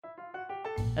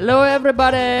Hello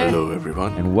everybody! Hello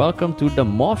everyone. And welcome to the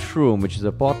MOFShroom, which is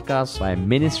a podcast by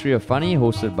Ministry of Funny,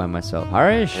 hosted by myself,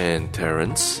 Harish. And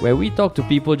Terrence. Where we talk to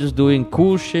people just doing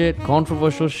cool shit,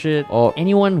 controversial shit, or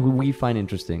anyone who we find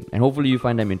interesting. And hopefully you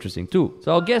find them interesting too.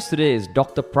 So our guest today is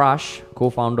Dr. Prash,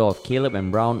 co-founder of Caleb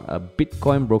 & Brown, a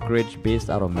Bitcoin brokerage based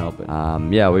out of Melbourne.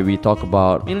 Where we talk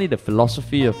about mainly the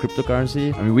philosophy of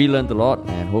cryptocurrency. I mean, we learned a lot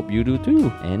and hope you do too.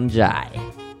 Enjoy!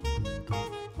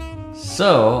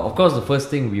 So, of course, the first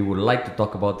thing we would like to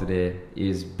talk about today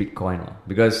is Bitcoin,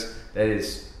 because that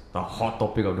is the hot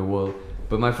topic of the world.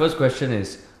 But my first question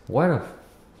is, you're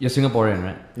Singaporean,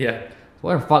 right? Yeah.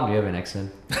 Why the fuck do you have an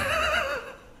accent?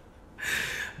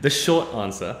 The short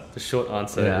answer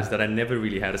is that I never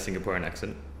really had a Singaporean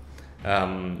accent.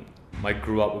 I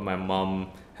grew up with my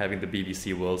mum having the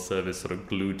BBC World Service sort of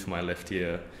glued to my left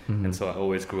ear. Mm-hmm. And so I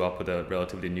always grew up with a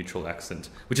relatively neutral accent,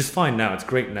 which is fine now. It's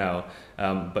great now.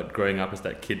 But growing up as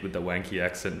that kid with the wanky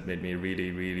accent made me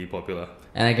really, really popular.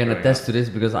 And I can attest to this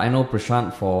because I know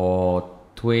Prashant for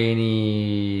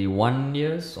 21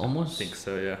 years almost. I think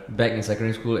so, yeah. Back in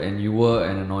secondary school, and you were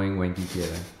an annoying wanky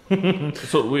kid.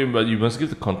 So wait, but you must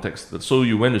give the context. So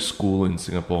you went to school in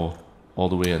Singapore all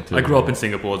the way until... I grew up in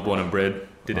Singapore, was born and bred,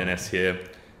 did NS here,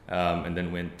 and then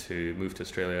moved to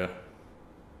Australia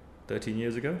 13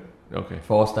 years ago. Okay.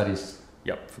 For studies?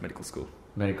 Yep, for medical school.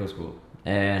 Medical school.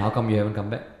 And how come you haven't come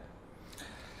back?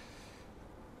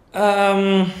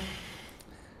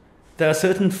 There are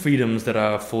certain freedoms that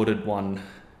are afforded one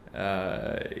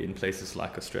in places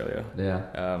like Australia.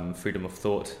 Yeah. Freedom of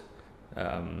thought,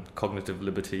 cognitive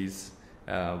liberties,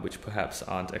 which perhaps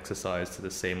aren't exercised to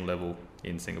the same level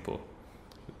in Singapore,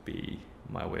 would be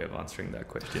my way of answering that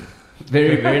question.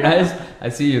 Very, very nice. I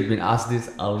see you've been asked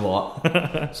this a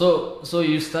lot. So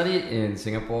you studied in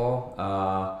Singapore,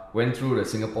 went through the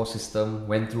Singapore system,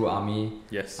 went through army.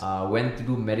 Yes. Went to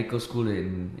do medical school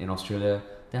in Australia.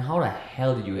 Then how the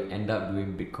hell did you end up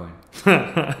doing Bitcoin?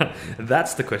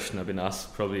 That's the question I've been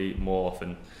asked probably more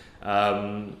often.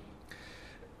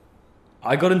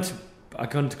 I got into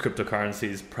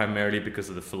cryptocurrencies primarily because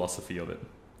of the philosophy of it,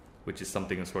 which is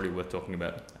something that's probably worth talking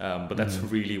about. But that's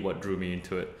really what drew me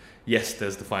into it. Yes,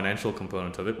 there's the financial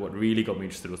component of it. What really got me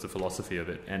interested was the philosophy of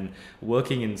it. And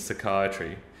working in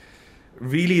psychiatry,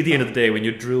 really at the end of the day, when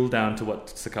you drill down to what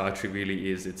psychiatry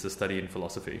really is, it's a study in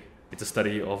philosophy. It's a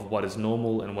study of what is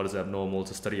normal and what is abnormal.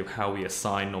 It's a study of how we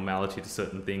assign normality to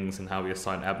certain things and how we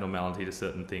assign abnormality to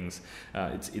certain things.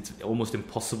 It's almost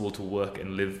impossible to work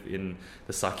and live in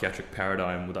the psychiatric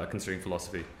paradigm without considering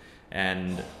philosophy.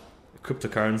 And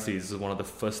cryptocurrencies is one of the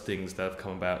first things that have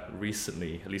come about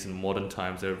recently, at least in modern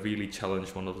times. They've really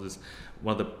challenged one of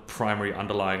the primary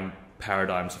underlying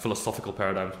paradigms, philosophical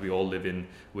paradigms we all live in,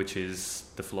 which is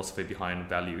the philosophy behind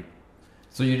value.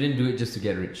 So you didn't do it just to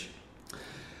get rich?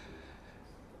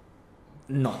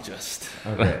 Not just.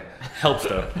 Okay. Helps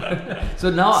though.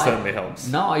 So now certainly helps.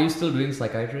 Now are you still doing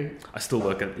psychiatry? I still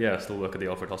work at the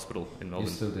Alfred Hospital in Melbourne.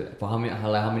 You still do it. For how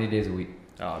many days a week?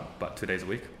 About 2 days a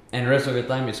week. And the rest of your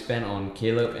time is spent on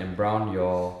Caleb and Brown,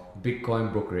 your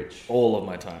Bitcoin brokerage. All of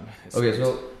my time. Okay,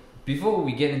 so before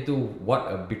we get into what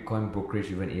a Bitcoin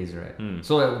brokerage even is, right?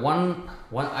 So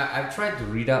I've tried to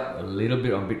read up a little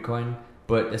bit on Bitcoin,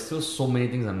 but there's still so many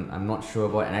things I'm not sure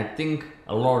about, and I think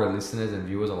a lot of the listeners and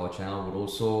viewers of our channel would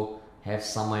also have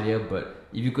some idea. But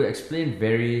if you could explain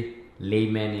very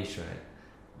laymanish,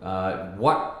 right?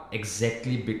 What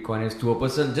exactly Bitcoin is to a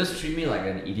person? Just treat me like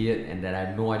an idiot and that I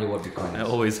have no idea what Bitcoin is. I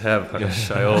always have.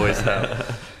 I always have.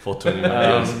 For 21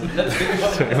 years.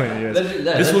 21 years.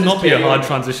 This will not be a hard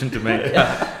transition to make.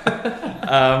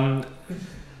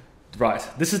 Right.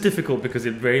 This is difficult because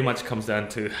it very much comes down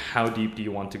to how deep do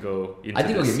you want to go into this.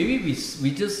 I think maybe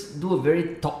we just do a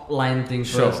very top line thing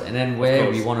first, and then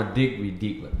where we want to dig, we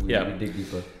dig. We dig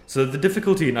deeper. So the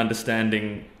difficulty in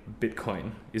understanding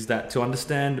Bitcoin is that to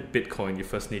understand Bitcoin, you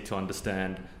first need to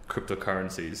understand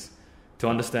cryptocurrencies. To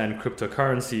understand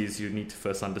cryptocurrencies, you need to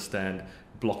first understand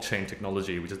blockchain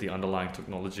technology, which is the underlying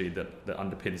technology that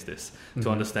underpins this. To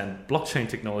understand blockchain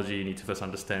technology, you need to first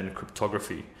understand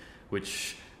cryptography,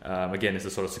 which again is the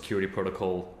sort of security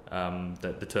protocol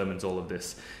that determines all of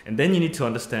this. And then you need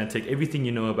to take everything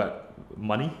you know about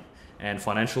money and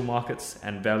financial markets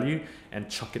and value and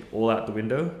chuck it all out the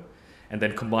window, and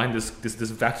then combine this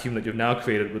vacuum that you've now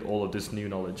created with all of this new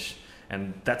knowledge.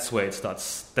 And that's where it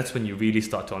starts. That's when you really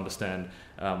start to understand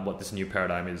what this new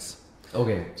paradigm is.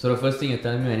 Okay, so the first thing you're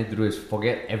telling me I need to do is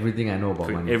forget everything I know about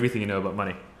money. Everything you know about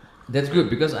money. That's good,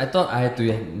 because I thought I had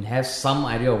to have some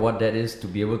idea of what that is to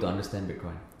be able to understand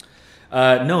Bitcoin.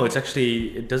 No,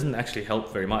 it doesn't actually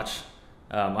help very much.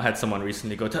 I had someone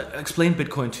recently go, explain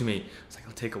Bitcoin to me. It's like,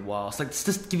 it'll take a while. It's like,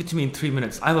 just give it to me in 3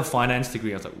 minutes. I have a finance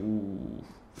degree. I was like, ooh,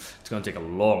 it's going to take a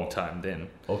long time then.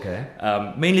 Okay.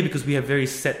 Mainly because we have very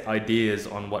set ideas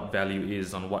on what value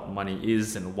is, on what money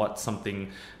is, and what something,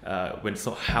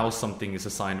 how something is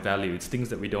assigned value. It's things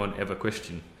that we don't ever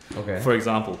question. Okay. For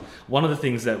example, one of the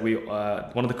things that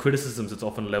one of the criticisms that's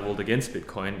often leveled against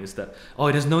Bitcoin is that,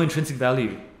 it has no intrinsic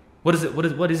value. What is it?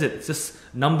 What is it? It's just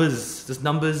numbers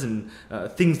and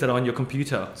things that are on your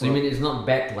computer. So you mean it's not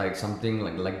backed like something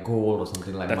like gold or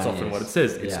something like that's money often is. what it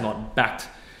says. It's not backed.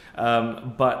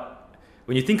 But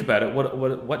when you think about it,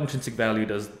 what intrinsic value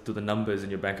do the numbers in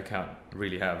your bank account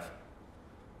really have?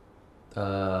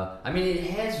 I mean, it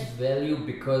has value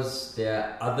because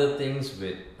there are other things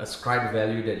with ascribed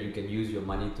value that you can use your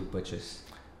money to purchase.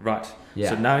 Right.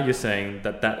 Yeah. So now you're saying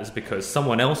that is because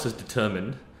someone else has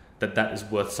determined that is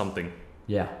worth something.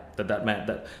 Yeah.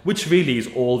 That which really is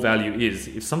all value is.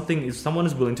 If someone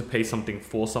is willing to pay something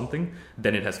for something,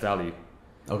 then it has value.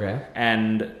 Okay.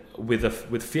 And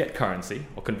with fiat currency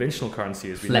or conventional currency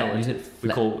as we know it, we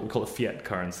call it fiat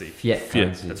currency. Fiat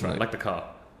currency. That's right, like the car.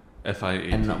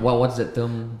 FIAT. And what's that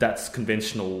term? That's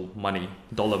conventional money,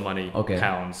 dollar money, Okay.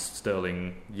 pounds,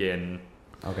 sterling, yen.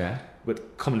 Okay.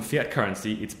 With common fiat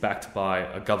currency, it's backed by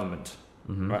a government.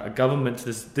 Mm-hmm. Right? A government.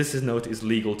 This is known as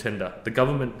legal tender. The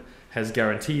government has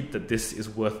guaranteed that this is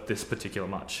worth this particular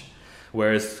much.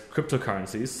 Whereas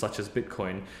cryptocurrencies, such as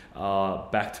Bitcoin, are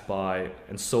backed by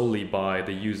and solely by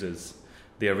the users.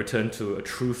 They are returned to a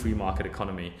true free market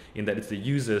economy in that it's the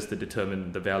users that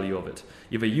determine the value of it.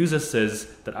 If a user says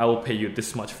that I will pay you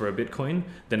this much for a Bitcoin,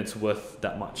 then it's worth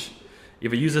that much.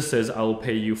 If a user says I will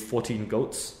pay you 14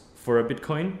 goats for a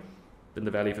Bitcoin, then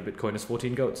the value of a Bitcoin is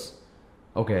 14 goats.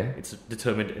 Okay. It's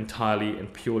determined entirely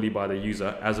and purely by the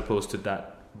user as opposed to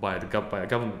that by a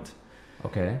government.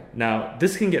 Okay. Now,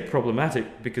 this can get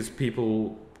problematic because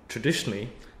people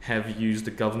traditionally have used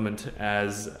the government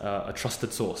as a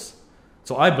trusted source.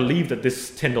 So I believe that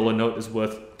this $10 note is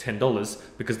worth $10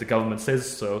 because the government says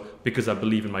so, because I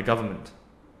believe in my government.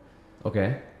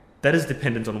 Okay. That is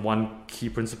dependent on one key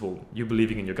principle, you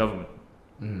believing in your government.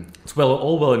 Mm. It's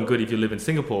all well and good if you live in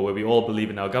Singapore where we all believe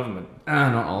in our government.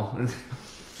 Not all.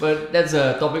 But that's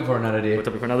a topic for another day. A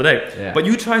topic for another day. Yeah. But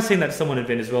you try saying that to someone in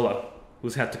Venezuela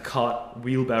who's had to cart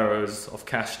wheelbarrows of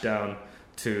cash down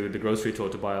to the grocery store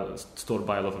to buy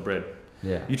a loaf of bread.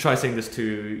 Yeah. You try saying this to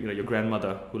your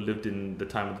grandmother who lived in the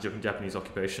time of the Japanese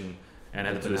occupation and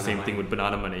had to do the same thing with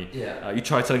banana money. Yeah. You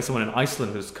try telling someone in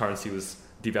Iceland whose currency was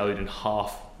devalued in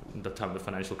half at the time of the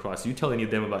financial crisis. You tell any of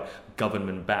them about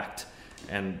government backed,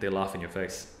 and they laugh in your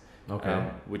face. Okay.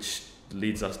 Which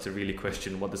leads us to really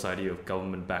question what this idea of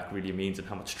government backed really means and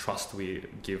how much trust we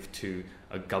give to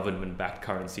a government backed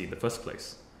currency in the first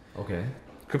place. Okay.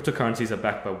 Cryptocurrencies are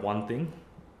backed by one thing,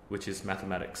 which is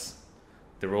mathematics.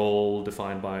 They're all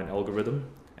defined by an algorithm,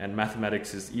 and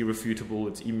mathematics is irrefutable,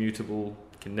 it's immutable,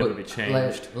 can never be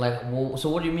changed. So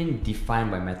what do you mean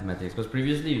defined by mathematics? Because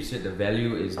previously you said the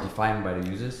value is defined by the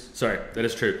users. Sorry, that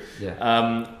is true.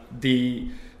 Yeah.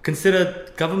 Consider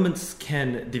governments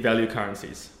can devalue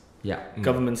currencies. Yeah.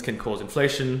 Governments can cause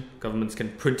inflation, governments can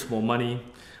print more money,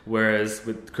 whereas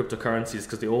with cryptocurrencies,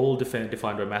 because they're all defined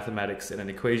by mathematics and an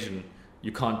equation,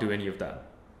 you can't do any of that.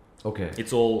 Okay.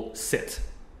 It's all set.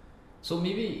 So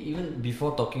maybe even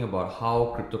before talking about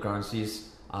how cryptocurrencies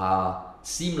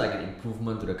seem like an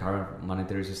improvement to the current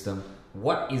monetary system,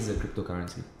 what is a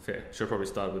cryptocurrency? Fair. Should probably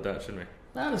start with that, shouldn't we?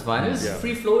 That's fine. It's Yeah.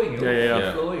 free flowing.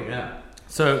 Yeah. Free flowing. Yeah.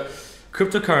 So,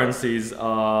 cryptocurrencies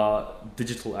are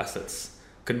digital assets.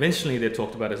 Conventionally, they're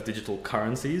talked about as digital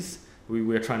currencies.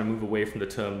 We're trying to move away from the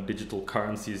term digital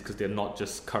currencies because they're not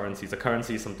just currencies. A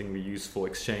currency is something we use for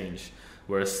exchange,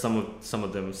 whereas some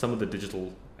of the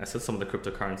digital assets, some of the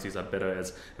cryptocurrencies are better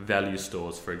as value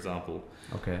stores, for example.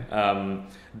 Okay.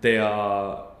 They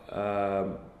are,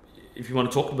 if you want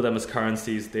to talk about them as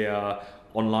currencies, they are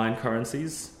online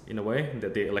currencies in a way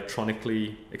that they're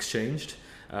electronically exchanged.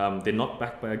 They're not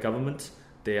backed by a government.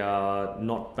 They are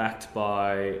not backed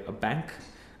by a bank.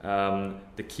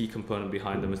 The key component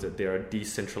behind them is that they're a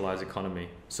decentralized economy.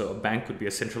 So a bank could be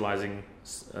a centralizing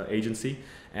agency,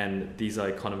 and these are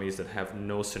economies that have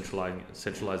no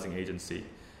centralizing agency.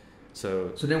 So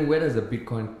then where does the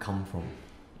Bitcoin come from?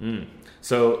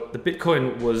 So the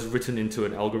Bitcoin was written into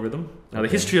an algorithm. Now the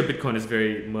history of Bitcoin is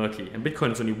very murky, and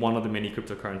Bitcoin is only one of the many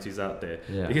cryptocurrencies out there.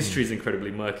 Yeah. The history is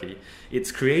incredibly murky.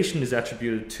 Its creation is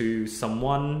attributed to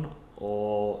someone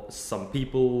or some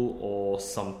people or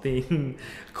something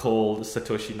called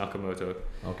Satoshi Nakamoto.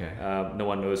 Okay. No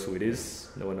one knows who it is.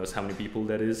 No one knows how many people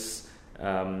that is.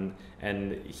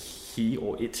 And he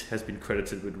or it has been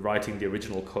credited with writing the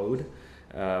original code.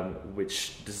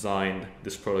 which designed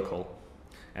this protocol,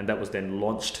 and that was then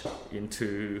launched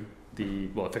into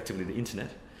effectively the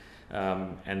internet,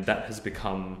 and that has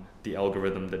become the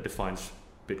algorithm that defines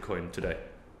Bitcoin today.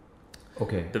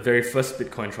 Okay. The very first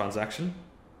Bitcoin transaction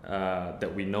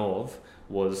that we know of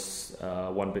was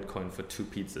 1 Bitcoin for 2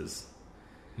 pizzas.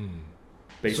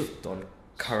 Based on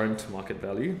current market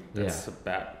value, that's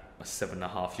about a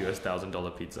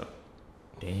 $7,500 pizza.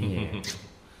 Damn.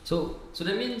 So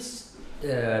that means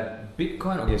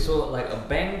Bitcoin. Okay, so like a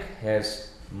bank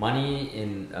has money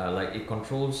in like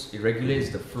it regulates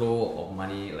the flow of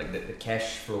money, like the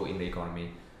cash flow in the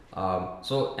economy.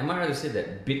 So am I right to say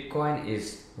that Bitcoin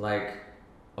is like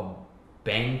a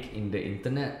bank in the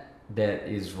internet that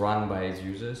is run by its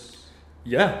users?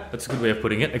 Yeah, that's a good way of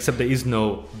putting it, except there is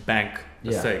no bank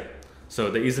per se. So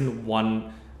there isn't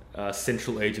one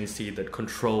central agency that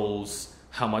controls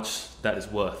how much that is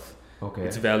worth. Okay.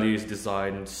 Its value is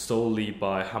designed solely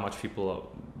by how much people are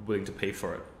willing to pay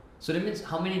for it. So that means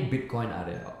how many Bitcoin are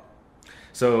there?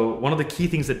 So one of the key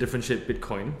things that differentiate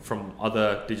Bitcoin from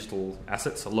other digital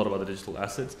assets, a lot of other digital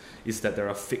assets, is that there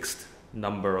are a fixed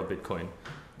number of Bitcoin.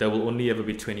 There will only ever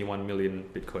be 21 million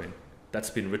Bitcoin.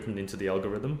 That's been written into the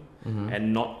algorithm,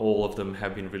 and not all of them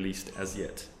have been released as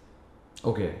yet.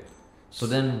 Okay. So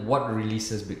then what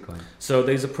releases Bitcoin? So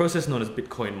there's a process known as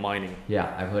Bitcoin mining.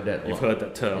 Yeah, I've heard that. You've heard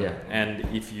that term. Yeah. And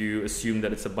if you assume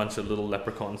that it's a bunch of little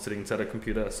leprechauns sitting inside a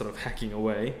computer sort of hacking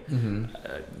away,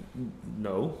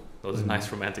 no. That was a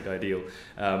nice romantic ideal.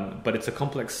 But it's a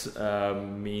complex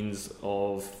means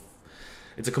of...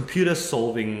 It's a computer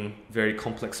solving very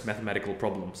complex mathematical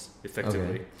problems,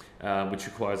 effectively, which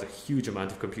requires a huge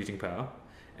amount of computing power.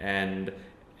 And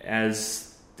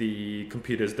as the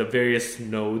computers, the various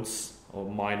nodes or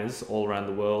miners all around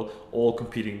the world, all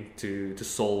competing to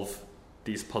solve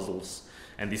these puzzles.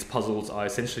 And these puzzles are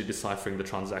essentially deciphering the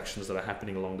transactions that are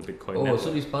happening along the Bitcoin network.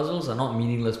 So these puzzles are not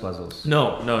meaningless puzzles?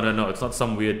 No. It's not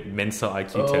some weird Mensa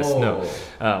IQ test. No.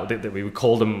 We would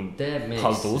call them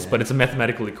puzzles, but it's a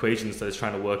mathematical equations that is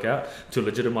trying to work out to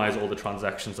legitimize all the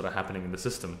transactions that are happening in the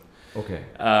system. Okay.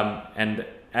 And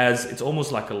as it's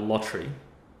almost like a lottery,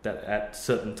 that at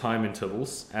certain time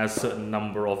intervals, as certain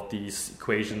number of these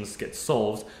equations get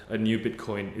solved, a new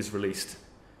Bitcoin is released.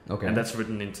 Okay. And that's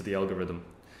written into the algorithm.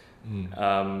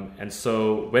 And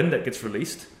so when that gets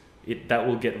released, that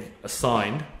will get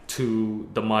assigned to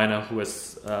the miner who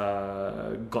has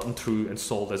gotten through and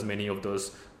solved as many of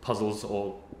those puzzles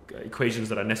or equations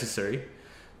that are necessary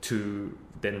to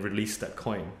then release that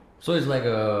coin. So it's like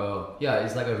a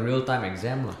real-time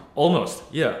exam. Almost,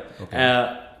 yeah.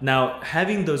 Okay. Now,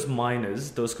 having those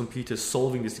miners, those computers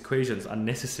solving these equations are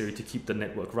necessary to keep the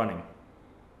network running.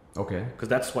 Okay. Because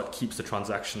that's what keeps the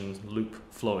transaction loop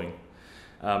flowing.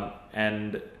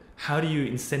 And how do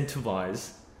you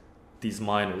incentivize these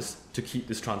miners to keep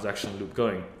this transaction loop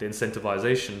going? The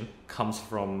incentivization comes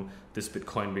from this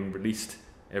Bitcoin being released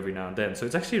every now and then. So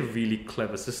it's actually a really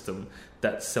clever system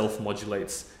that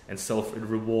self-modulates and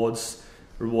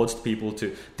rewards people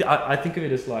to... I think of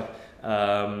it as like,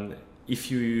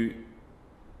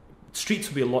 streets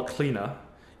would be a lot cleaner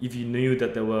if you knew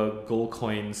that there were gold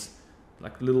coins,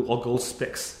 like little or gold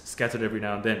specks scattered every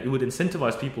now and then. It would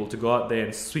incentivize people to go out there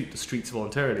and sweep the streets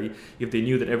voluntarily if they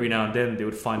knew that every now and then they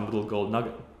would find a little gold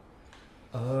nugget.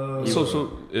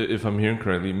 So if I'm hearing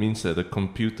correctly, it means that the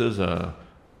computers are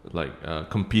like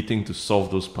competing to solve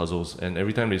those puzzles, and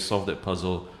every time they solve that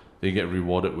puzzle, they get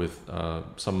rewarded with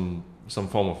some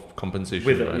form of compensation.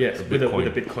 With a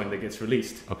Bitcoin. Bitcoin that gets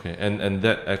released. Okay, and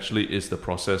that actually is the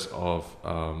process of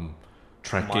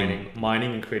tracking,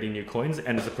 mining and creating new coins,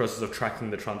 and it's a process of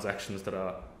tracking the transactions that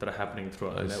are happening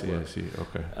throughout the network. I see.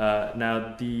 Okay.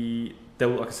 Now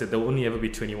like I said, there will only ever be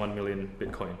 21 million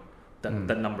Bitcoin.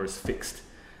 That number is fixed.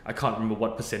 I can't remember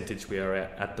what percentage we are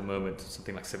at the moment.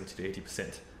 Something like 70 to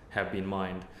 80% have been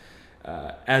mined.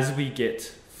 As we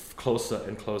get closer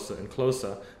and closer and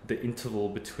closer, the interval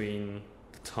between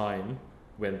the time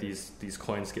when these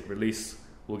coins get released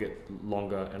will get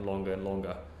longer and longer and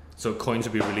longer. So coins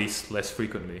will be released less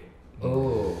frequently.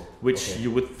 Which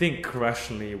you would think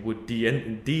rationally would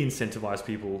de-incentivize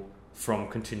people from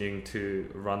continuing to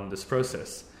run this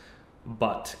process.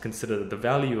 But consider that the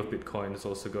value of Bitcoin is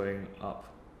also going up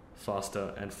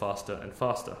faster and faster and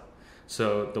faster.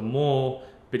 So the more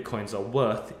Bitcoins are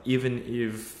worth, even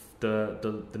if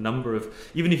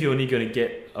even if you're only going to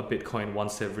get a Bitcoin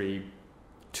once every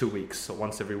 2 weeks or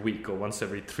once every week or once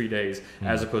every 3 days,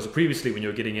 as opposed to previously when you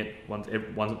were getting it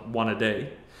one a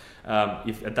day.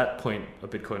 If at that point a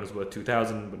Bitcoin was worth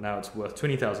 $2,000, but now it's worth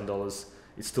 $20,000,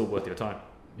 it's still worth your time.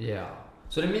 Yeah.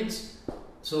 So that means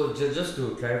So just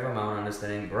to clarify my own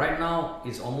understanding, right now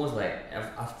it's almost like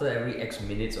after every X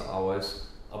minutes or hours,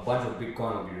 a bunch of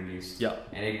Bitcoin will be released. Yeah.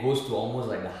 And it goes to almost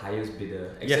like the highest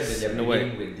bidder. Except Yes, that they're in a way.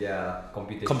 bidding with their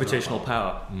Computational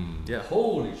power. Yeah.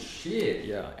 Holy shit.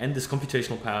 Yeah. And this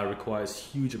computational power requires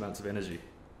huge amounts of energy.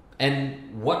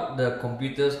 And what the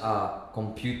computers are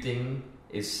computing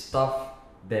is stuff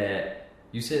that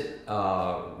you said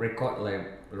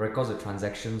records the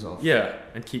transactions of. Yeah,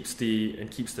 and keeps the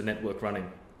network running.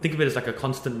 Think of it as like a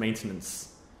constant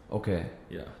maintenance. Okay.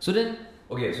 Yeah. So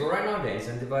right now they're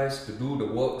incentivized to do the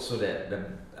work so that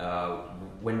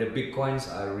when the Bitcoins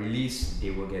are released,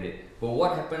 they will get it. But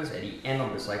what happens at the end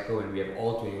of the cycle when we have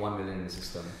all 21 million in the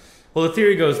system? Well, the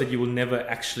theory goes that you will never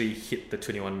actually hit the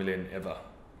 21 million ever.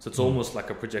 So it's almost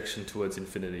like a projection towards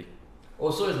infinity.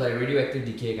 Also, it's like radioactive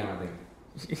decay kind of thing.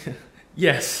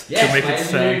 Yes. Degree.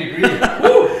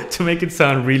 To make it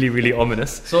sound really, really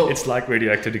ominous. So it's like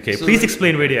radioactive decay. Please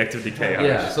explain radioactive decay.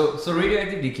 Yeah. So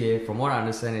radioactive decay, from what I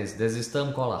understand, is there's this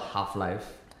term called a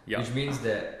half-life, which means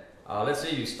that let's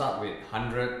say you start with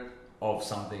 100 of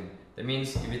something. That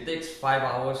means if it takes 5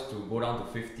 hours to go down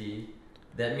to 50,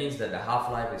 that means that the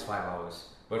half-life is 5 hours.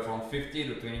 But from 50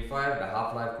 to 25, the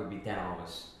half-life could be 10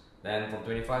 hours. Then from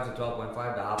 25 to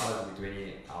 12.5, the half-life will be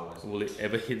 28 hours. Will it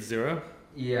ever hit zero?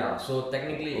 Yeah, so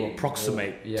technically... Or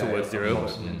approximate towards zero,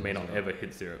 but it may not ever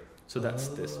hit zero. So that's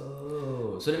this.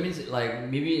 So that means like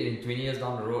maybe in 20 years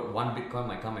down the road, one Bitcoin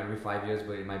might come every 5 years,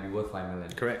 but it might be worth 5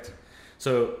 million. Correct.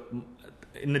 So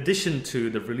in addition to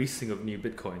the releasing of new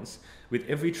Bitcoins, with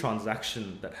every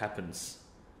transaction that happens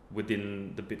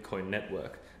within the Bitcoin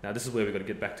network, now this is where we've got to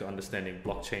get back to understanding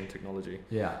blockchain technology.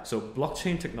 Yeah. So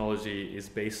blockchain technology is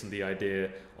based on the idea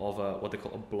of what they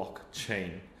call a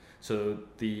blockchain. So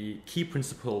the key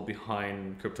principle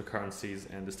behind cryptocurrencies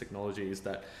and this technology is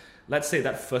that, let's say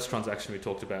that first transaction we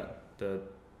talked about, the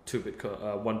two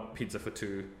pizzas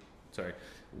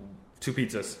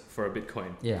for a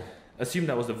Bitcoin. Yeah. Assume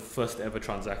that was the first ever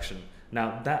transaction.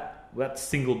 Now that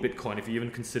single Bitcoin, if you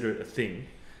even consider it a thing,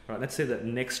 right? Let's say that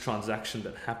next transaction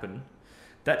that happened,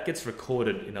 that gets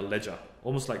recorded in a ledger,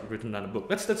 almost like written down a book.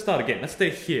 Let's start again. Let's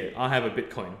stay here. I have a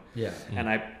Bitcoin. Yeah. And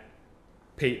I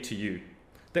pay it to you.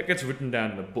 That gets written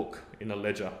down in a book, in a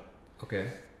ledger. Okay.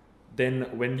 Then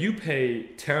when you pay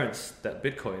Terence that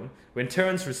Bitcoin, when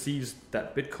Terence receives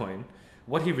that Bitcoin,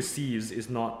 what he receives is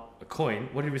not a coin.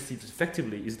 What he receives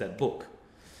effectively is that book,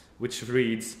 which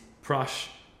reads Prash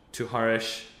to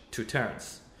Haresh to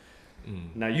Terence.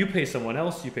 Now you pay someone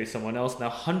else. Now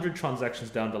 100 transactions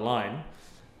down the line,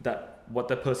 that what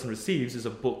that person receives is a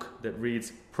book that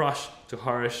reads Prash to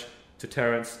Haresh to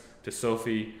Terence to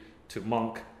Sophie to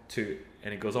Monk to...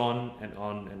 And it goes on and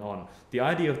on and on. The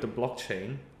idea of the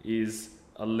blockchain is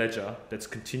a ledger that's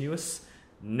continuous,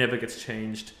 never gets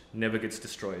changed, never gets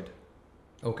destroyed.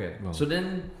 Okay. Wow. So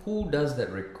then, who does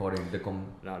that recording?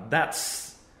 Now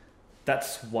that's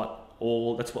what a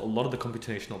lot of the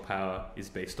computational power is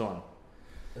based on.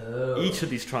 Oh. Each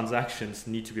of these transactions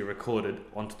need to be recorded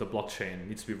onto the blockchain. It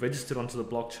needs to be registered onto the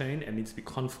blockchain and needs to be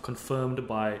confirmed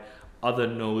by other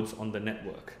nodes on the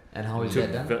network. And how is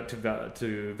that done?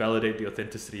 To validate the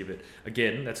authenticity of it.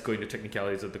 Again, that's going to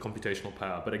technicalities of the computational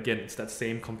power. But again, it's that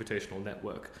same computational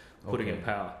network putting in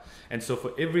power. And so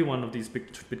for every one of these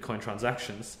Bitcoin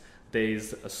transactions,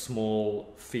 there's a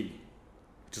small fee,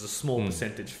 which is a small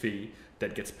percentage fee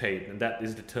that gets paid. And that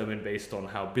is determined based on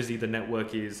how busy the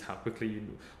network is, how quickly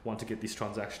you want to get these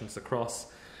transactions across.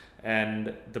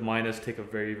 And the miners take a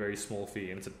very, very small fee.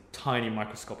 And it's a tiny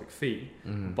microscopic fee,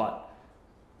 but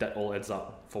that all adds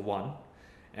up for one.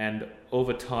 And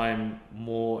over time,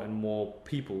 more and more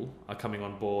people are coming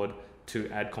on board to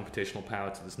add computational power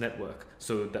to this network.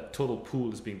 So that total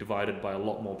pool is being divided by a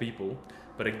lot more people.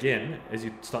 But again, as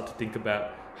you start to think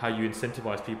about how you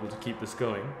incentivize people to keep this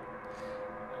going,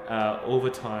 over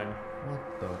time...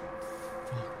 What the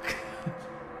fuck?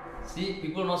 See,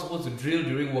 people are not supposed to drill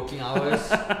during working hours.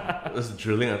 That's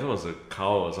drilling. I thought it was a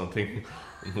cow or something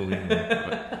moving.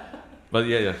 But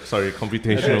yeah. Sorry,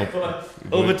 computational.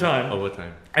 Over time,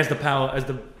 as the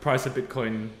price of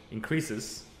Bitcoin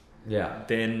increases,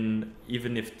 then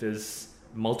even if there's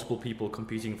multiple people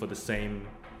competing for the same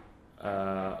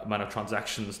amount of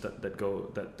transactions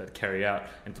that carry out,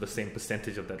 and for the same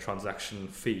percentage of that transaction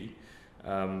fee,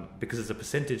 because it's a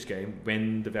percentage game.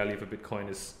 When the value of a Bitcoin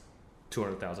is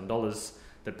 $200,000,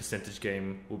 that percentage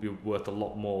game will be worth a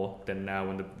lot more than now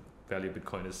when the value of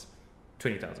Bitcoin is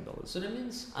 $20,000. So that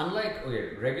means, unlike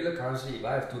regular currency, if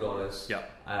I have $2,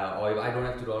 or if I don't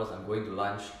have $2, I'm going to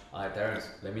lunch. I have Terence,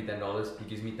 lend me $10. He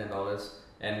gives me $10,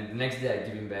 and the next day I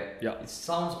give him back. Yeah. It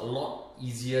sounds a lot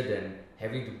easier than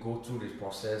having to go through this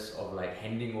process of like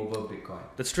handing over Bitcoin.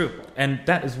 That's true, and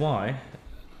that is why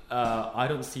I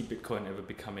don't see Bitcoin ever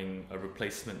becoming a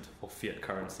replacement for fiat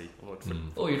currency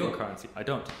or you don't? currency. I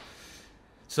don't.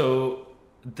 So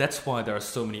that's why there are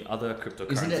so many other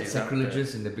cryptocurrencies. Isn't that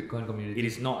sacrilegious in the Bitcoin community? It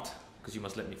is not, because you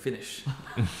must let me finish.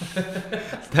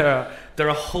 There are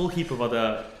a whole heap of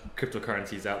other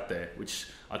cryptocurrencies out there which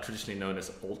are traditionally known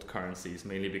as alt currencies,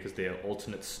 mainly because they are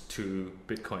alternates to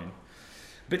Bitcoin.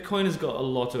 Bitcoin has got a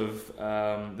lot of there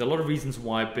are a lot of reasons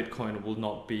why Bitcoin will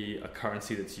not be a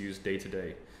currency that's used day to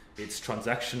day. The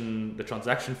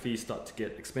transaction fees start to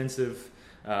get expensive.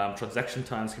 Transaction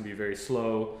times can be very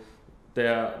slow.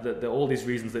 There are all these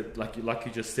reasons that, like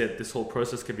you just said, this whole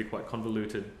process can be quite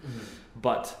convoluted.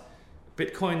 But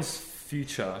Bitcoin's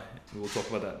future, we'll talk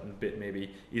about that in a bit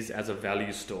maybe, is as a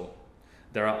value store.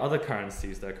 There are other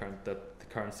currencies, the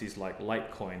currencies like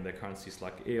Litecoin, there are currencies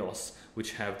like EOS,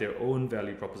 which have their own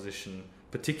value proposition,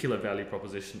 particular value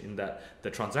proposition, in that the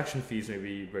transaction fees may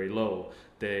be very low,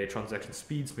 their transaction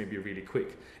speeds may be really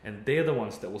quick, and they're the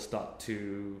ones that will start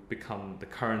to become the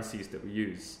currencies that we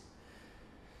use.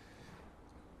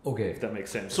 Okay, if that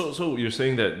makes sense. So you're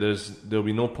saying that there'll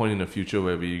be no point in the future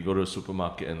where we go to a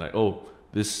supermarket and like, oh,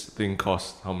 this thing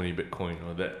costs how many Bitcoin,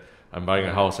 or that I'm buying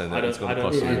a house and it's going to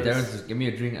cost. Hey, Darren, just give me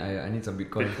a drink. I need some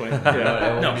Bitcoin.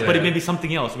 No, but it may be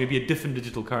something else. Maybe a different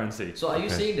digital currency. So are you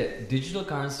saying that digital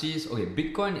currencies? Okay,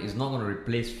 Bitcoin is not going to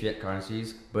replace fiat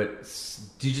currencies, but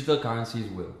digital currencies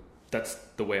will. That's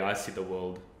the way I see the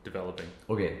world developing.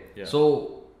 Okay, yeah.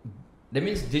 So that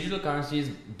means digital currencies.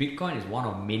 Bitcoin is one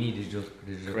of many digital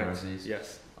Correct. currencies.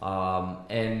 Yes.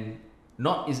 And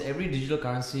not is every digital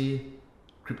currency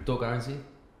cryptocurrency?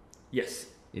 Yes.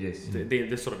 It is.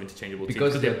 They're sort of interchangeable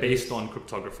because they're based on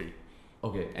cryptography.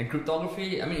 Okay, and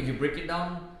cryptography, I mean, if you break it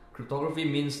down, cryptography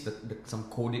means some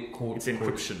code. It's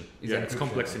encryption. It's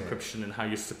complex encryption and how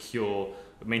you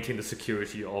maintain the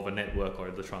security of a network or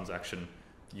the transaction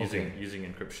using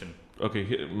encryption.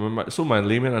 Okay, so my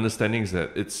layman understanding is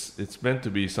that it's meant to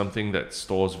be something that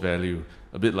stores value,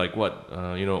 a bit like what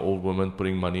old woman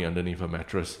putting money underneath a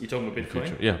mattress. You're talking about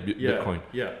Bitcoin? Yeah, Bitcoin.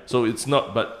 Yeah. So it's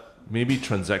not, but maybe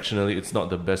transactionally, it's not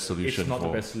the best solution. It's not the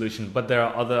best solution, but there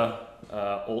are other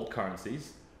alt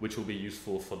currencies which will be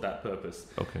useful for that purpose.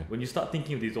 Okay. When you start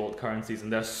thinking of these alt currencies,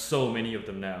 and there are so many of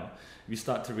them now, you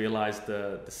start to realize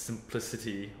the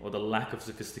simplicity or the lack of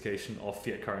sophistication of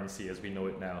fiat currency as we know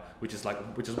it now, which is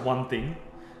one thing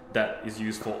that is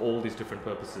used for all these different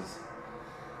purposes.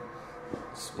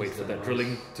 Just wait for that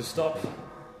drilling to stop.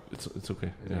 It's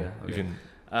okay. Yeah, okay. You can.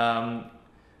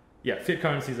 Fiat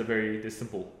currencies are they're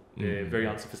simple. They're very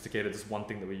unsophisticated. It's one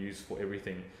thing that we use for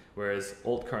everything. Whereas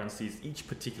alt currencies, each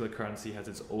particular currency has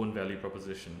its own value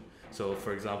proposition. So,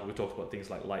 for example, we talked about things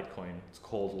like Litecoin. It's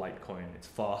called Litecoin. It's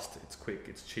fast, it's quick,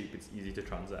 it's cheap, it's easy to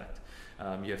transact.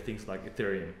 You have things like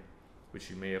Ethereum, which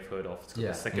you may have heard of. It's got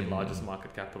the second largest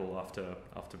market capital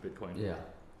after Bitcoin. Yeah.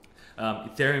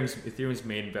 Ethereum's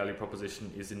main value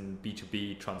proposition is in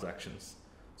B2B transactions.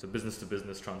 So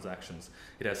business-to-business transactions.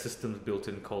 It has systems built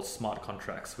in called smart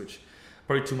contracts, which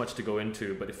probably too much to go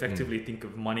into, but effectively think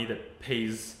of money that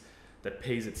pays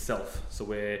itself. So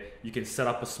where you can set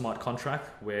up a smart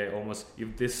contract where almost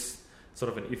if this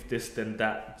then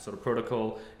that sort of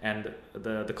protocol, and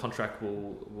the contract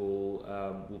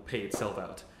will pay itself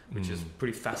out, which is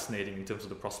pretty fascinating in terms of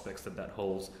the prospects that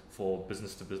holds for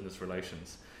business-to-business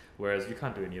relations. Whereas you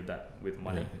can't do any of that with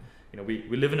money. Yeah.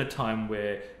 We live in a time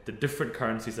where the different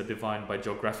currencies are defined by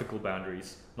geographical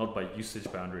boundaries, not by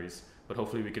usage boundaries. But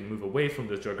hopefully we can move away from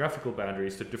those geographical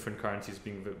boundaries to different currencies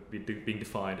being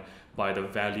defined by the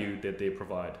value that they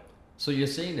provide. So you're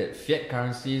saying that fiat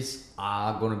currencies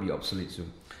are going to be obsolete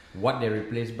soon. What they're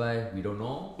replaced by, we don't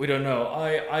know? We don't know.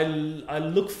 I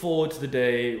look forward to the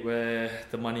day where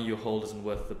the money you hold isn't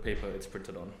worth the paper it's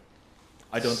printed on.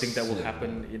 I don't think that will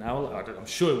happen in I'm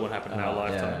sure it won't happen in our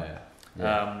lifetime.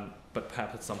 Yeah. But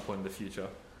perhaps at some point in the future.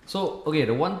 So, okay,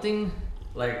 the one thing,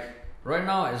 like right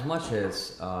now, as much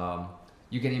as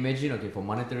you can imagine, okay, for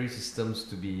monetary systems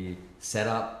to be set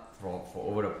up for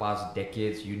over the past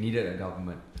decades, you needed a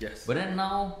government. Yes. But then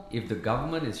now, if the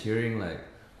government is hearing like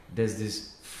there's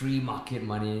this free market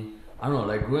money, I don't know,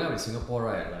 like growing up in Singapore,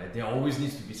 right? Like there always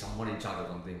needs to be someone in charge of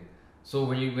something. So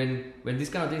when this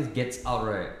kind of things gets out,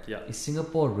 right? Yeah. Is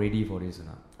Singapore ready for this or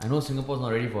not? I know Singapore's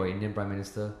not ready for an Indian Prime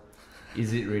Minister.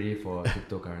 Is it ready for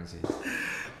cryptocurrency?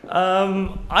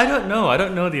 I don't know. I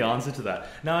don't know the answer to that.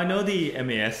 Now I know the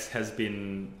MAS has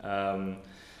been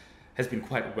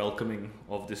quite welcoming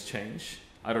of this change.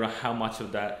 I don't know how much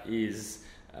of that is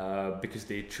because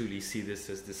they truly see this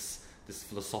as this this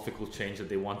philosophical change that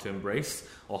they want to embrace,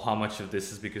 or how much of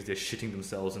this is because they're shitting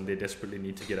themselves and they desperately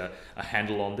need to get a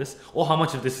handle on this, or how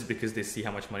much of this is because they see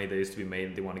how much money there is to be made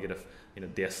and they want to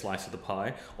get their slice of the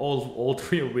pie. All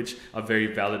three of which are very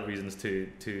valid reasons to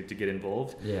get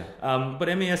involved. Yeah. But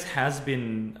MAS has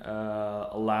been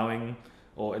allowing,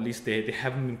 or at least they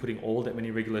haven't been putting all that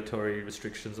many regulatory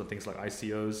restrictions on things like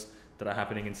ICOs that are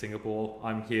happening in Singapore.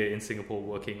 I'm here in Singapore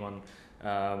working on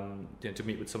to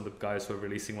meet with some of the guys who are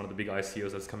releasing one of the big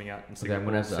ICOs that's coming out in Singapore. Okay,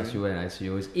 I'm going to ask you what an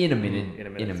ICO is in a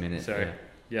minute. Sorry.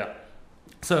 Yeah.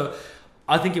 So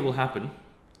I think it will happen.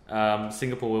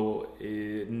 Singapore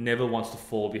never wants to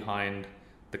fall behind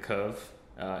the curve,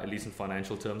 at least in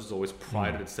financial terms. It's always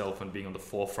prided itself on being on the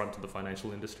forefront of the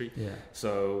financial industry. Yeah.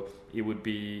 So it would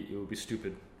be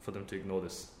stupid for them to ignore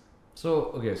this.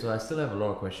 So I still have a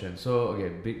lot of questions. So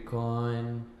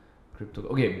Bitcoin, crypto.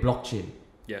 Okay, blockchain.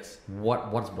 Yes.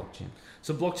 What's blockchain?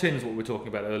 So blockchain is what we were talking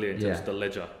about earlier in terms of the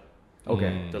ledger.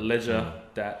 Okay. The ledger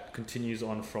that continues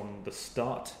on from the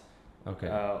start. Okay.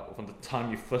 From the time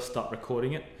you first start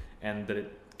recording it, and that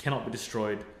it cannot be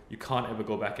destroyed. You can't ever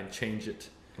go back and change it.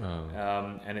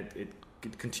 And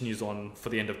it continues on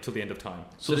till the end of time.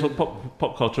 So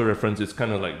pop culture reference, it's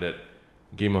kind of like that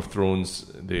Game of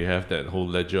Thrones. They have that whole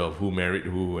ledger of who married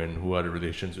who and who are the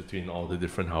relations between all the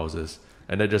different houses,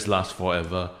 and that just lasts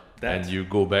forever. And you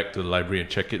go back to the library and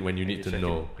check it when you need to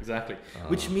know. Exactly.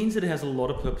 Which means that it has a lot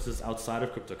of purposes outside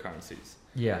of cryptocurrencies.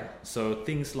 Yeah. So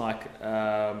things like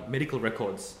medical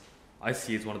records, I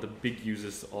see as one of the big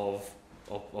users of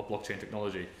blockchain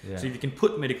technology. Yeah. So if you can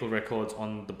put medical records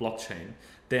on the blockchain,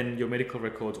 then your medical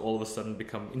records all of a sudden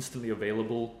become instantly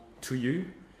available to you.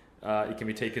 It can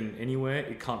be taken anywhere.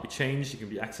 It can't be changed. It can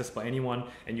be accessed by anyone.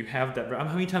 And you have that. How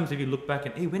many times have you looked back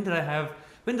and, hey, when did I have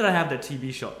that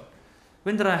TB shot?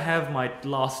 When did I have my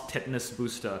last tetanus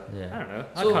booster? Yeah. I don't know.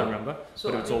 I can't remember.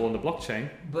 But it's all on the blockchain.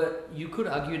 But you could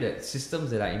argue that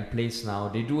systems that are in place now,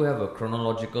 they do have a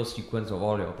chronological sequence of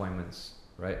all your appointments,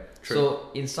 right? True. So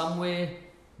in some way,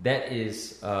 that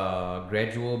is a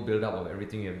gradual build-up of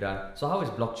everything you've done. So how is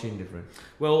blockchain different?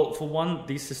 Well, for one,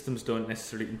 these systems don't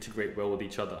necessarily integrate well with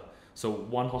each other. So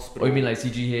one hospital... Oh, you mean like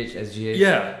CGH, SGH?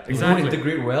 Yeah, exactly. They don't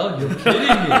integrate well? You're kidding me.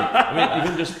 I mean,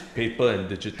 even just paper and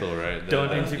digital, right? Don't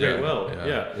integrate well.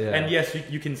 Yeah. And yes,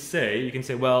 you can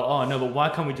say, well, oh no, but why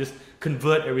can't we just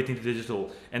convert everything to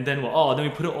digital? And then, then we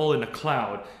put it all in the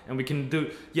cloud, and we can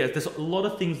do... Yeah, there's a lot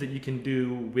of things that you can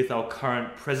do with our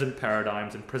present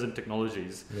paradigms and present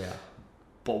technologies. Yeah.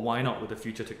 But why not with the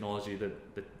future technology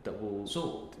that will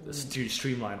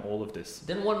streamline all of this?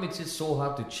 Then what makes it so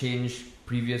hard to change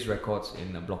previous records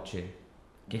in a blockchain?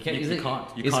 You can't is change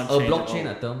a blockchain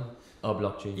a term? A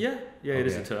blockchain? Yeah, it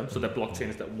is a term. So that blockchain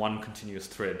is that one continuous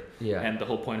thread. Yeah. And the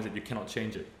whole point is that you cannot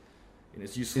change it. And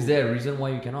it's useful. Is there a reason why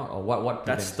you cannot? Or what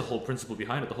That's the whole principle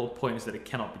behind it. The whole point is that it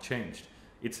cannot be changed.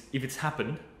 If it's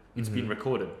happened, it's been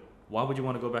recorded. Why would you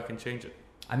want to go back and change it?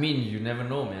 I mean, you never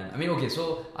know, man. I mean, okay,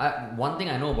 so one thing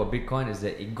I know about Bitcoin is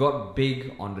that it got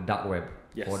big on the dark web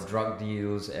for drug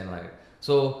deals and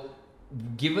so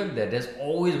given that there's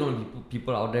always going to be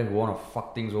people out there who want to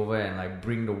fuck things over and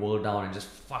bring the world down and just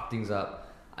fuck things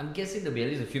up, I'm guessing there'll be at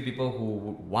least a few people who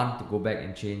would want to go back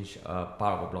and change part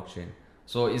of a blockchain.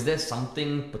 So is there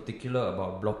something particular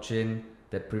about blockchain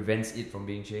that prevents it from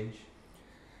being changed?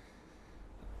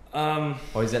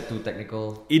 Or is that too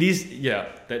technical? It is,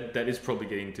 that is probably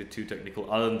getting too technical,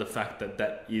 other than the fact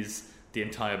that is the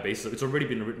entire basis. It's already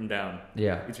been written down.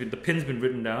 Yeah. The pin's been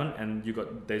written down, and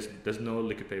there's no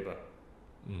liquid paper.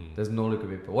 There's no liquid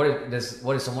paper. What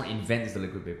if someone invents the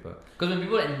liquid paper? Because when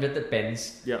people invented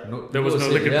pens, there was no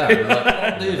liquid paper.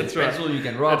 There's a pencil you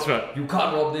can rob. That's right. You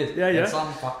can't rob this. Yeah. And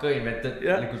some fucker invented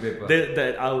liquid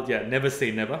paper. Never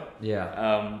say never.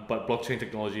 Yeah. But blockchain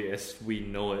technology, as we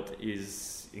know it,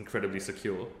 is incredibly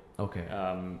secure. Okay.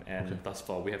 Thus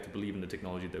far, we have to believe in the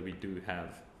technology that we do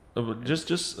have.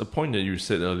 Just a point that you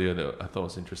said earlier that I thought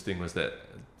was interesting was that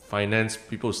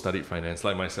people studied finance,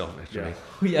 like myself actually.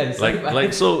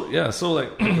 So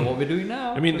what we're doing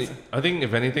now. I mean, I think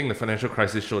if anything, the financial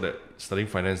crisis showed that studying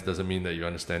finance doesn't mean that you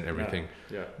understand everything.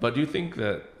 Yeah. But do you think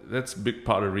that that's a big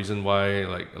part of the reason why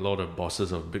a lot of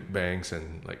bosses of big banks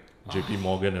and JP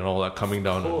Morgan and all that coming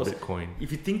down on Bitcoin?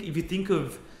 If you think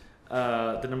of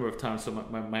the number of times, so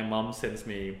my mom sends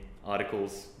me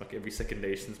articles every second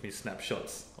day. She sends me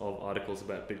snapshots of articles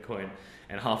about Bitcoin,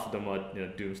 and half of them are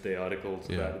doomsday articles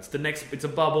about it's a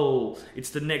bubble, it's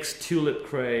the next tulip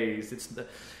craze,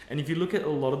 and if you look at a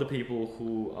lot of the people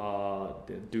who are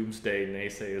the doomsday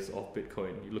naysayers of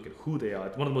Bitcoin, you look at who they are.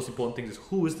 One of the most important things is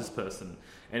who is this person,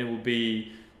 and it will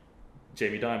be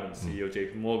Jamie Dimon, CEO of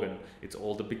JP Morgan. It's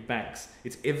all the big banks.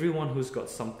 It's everyone who's got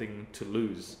something to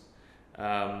lose.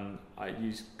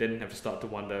 You then have to start to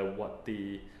wonder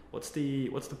what's the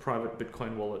private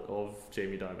Bitcoin wallet of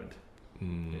Jamie Dimon?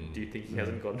 Do you think he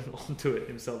hasn't gotten onto it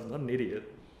himself? Not an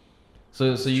idiot.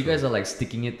 So you guys are like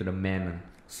sticking it to the man.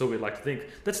 So we like to think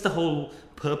that's the whole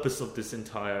purpose of this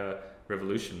entire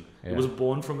revolution. Yeah. It was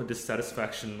born from a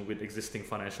dissatisfaction with existing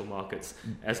financial markets,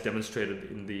 as demonstrated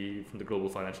from the global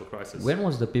financial crisis. When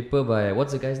was the paper by,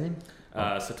 what's the guy's name?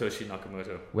 Satoshi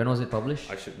Nakamoto. When was it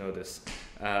published? I should know this.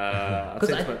 I'd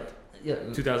say it's about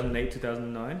 2008,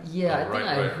 2009. Yeah, I think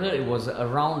I heard it was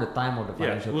around the time of the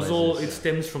financial crisis. It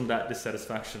stems from that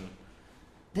dissatisfaction.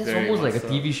 That's almost like a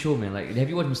TV show, man. Like, have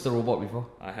you watched Mr. Robot before?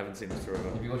 I haven't seen Mr.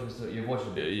 Robot. Have you watched Mr. You've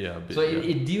watched it? Yeah, a bit, so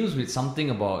it deals with something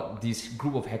about this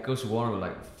group of hackers who want to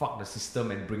like fuck the system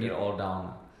and bring it all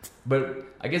down. But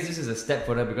I guess this is a step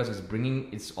further because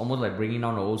it's almost like bringing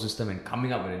down the old system and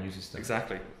coming up with a new system.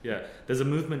 Exactly. Yeah. There's a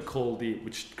movement called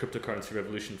which cryptocurrency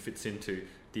revolution fits into,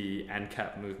 the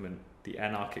ANCAP movement, the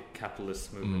anarchic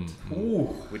capitalist movement.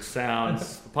 Which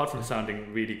sounds, apart from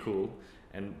sounding really cool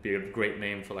and be a great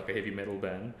name for like a heavy metal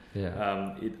band,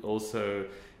 it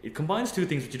combines two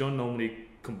things which you don't normally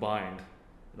combine,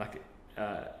 like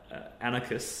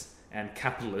anarchists and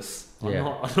capitalists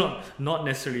are not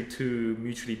necessarily two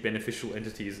mutually beneficial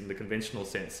entities in the conventional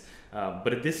sense,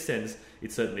 but in this sense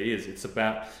it certainly is. It's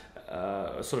about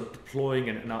sort of deploying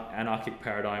an anarchic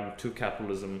paradigm to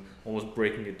capitalism, almost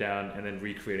breaking it down and then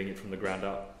recreating it from the ground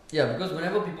up. Yeah, because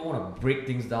whenever people want to break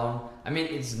things down, I mean,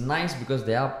 it's nice because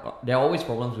there are always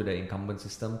problems with the incumbent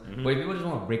system. Mm-hmm. But if people just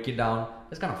want to break it down,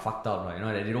 that's kind of fucked up, right? You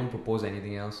know, that they don't propose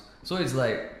anything else. So it's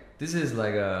like, this is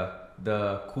like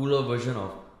the cooler version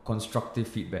of constructive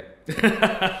feedback.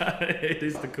 It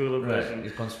is the cooler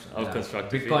version of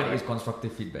constructive Bitcoin feedback. is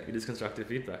constructive feedback. It is constructive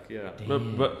feedback, yeah.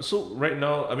 But so right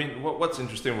now, I mean, what's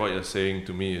interesting about what you're saying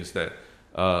to me is that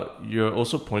you're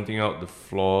also pointing out the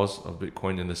flaws of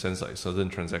Bitcoin in the sense like certain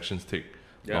transactions take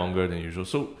longer than usual.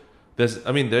 So there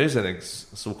is an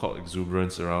so-called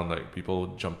exuberance around like people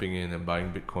jumping in and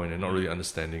buying Bitcoin and not really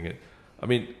understanding it. I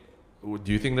mean,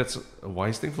 do you think that's a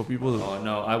wise thing for people? Oh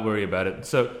no, I worry about it.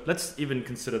 So let's even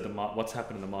consider what's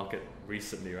happened in the market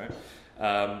recently, right?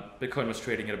 Bitcoin was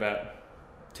trading at about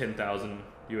 10,000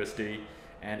 USD,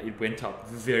 and it went up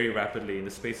very rapidly in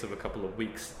the space of a couple of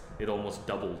weeks. It almost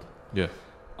doubled. Yeah.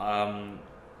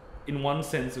 In one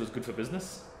sense, it was good for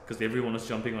business because everyone was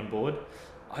jumping on board.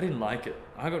 I didn't like it.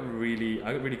 I got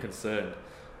really concerned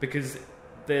because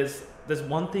there's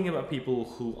one thing about people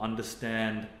who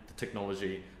understand the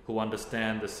technology, who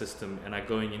understand the system, and are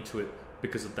going into it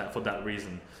because of that, for that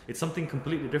reason. It's something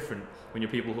completely different when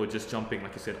you're people who are just jumping,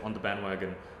 like you said, on the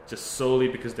bandwagon, just solely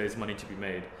because there's money to be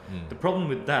made. The problem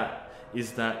with that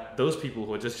is that those people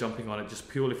who are just jumping on it just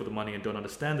purely for the money and don't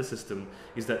understand the system,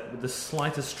 is that with the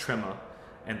slightest tremor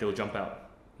and they'll jump out.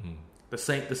 The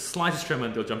slightest tremor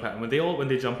and they'll jump out. And when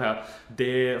they jump out,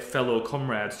 their fellow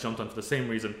comrades jumped on for the same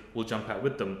reason, will jump out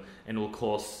with them, and will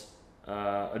cause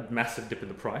a massive dip in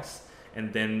the price.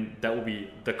 And then that will be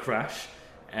the crash,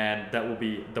 and that will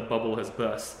be the bubble has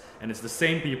burst. And it's the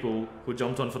same people who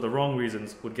jumped on for the wrong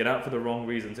reasons, would get out for the wrong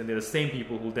reasons, and they're the same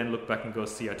people who then look back and go,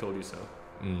 see, I told you so.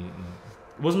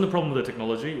 It wasn't the problem with the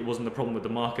technology, it wasn't the problem with the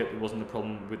market, it wasn't the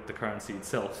problem with the currency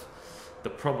itself. The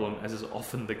problem, as is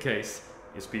often the case,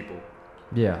 is people.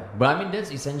 Yeah, but I mean,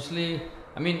 that's essentially,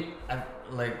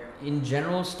 like in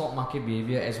general, stock market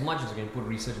behavior, as much as you can put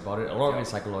research about it, a lot of it is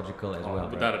psychological as well.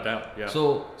 Without a doubt, yeah.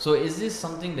 So is this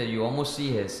something that you almost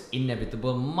see as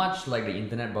inevitable, much like the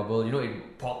internet bubble? You know,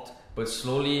 it popped, but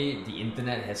slowly the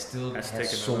internet has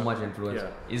so much influence.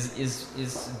 Yeah.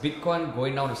 Is Bitcoin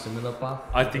going down a similar path?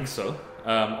 I think so.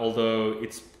 Although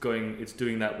it's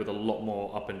doing that with a lot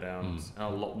more up and downs and a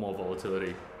lot more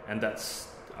volatility, and that's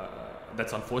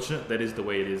unfortunate. That is the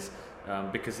way it is,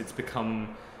 because it's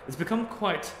become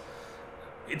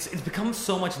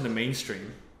so much in the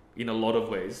mainstream in a lot of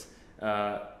ways.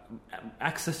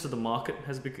 Access to the market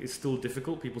is still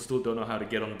difficult. People still don't know how to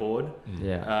get on board.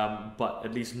 But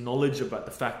at least knowledge about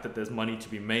the fact that there's money to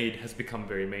be made has become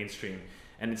very mainstream.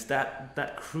 And it's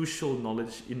that crucial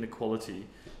knowledge inequality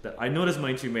that I know there's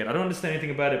money to be made. I don't understand anything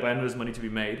about it, but I know there's money to be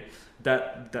made.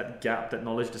 That gap, that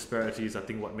knowledge disparity is, I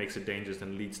think, what makes it dangerous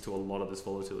and leads to a lot of this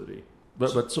volatility.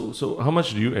 But so how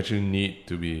much do you actually need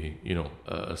to be,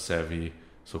 a savvy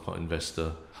so-called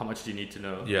investor? How much do you need to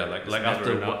know? Yeah, like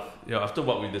after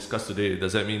what we discussed today,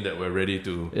 does that mean that we're ready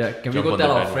to? Yeah, can we go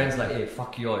tell our friends like, hey,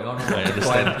 fuck you all, you don't know I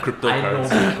understand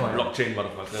cryptocurrency, blockchain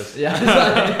motherfuckers.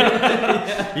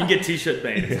 Yeah, you can get t-shirts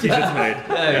made. T-shirts made.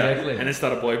 Yeah, exactly. And then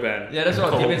start a boy band. Yeah, that's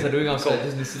what our teammates are doing outside,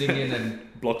 just listening in and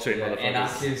blockchain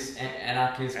motherfuckers.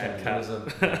 Anarchist And capitalism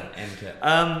and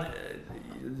cap.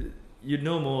 You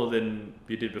know more than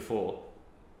you did before,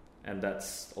 and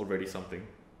that's already something.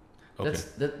 Okay.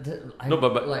 I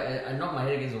knock my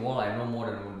head against the wall. I know more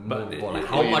than more. Like,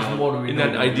 how much more do we know? In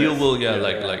an ideal world,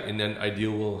 like in an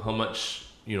ideal world, how much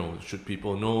should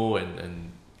people know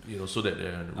and so that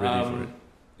they're ready for it?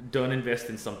 Don't invest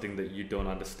in something that you don't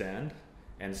understand.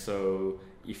 And so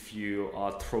if you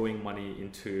are throwing money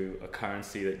into a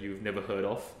currency that you've never heard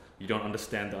of, you don't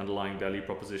understand the underlying value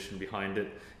proposition behind it.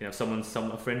 A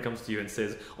friend comes to you and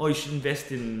says, "Oh, you should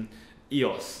invest in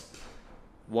EOS."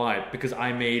 Why? Because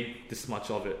I made this much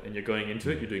of it, and you're going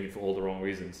into it, you're doing it for all the wrong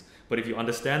reasons. But if you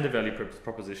understand the value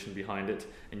proposition behind it,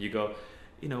 and you go,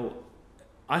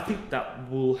 I think that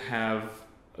will have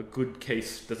a good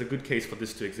case. There's a good case for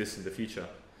this to exist in the future.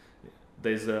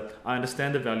 I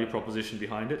understand the value proposition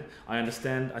behind it. I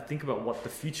think about what the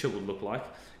future will look like,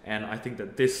 and I think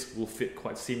that this will fit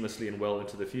quite seamlessly and well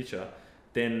into the future.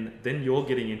 Then you're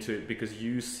getting into it because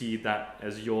you see that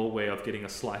as your way of getting a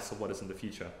slice of what is in the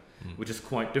future, which is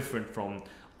quite different from,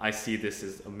 I see this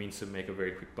as a means to make a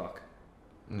very quick buck.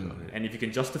 And if you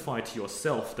can justify to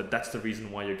yourself that that's the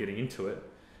reason why you're getting into it,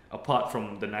 apart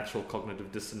from the natural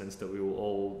cognitive dissonance that we will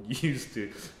all use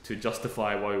to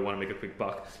justify why we want to make a quick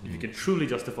buck, if you can truly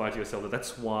justify to yourself that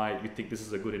that's why you think this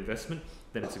is a good investment,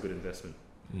 then it's a good investment.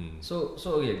 So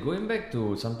going back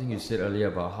to something you said earlier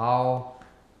about how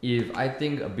if I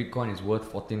think a Bitcoin is worth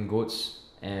 14 goats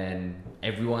and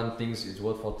everyone thinks it's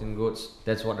worth 14 goats,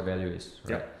 that's what the value is,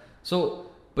 right? Yeah. So,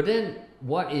 but then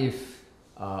what if,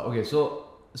 so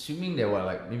assuming there were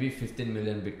like maybe 15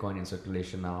 million Bitcoin in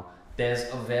circulation now, there's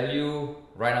a value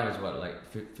right now is what, like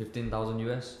 15,000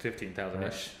 US? 15,000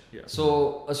 ish. Yeah.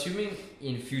 So assuming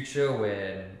in future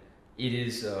when it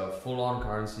is a full-on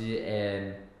currency,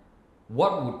 and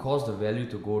what would cause the value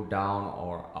to go down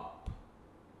or up?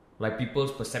 Like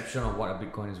people's perception of what a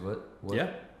Bitcoin is worth? Yeah.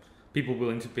 People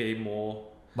willing to pay more.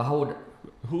 But how would...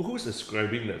 Who's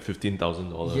describing that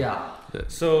 $15,000? Yeah.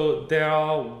 So there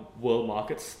are world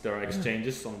markets. There are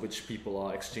exchanges on which people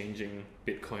are exchanging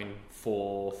Bitcoin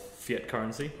for fiat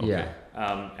currency. Yeah.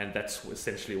 And that's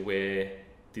essentially where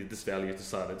this value is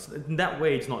decided. So in that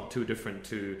way, it's not too different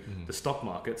to the stock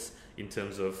markets in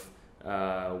terms of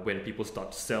when people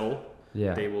start to sell.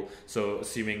 Yeah. They will. So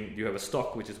assuming you have a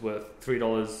stock which is worth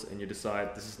 $3 and you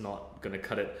decide this is not going to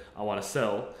cut it, I want to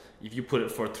sell. If you put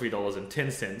it for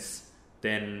 $3.10,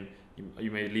 then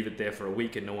you may leave it there for a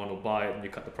week and no one will buy it, and you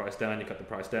cut the price down, you cut the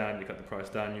price down, you cut the price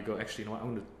down, you go, actually, I'm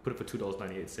going to put it for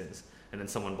 $2.98, and then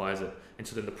someone buys it. And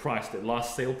so then the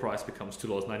last sale price becomes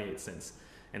 $2.98,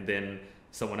 and then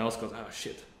someone else goes, oh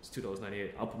shit, it's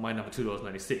 $2.98, I'll put mine up for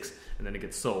 $2.96, and then it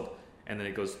gets sold, and then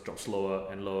it drops lower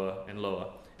and lower and lower,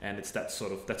 and it's that's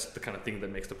the kind of thing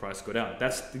that makes the price go down.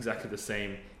 That's exactly the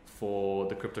same for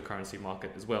the cryptocurrency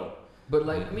market as well. But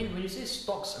when you say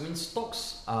stocks,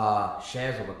 stocks are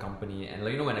shares of a company, and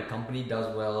when a company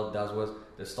does well,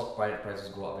 the stock prices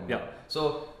go up and down.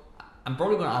 So I'm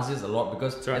probably going to ask this a lot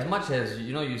because as much as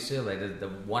you say like the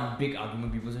one big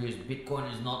argument people say is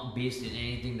Bitcoin is not based in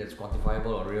anything that's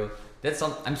quantifiable or real.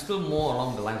 I'm still more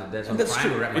along the lines of that. So that's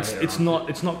true. It's not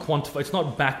quantified. It's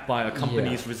not backed by a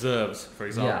company's reserves, for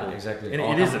example. Yeah, exactly. And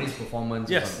or it company's isn't. performance.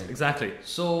 Yes, or something. exactly.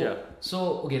 So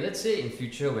let's say in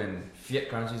future when fiat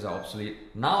currencies are obsolete,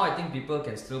 now I think people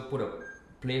can still put a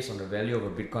place on the value of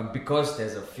a Bitcoin because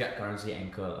there's a fiat currency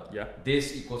anchor. Yeah.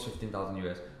 This equals 15,000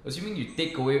 US. Assuming you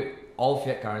take away all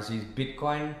fiat currencies,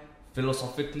 Bitcoin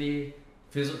philosophically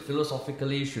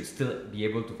should still be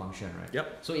able to function, right?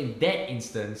 Yep. So in that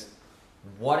instance,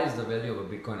 what is the value of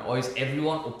a Bitcoin? Or is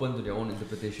everyone open to their own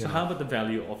interpretation? So how about the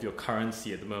value of your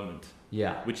currency at the moment?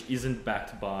 Yeah. Which isn't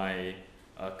backed by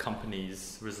a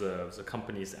company's reserves, a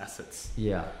company's assets.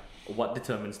 Yeah. What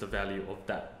determines the value of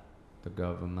that? The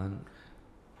government.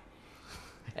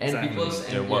 And Exactly.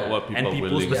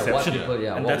 people's perception.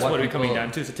 And that's what we're coming people...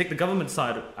 down to. So take the government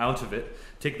side out of it,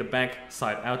 take the bank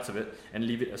side out of it, and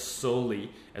leave it as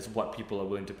solely as what people are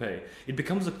willing to pay. It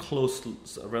becomes a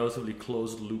relatively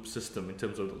closed loop system in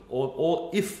terms of, or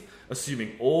if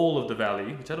assuming all of the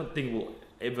value, which I don't think will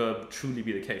ever truly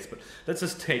be the case, but let's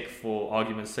just take for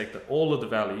argument's sake that all of the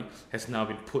value has now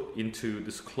been put into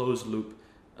this closed loop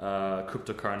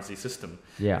cryptocurrency system.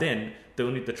 Yeah. Then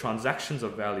the transactions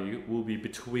of value will be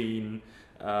between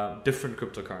different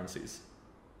cryptocurrencies.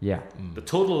 Yeah. The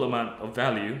total amount of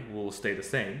value will stay the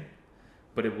same,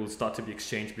 but it will start to be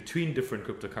exchanged between different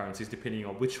cryptocurrencies depending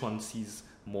on which one sees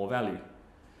more value.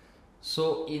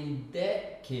 So in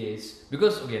that case,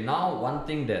 because now one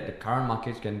thing that the current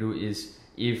markets can do is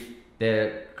if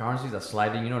their currencies are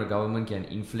sliding. The government can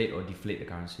inflate or deflate the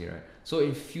currency, right? So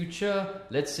in future,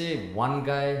 let's say one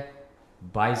guy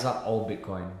buys up all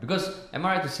Bitcoin, because am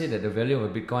I right to say that the value of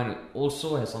a Bitcoin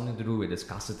also has something to do with the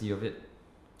scarcity of it?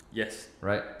 Yes.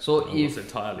 Right. So almost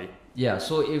entirely. Yeah.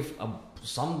 So if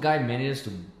some guy manages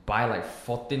to buy like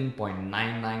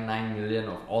 14.999 million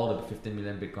of all the 15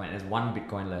 million Bitcoin, and there's one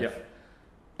Bitcoin left. Yep.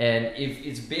 And if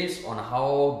it's based on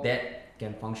how that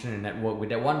can function in a network, with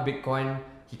that one Bitcoin,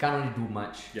 he can't really do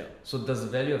much. Yeah. So does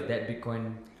the value of that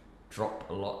Bitcoin drop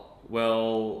a lot?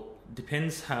 Well,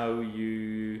 depends how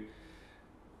you...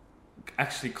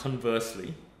 Actually,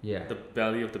 conversely, the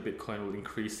value of the Bitcoin will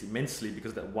increase immensely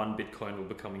because that one Bitcoin will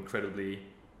become incredibly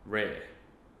rare.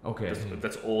 Okay.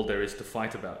 That's all there is to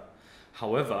fight about.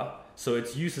 However, so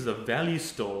its use as a value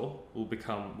store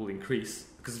will increase,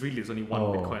 because really there's only one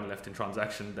Bitcoin left in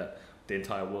transaction that the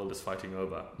entire world is fighting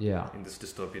over in this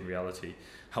dystopian reality.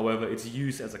 However, its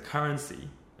use as a currency,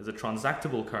 as a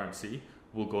transactable currency,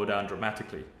 will go down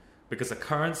dramatically, because a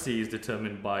currency is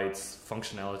determined by its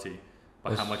functionality,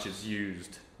 by how much it's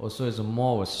used. Also, it's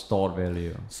more of a stored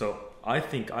value. So I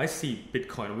think I see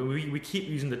Bitcoin. We keep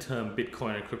using the term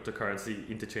Bitcoin and cryptocurrency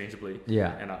interchangeably.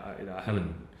 Yeah. And I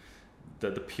haven't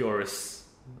the purists.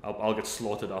 I'll get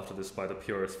slaughtered after this by the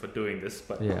purists for doing this,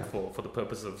 but for the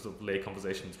purposes of lay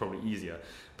conversation, it's probably easier.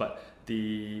 But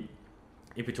if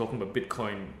we're talking about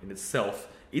Bitcoin in itself,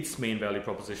 its main value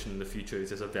proposition in the future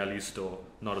is as a value store,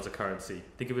 not as a currency.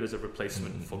 Think of it as a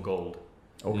replacement for gold.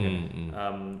 Okay.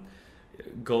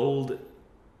 Gold.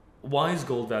 Why is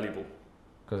gold valuable?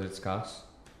 Because it's scarce.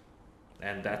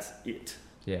 And that's it.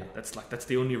 Yeah. That's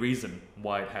the only reason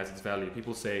why it has its value.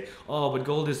 People say, "Oh, but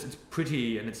gold it's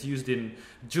pretty and it's used in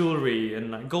jewelry,"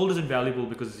 and gold isn't valuable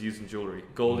because it's used in jewelry.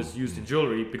 Gold is used in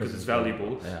jewelry because it's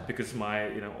valuable. Yeah. Because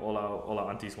all our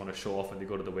aunties want to show off when they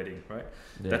go to the wedding, right?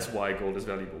 Yeah. That's why gold is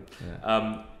valuable.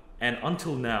 Yeah. And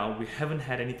until now, we haven't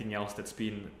had anything else that's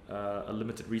been a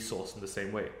limited resource in the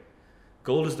same way.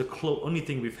 Gold is the only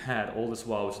thing we've had all this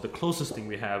while, which is the closest thing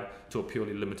we have to a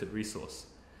purely limited resource.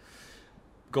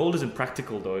 Gold isn't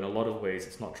practical, though, in a lot of ways.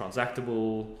 It's not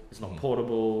transactable, it's not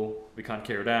portable, we can't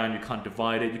carry it down, you can't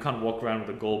divide it, you can't walk around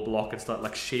with a gold block and start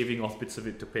shaving off bits of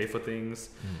it to pay for things.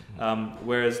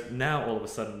 Whereas now, all of a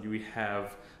sudden, we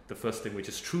have the first thing, which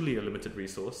is truly a limited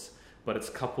resource, but it's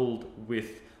coupled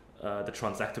with the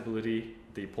transactability,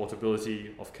 the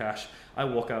portability of cash.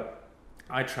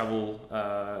 I travel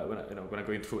when I'm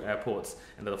going through airports,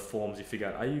 and there are forms you figure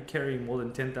out, are you carrying more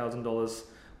than $10,000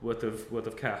 worth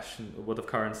of cash, worth of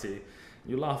currency?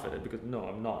 You laugh at it because no,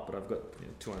 I'm not, but I've got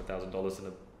 $200,000 in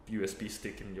a USB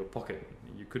stick in your pocket.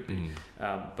 You could be,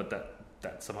 but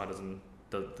that somehow doesn't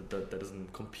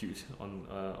compute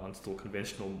on still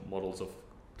conventional models of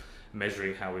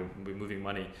measuring how we're moving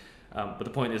money. But the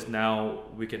point is, now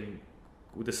we can,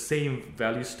 with the same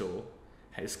value store,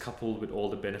 is coupled with all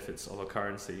the benefits of a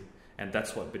currency, and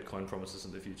that's what Bitcoin promises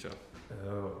in the future.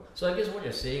 Oh. So I guess what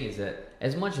you're saying is that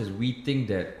as much as we think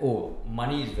that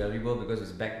money is valuable because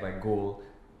it's backed by gold,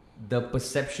 the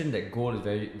perception that gold is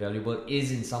very valuable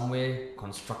is in some way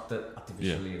constructed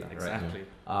artificially. Exactly.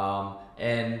 Right?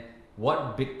 And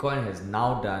what Bitcoin has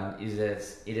now done is that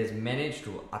it has managed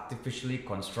to artificially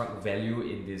construct value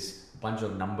in this bunch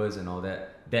of numbers and all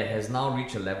that has now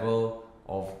reached a level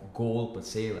of gold per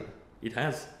se. It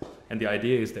has. And the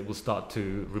idea is that we'll start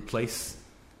to replace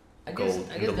gold.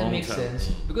 I guess that makes sense.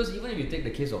 Because even if you take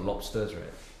the case of lobsters, right?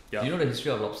 Yeah. Do you know the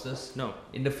history of lobsters? No.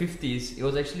 In the 50s, it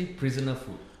was actually prisoner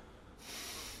food.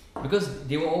 Because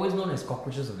they were always known as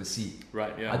cockroaches of the sea.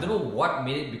 Right, yeah. I don't know what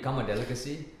made it become a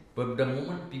delicacy, but the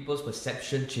moment people's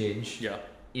perception changed,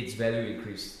 its value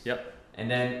increased. Yep.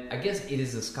 And then I guess it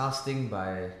is a scarce thing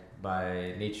by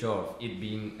nature of it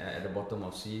being at the bottom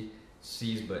of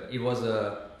seas, but it was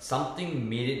something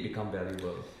made it become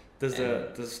valuable. There's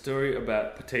a story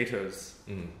about potatoes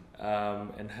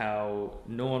and how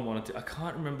no one wanted to. I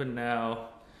can't remember now.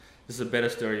 This is a better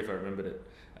story if I remembered it.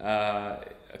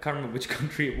 I can't remember which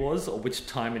country it was or which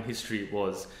time in history it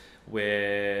was,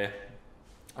 where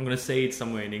I'm going to say it's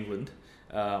somewhere in England,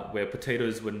 where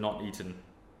potatoes were not eaten.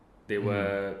 They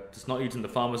were just not eaten. The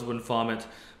farmers wouldn't farm it.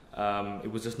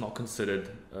 It was just not considered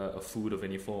a food of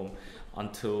any form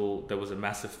until there was a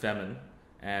massive famine,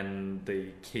 and the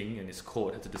king and his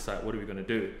court had to decide, what are we going to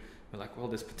do? We're like, well,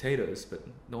 there's potatoes, but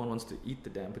no one wants to eat the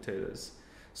damn potatoes.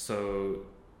 So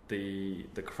the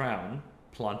crown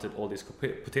planted all these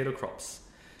potato crops,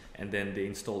 and then they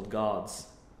installed guards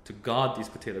to guard these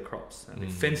potato crops, and they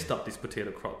fenced up these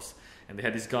potato crops, and they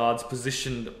had these guards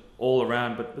positioned all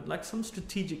around, but with like some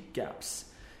strategic gaps.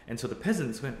 And so the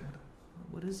peasants went,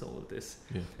 what is all of this?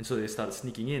 Yeah. And so they started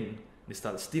sneaking in. They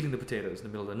started stealing the potatoes in the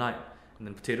middle of the night. And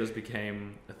then potatoes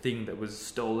became a thing that was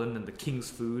stolen and the king's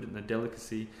food and a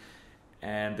delicacy.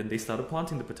 And then they started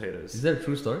planting the potatoes. Is that a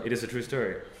true story? It is a true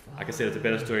story. Like I said, it's a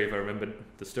better story if I remembered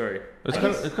the story. It's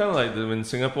kind of like in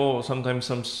Singapore, sometimes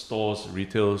some stores,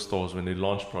 retail stores, when they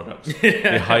launch products,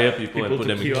 Yeah. they hire people and put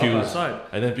them in queue up queues. outside.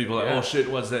 And then people are like, Yeah. oh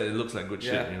shit, what's that? It looks like good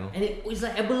shit, you know? And it's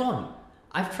like abalone.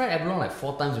 I've tried abalone like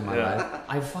 4 times in my Yeah. life.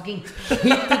 I fucking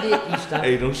hated it each time.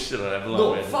 Hey, don't shit on abalone,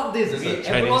 No, man. fuck this. It's Okay? a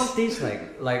Chinese- Abalone tastes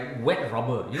like wet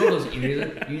rubber. You know those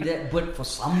ingredients? You eat that, but for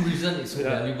some reason it's so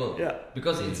Yeah. valuable. Yeah.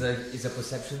 Because it's a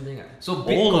perception thing. So All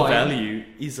the Bitcoin, value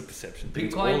is a perception.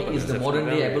 It's all Bitcoin about is the perception modern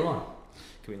of day value. abalone.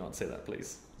 Can we not say that, please?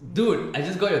 Dude, I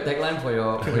just got your tagline for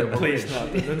your Please brokerage.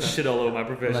 not. Don't shit all over my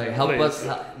profession. Like help please. us,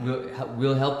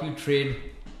 we'll help you trade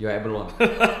your abalone.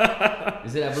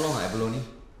 Is it abalone or abalone?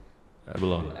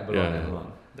 Abalone. Abalone, Yeah.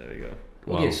 abalone. There we go.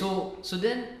 Wow.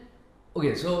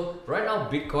 Okay, so right now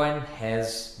Bitcoin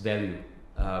has value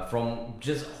from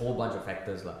just a whole bunch of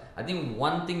factors lah. I think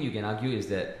one thing you can argue is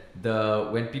that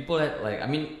when people had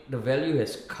the value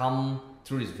has come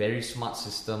through this very smart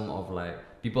system of like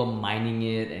people mining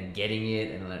it and getting it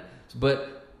and like. But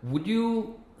would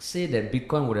you say that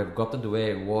Bitcoin would have gotten to where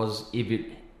it was if it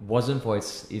wasn't for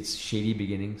its shady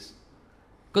beginnings?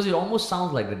 Because it almost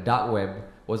sounds like the dark web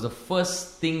was the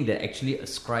first thing that actually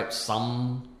ascribed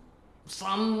some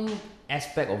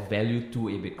aspect of value to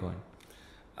a Bitcoin.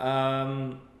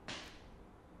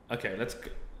 Okay,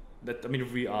 let me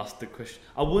re-ask the question.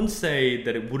 I wouldn't say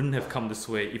that it wouldn't have come this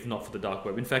way if not for the dark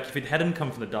web. In fact, if it hadn't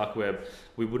come from the dark web,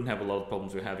 we wouldn't have a lot of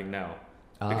problems we're having now.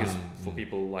 Because for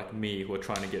people like me who are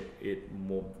trying to get it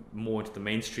more into the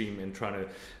mainstream and trying to,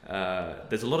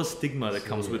 there's a lot of stigma that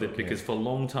comes with it. Okay. Because for a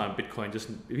long time,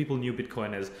 people knew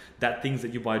Bitcoin as that things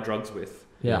that you buy drugs with.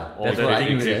 Yeah, Or that's the what I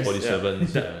things knew it as.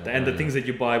 47s. And the things that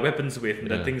you buy weapons with, and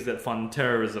the Yeah. things that fund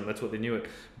terrorism. That's what they knew it.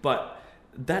 But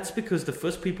that's because the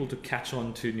first people to catch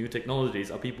on to new technologies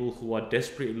are people who are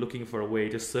desperately looking for a way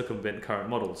to circumvent current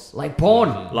models. Like porn.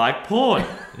 Like porn.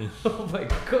 Oh my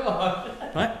god.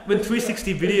 Right? When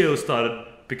 360 video started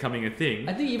becoming a thing,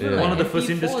 I think even Yeah. one of the MP4s first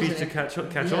industries to and-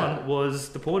 catch yeah. on was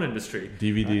the porn industry.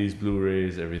 DVDs,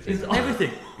 Blu-rays, everything. It's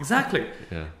everything. Exactly.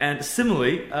 Yeah. And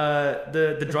similarly,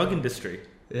 the drug industry.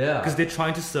 Yeah. Because they're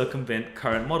trying to circumvent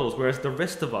current models, whereas the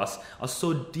rest of us are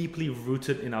so deeply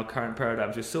rooted in our current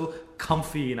paradigms. We're so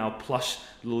comfy in our plush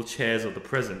little chairs of the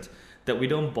present that we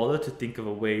don't bother to think of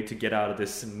a way to get out of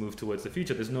this and move towards the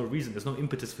future. There's no reason. There's no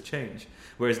impetus for change.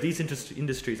 Whereas these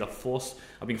industries are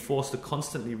being forced to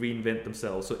constantly reinvent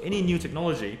themselves. So any new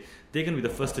technology, they're going to be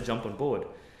the first to jump on board.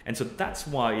 And so that's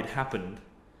why it happened.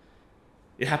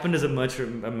 It happened as a matter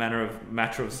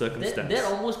of circumstance. That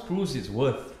almost proves its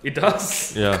worth. It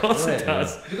does. Yeah. Of course Right. it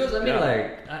does. Because I mean,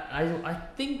 Yeah. I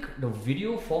think the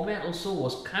video format also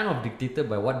was kind of dictated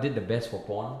by what did the best for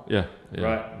porn. Yeah.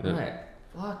 Right. Yeah. Right.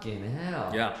 Fucking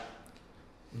hell. Yeah.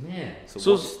 Man.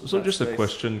 So what's that just a space?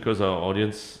 question, because our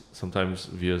audience sometimes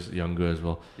views younger as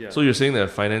well. Yeah. So you're saying that a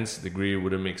finance degree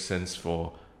wouldn't make sense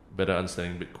for better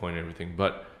understanding Bitcoin and everything,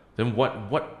 but then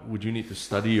what would you need to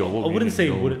study, or what? I wouldn't say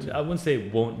it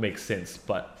it won't make sense,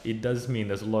 but it does mean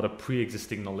there's a lot of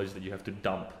pre-existing knowledge that you have to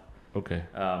dump, Okay.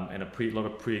 and a lot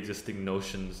of pre-existing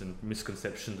notions and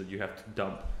misconceptions that you have to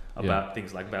dump about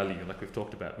things like value, like we've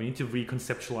talked about. We need to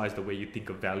reconceptualize the way you think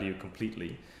of value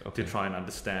completely Okay. to try and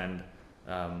understand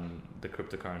the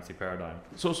cryptocurrency paradigm.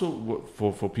 So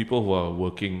for people who are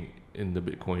working in the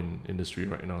Bitcoin industry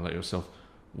right now, like yourself,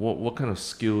 what kind of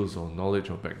skills or knowledge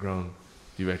or background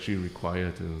do you actually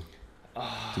require to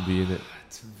be in it?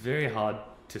 It's very hard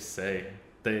to say.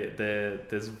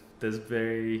 There's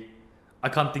very, I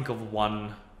can't think of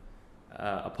one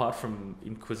apart from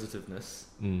inquisitiveness.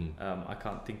 I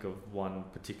can't think of one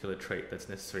particular trait that's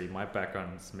necessary. My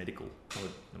background is medical.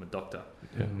 I'm a doctor,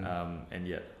 Yeah. and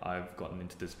yet I've gotten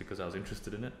into this because I was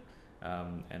interested in it.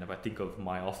 And if I think of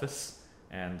my office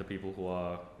and the people who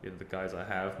are the guys I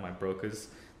have, my brokers,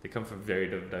 they come from very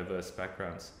diverse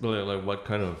backgrounds. Well, like what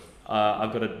kind of?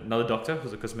 I've got another doctor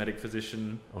who's a cosmetic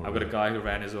physician. Oh, I've got a really? guy who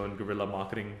ran his own guerrilla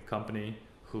marketing company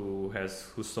who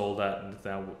sold that and is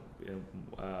now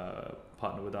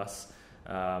partner with us.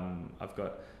 I've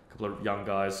got a couple of young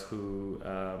guys who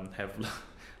have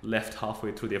left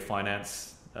halfway through their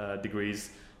finance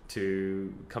degrees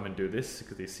to come and do this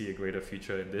because they see a greater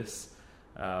future in this.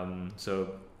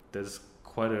 So there's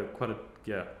quite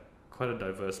a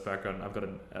diverse background. I've got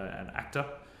an actor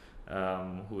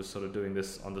who is sort of doing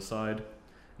this on the side,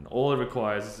 and all it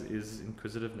requires is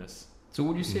inquisitiveness. So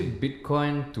would you say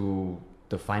Bitcoin to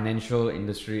the financial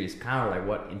industry is kind of like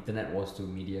what internet was to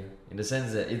media, in the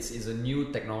sense that it's a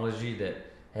new technology that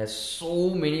has so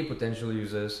many potential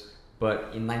users,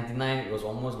 But in '99, it was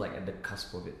almost like at the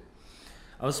cusp of it.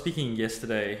 I was speaking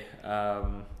yesterday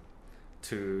to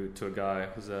a guy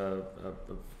who's a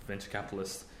venture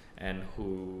capitalist, and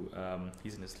who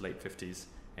he's in his late 50s,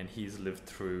 and he's lived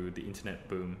through the internet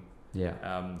boom. Yeah.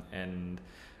 And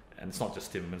it's not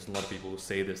just him. There's a lot of people who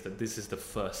say this, that this is the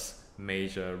first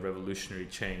major revolutionary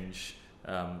change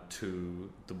to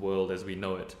the world as we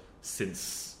know it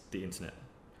since the internet.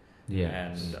 Yeah.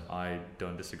 And I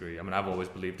don't disagree. I mean, I've always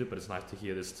believed it, but it's nice to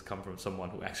hear this come from someone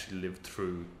who actually lived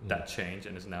through that change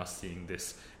and is now seeing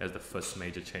this as the first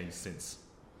major change since.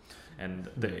 And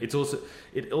it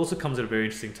also comes at a very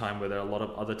interesting time where there are a lot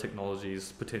of other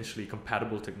technologies, potentially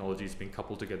compatible technologies, being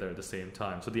coupled together at the same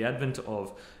time. So the advent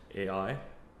of AI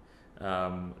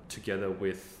together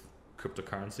with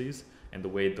cryptocurrencies and the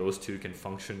way those two can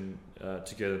function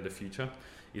together in the future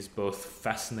is both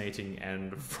fascinating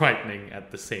and frightening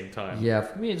at the same time. Yeah,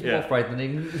 for me it's more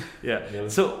frightening. Yeah.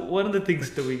 So one of the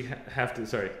things that we have to...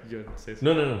 Sorry, you want to say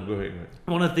something? No, go ahead.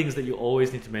 One of the things that you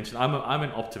always need to mention, I'm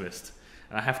an optimist.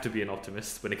 And I have to be an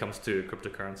optimist when it comes to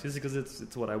cryptocurrencies because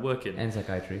it's what I work in. And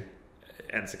psychiatry.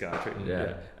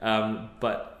 Yeah.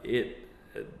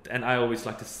 And I always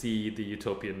like to see the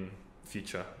utopian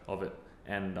future of it.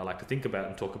 And I like to think about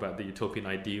and talk about the utopian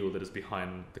ideal that is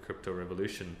behind the crypto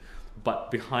revolution.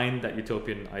 But behind that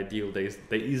utopian ideal, there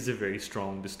is a very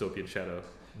strong dystopian shadow,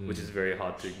 which is very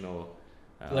hard to ignore.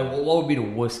 What would be the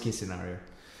worst case scenario?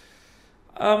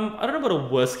 I don't know about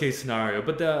a worst case scenario,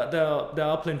 but there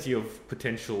are plenty of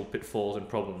potential pitfalls and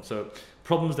problems. So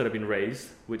problems that have been raised,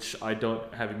 which I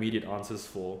don't have immediate answers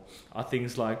for, are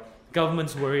things like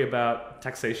governments worry about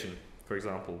taxation, for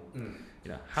example.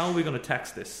 How are we going to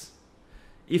tax this?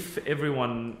 If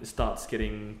everyone starts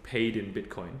getting paid in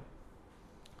Bitcoin,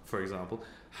 for example,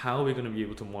 how are we going to be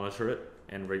able to monitor it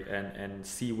and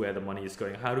see where the money is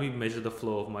going? How do we measure the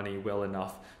flow of money well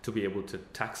enough to be able to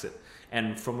tax it?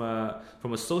 And from a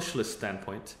socialist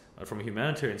standpoint, from a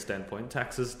humanitarian standpoint,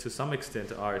 taxes to some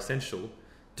extent are essential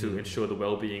to ensure the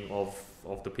well-being of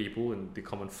the people and the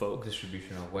common folk.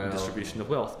 Distribution of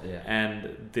wealth. Yeah.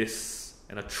 And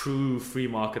a true free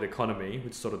market economy,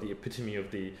 which is sort of the epitome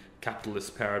of the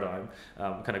capitalist paradigm,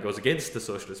 kind of goes against the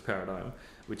socialist paradigm,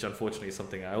 which unfortunately is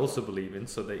something I also believe in.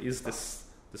 So there is this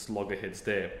loggerheads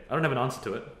there. I don't have an answer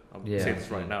to it. I'm saying this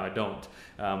right now. I don't.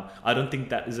 I don't think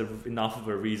that is enough of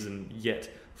a reason yet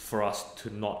for us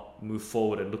to not move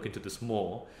forward and look into this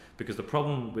more. Because the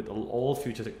problem with all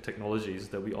future technologies is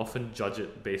that we often judge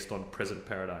it based on present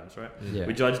paradigms, right? Yeah.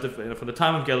 We judge from the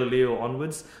time of Galileo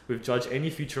onwards, we've judged any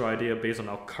future idea based on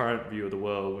our current view of the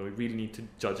world, when we really need to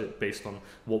judge it based on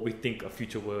what we think a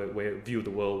future view of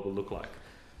the world will look like.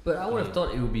 But I would have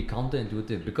thought it would be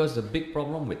counterintuitive, because the big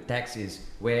problem with tax is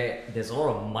where there's a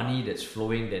lot of money that's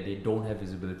flowing that they don't have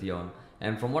visibility on.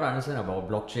 And from what I understand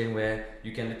about blockchain, where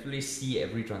you can literally see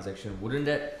every transaction, wouldn't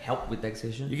that help with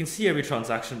taxation? You can see every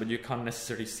transaction, but you can't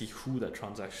necessarily see who that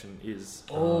transaction is.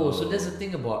 So that's the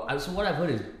thing about... So what I've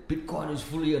heard is Bitcoin is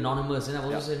fully anonymous, and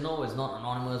I've also said, no, it's not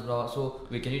anonymous, blah. So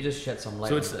wait, can you just shed some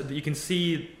light? So you can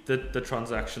see the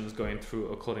transactions going through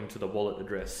according to the wallet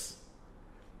address,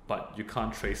 but you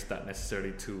can't trace that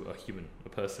necessarily to a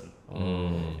person.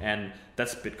 And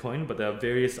that's Bitcoin, but there are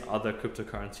various other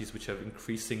cryptocurrencies which have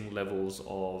increasing levels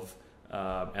of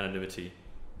anonymity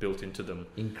built into them.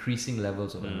 Increasing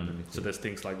levels of anonymity. So there's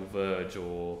things like Verge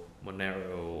or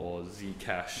Monero or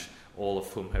Zcash, all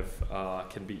of whom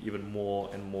can be even more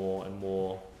and more and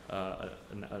more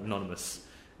anonymous,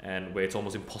 and where it's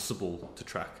almost impossible to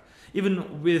track.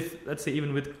 Even with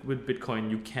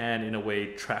Bitcoin, you can in a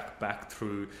way track back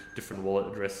through different wallet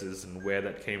addresses and where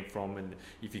that came from, and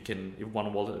if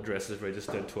one wallet address is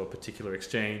registered to a particular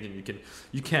exchange, and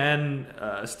you can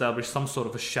establish some sort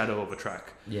of a shadow of a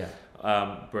track. Yeah.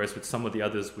 Whereas with some of the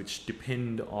others, which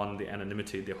depend on the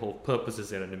anonymity, their whole purpose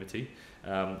is anonymity,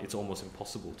 it's almost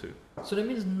impossible to. So that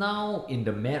means now in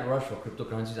the mad rush for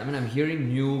cryptocurrencies, I mean, I'm hearing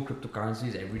new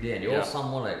cryptocurrencies every day, and they all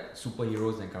sound more like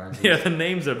superheroes than currencies. Yeah, the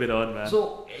names are a bit odd, man.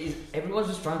 So everyone's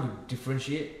just trying to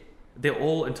differentiate? They're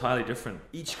all entirely different.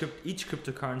 Each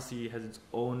cryptocurrency has its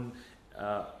own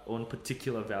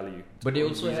particular value. But they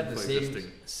also have the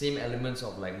same elements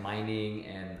of like mining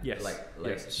and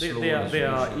They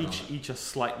are each are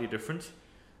slightly different.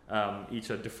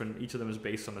 Each are different. Each of them is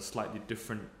based on a slightly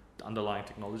different underlying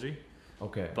technology.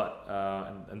 Okay. But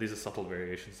and these are subtle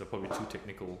variations. They're probably too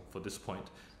technical for this point.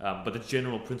 But the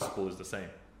general principle is the same.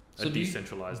 So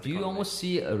decentralized. Do you almost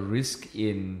see a risk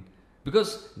in,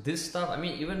 because this stuff? I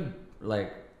mean, even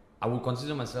like I would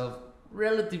consider myself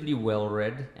relatively well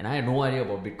read, and I had no idea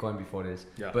about Bitcoin before this.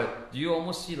 Yeah. But do you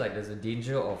almost see like there's a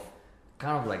danger of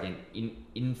kind of like an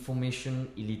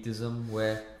information elitism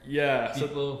where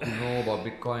people who know about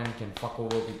Bitcoin can fuck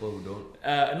over people who don't.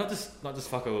 Not just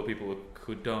fuck over people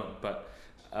who don't, but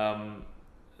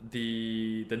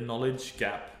the knowledge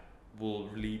gap will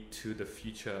lead to the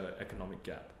future economic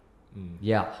gap.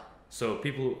 Yeah. So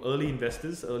people, early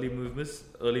investors, early movers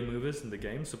in the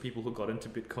game. So people who got into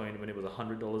Bitcoin when it was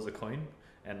 $100 a coin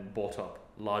and bought up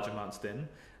large amounts then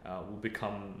will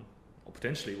become, or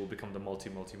potentially will become the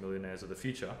multi-millionaires of the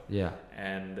future. Yeah.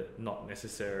 And not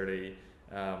necessarily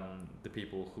the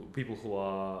people who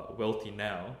are wealthy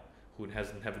now who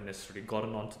haven't necessarily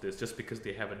gotten onto this just because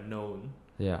they haven't known.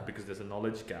 Yeah. Because there's a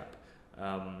knowledge gap,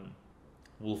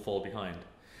 will fall behind.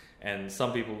 And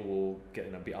some people will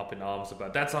be up in arms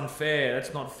about that's unfair,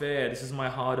 that's not fair, this is my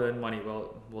hard-earned money. Well,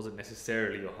 it wasn't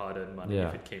necessarily your hard-earned money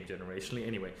if it came generationally.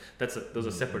 Anyway, those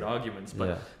are separate arguments.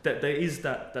 But that there is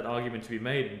that argument to be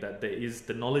made, and that there is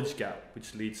the knowledge gap,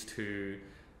 which leads to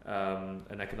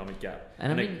an economic gap.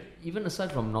 And I mean, even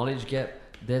aside from knowledge gap,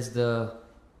 there's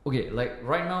okay, like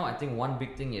right now, I think one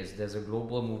big thing is there's a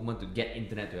global movement to get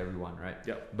internet to everyone, right?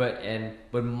 Yeah. But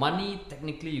money,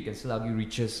 technically, you can still argue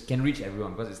can reach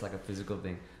everyone because it's like a physical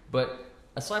thing. But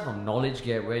aside from knowledge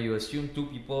gap, where you assume two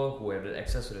people who have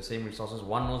access to the same resources,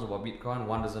 one knows about Bitcoin,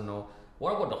 one doesn't know.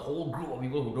 What about the whole group of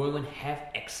people who don't even have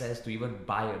access to even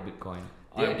buy a Bitcoin?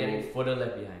 They are getting further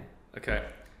left behind. Okay.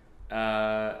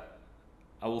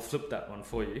 I will flip that one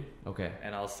for you. Okay.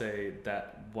 And I'll say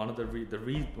that one of the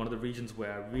regions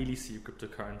where I really see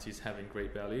cryptocurrencies having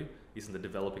great value is in the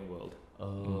developing world.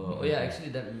 Oh yeah, actually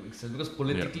that makes sense because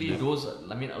politically those,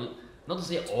 I mean, not to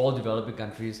say all developing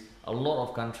countries, a lot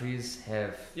of countries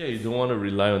have. Yeah, you don't want to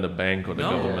rely on the bank or the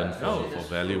government for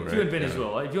value, right? If you're in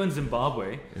Venezuela, if you're in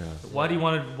Zimbabwe,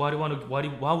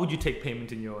 why would you take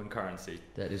payment in your own currency?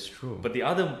 That is true. But the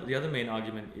other main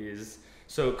argument is,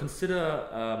 so consider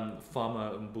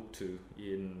farmer Mbuktu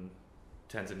in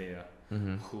Tanzania,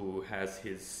 who has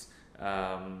his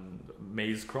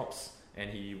maize crops, and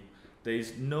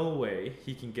there's no way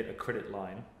he can get a credit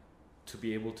line to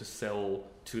be able to sell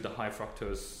to the high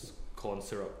fructose corn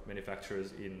syrup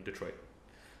manufacturers in Detroit.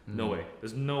 No way.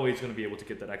 There's no way he's going to be able to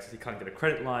get that access. He can't get a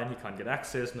credit line. He can't get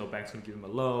access. No bank's going to give him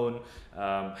a loan.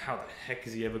 How the heck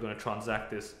is he ever going to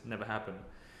transact this? Never happen.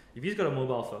 If he's got a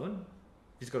mobile phone,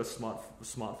 he's got a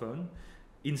smartphone,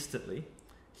 instantly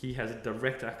he has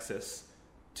direct access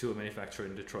to a manufacturer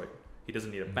in Detroit. He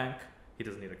doesn't need a bank. He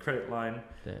doesn't need a credit line.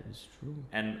 That is true.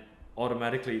 And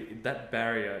automatically that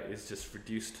barrier is just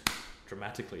reduced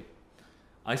dramatically.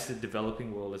 I see the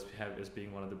developing world as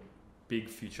being one of the big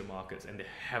future markets, and they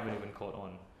haven't even caught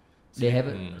on. So they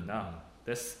haven't? No.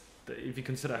 If you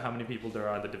consider how many people there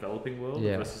are in the developing world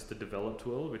versus the developed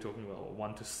world, we're talking about a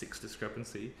 1 to 6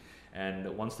 discrepancy. And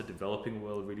once the developing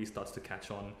world really starts to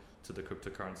catch on to the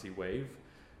cryptocurrency wave,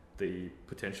 the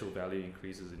potential value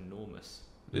increase is enormous.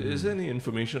 Is there any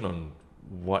information on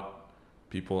what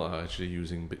people are actually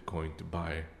using Bitcoin to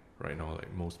buy right now,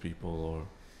 like most people or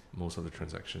most of the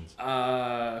transactions?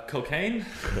 Cocaine.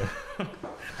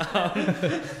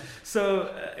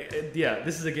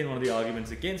 This is again one of the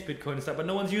arguments against Bitcoin and stuff, but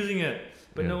no one's using it.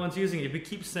 No one's using it. If we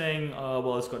keep saying,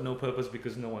 well, it's got no purpose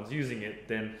because no one's using it,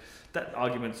 then that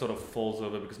argument sort of falls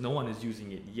over because no one is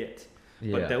using it yet.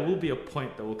 Yeah. But there will be a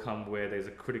point that will come where there's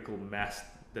a critical mass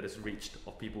that is reached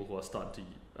of people who are starting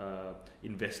to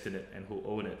invest in it and who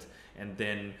own it, and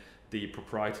then the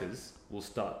proprietors will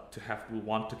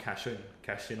want to cash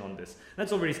in on this.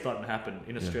 That's already starting to happen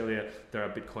in Australia. There are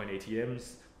Bitcoin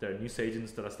ATMs. There are news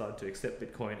agents that are starting to accept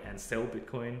Bitcoin and sell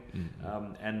Bitcoin,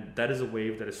 and that is a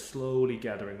wave that is slowly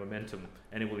gathering momentum,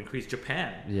 and it will increase.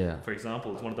 Japan, for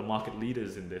example, is one of the market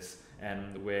leaders in this,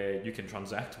 and where you can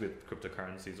transact with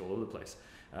cryptocurrencies all over the place.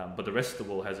 But the rest of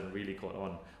the world hasn't really caught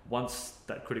on. Once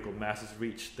that critical mass is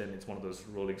reached, then it's one of those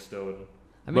rolling stone.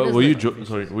 I mean, but were you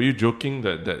joking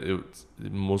that it's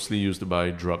mostly used to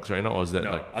buy drugs right now, or is that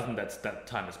I think that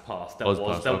time has passed. That was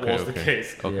the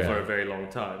case for a very long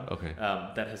time. Okay.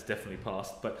 That has definitely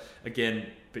passed. But again,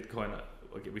 Bitcoin.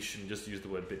 Okay, we shouldn't just use the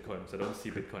word Bitcoin, because I don't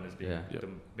see Bitcoin as being the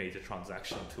major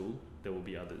transaction tool. There will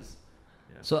be others.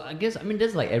 Yeah. So I guess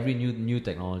there's like every new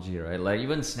technology, right? Like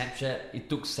even Snapchat, it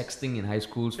took sexting in high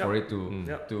schools for it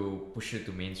to push it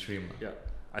to mainstream. Yeah.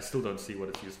 I still don't see what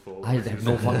it's used for. I have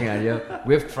no fucking idea.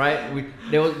 We've tried.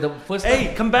 There was the first. Hey,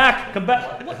 time, come back! What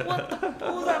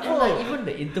was that for? Like, even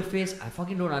the interface, I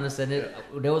fucking don't understand it.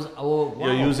 There was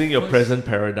You're using your present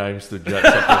paradigms to judge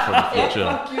something from the future.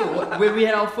 Hey, fuck you! When we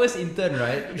had our first intern,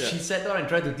 right? She sat down and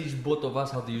tried to teach both of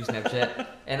us how to use Snapchat,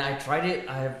 and I tried it.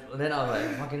 Then I was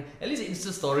like, fucking. At least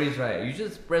Insta stories, right? You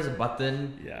just press a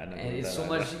button, and it's so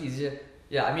much easier.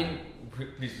 Yeah, I mean,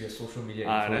 please, we are social media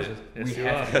influencers. Yes, We you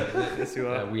have are. to. Yes, you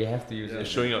are. We have to use You're it.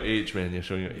 showing your age, man. You're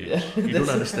showing your age. You don't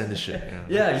understand this shit.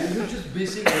 Yeah, you're just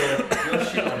basing your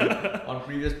shit on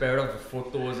previous paragraphs of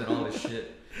photos and all this shit.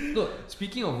 No,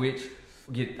 speaking of which,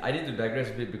 okay, I need to digress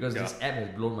a bit because this app has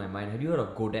blown my mind. Have you heard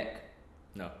of Kodak?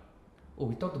 No. Oh,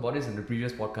 we talked about this in the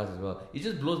previous podcast as well. It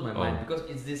just blows my mind because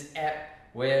it's this app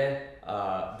where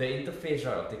the interface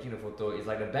of taking the photo is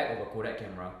like the back of a Kodak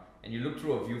camera, and you look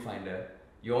through a viewfinder.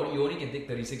 You only can take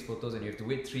 36 photos, and you have to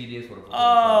wait 3 days for the photo.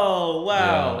 Oh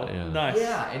wow! Yeah. Nice.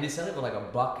 Yeah, and they sell it for like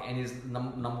 $1, and it's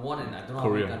number one in I don't know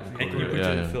Korea. how many countries. And can you put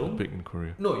it in film? Big in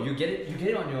Korea. No, you get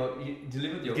it on your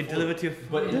delivered to your You phone. can deliver to your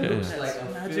But phone. it looks like a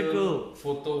magical film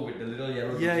photo with the little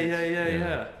yellow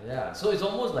digits. Yeah, so it's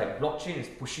almost like blockchain is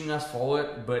pushing us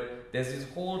forward, but there's this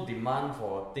whole demand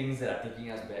for things that are taking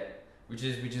us back, which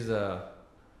is a,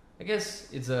 I guess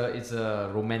it's a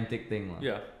romantic thing.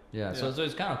 Yeah. So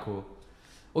it's kind of cool.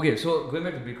 Okay, so going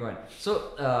back to Bitcoin.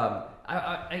 So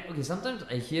okay, sometimes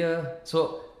I hear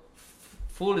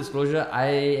full disclosure,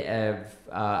 I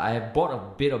have bought a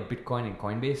bit of Bitcoin in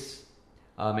Coinbase,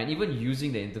 and even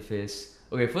using the interface.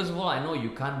 Okay, first of all, I know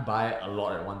you can't buy a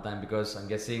lot at one time because I'm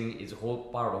guessing it's a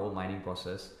whole part of the whole mining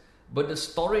process. But the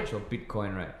storage of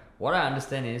Bitcoin, right? What I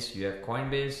understand is you have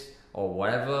Coinbase or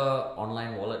whatever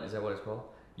online wallet, is that what it's called?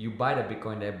 You buy the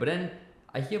Bitcoin there, but then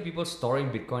I hear people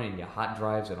storing Bitcoin in their hard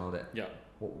drives and all that. Yeah.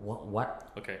 What?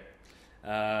 Okay.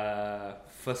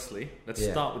 Firstly, let's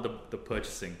start with the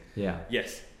purchasing. Yeah.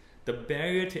 Yes, the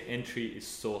barrier to entry is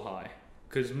so high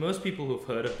because most people who've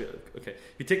heard of it. Okay,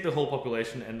 you take the whole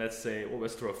population and let's say,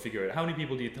 let's throw a figure out. How many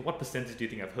people what percentage do you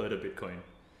think have heard of Bitcoin?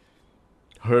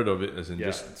 Heard of it as in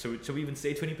just. So should we even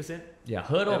say 20%? Yeah,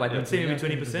 heard of. I'd say maybe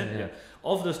 20%. Yeah.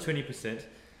 Of those 20%,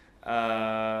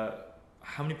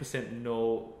 how many percent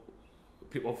know?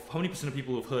 How many percent of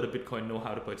people who've heard of Bitcoin know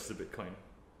how to purchase a Bitcoin?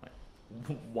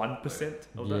 1%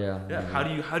 of that. Yeah. How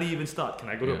do you even start? Can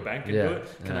I go to a bank and do it?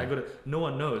 Can I go to? No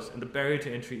one knows, and the barrier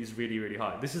to entry is really, really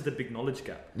high. This is the big knowledge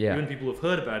gap. Even people who've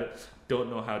heard about it don't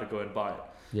know how to go and buy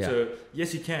it. So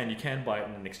yes, you can buy it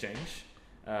in an exchange.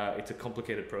 It's a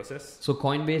complicated process. So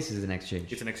Coinbase is an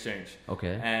exchange. It's an exchange.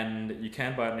 Okay. And you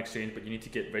can buy it in an exchange, but you need to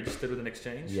get registered with an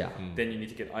exchange. Yeah. Then you need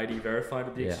to get ID verified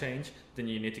with the exchange. Then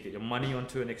you need to get your money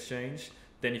onto an exchange.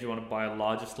 Then if you want to buy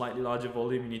a slightly larger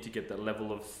volume, you need to get that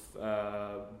level of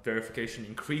verification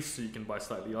increased so you can buy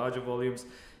slightly larger volumes.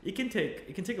 It can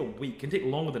take a week. It can take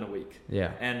longer than a week.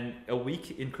 Yeah. And a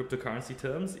week in cryptocurrency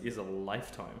terms is a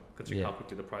lifetime considering how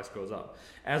quickly the price goes up.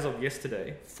 As of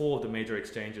yesterday, 4 of the major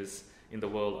exchanges in the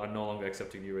world are no longer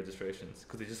accepting new registrations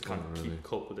because they just can't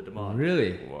cope with the demand.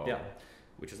 Really? Wow. Yeah.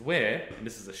 Which is where, and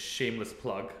this is a shameless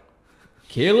plug,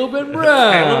 Caleb and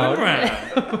Brown. Caleb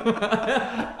and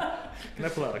Brown. Can I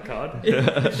pull out a card?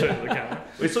 Show the camera.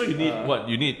 Wait, so you need what?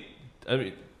 You need. I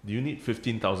mean, do you need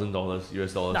 $15,000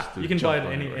 US dollars? Nah, to you can buy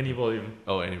jump it on any volume.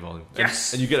 Oh, any volume.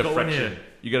 Yes. And you get a Go in fraction. here.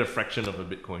 You get a fraction of a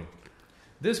Bitcoin.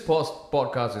 This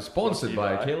podcast is sponsored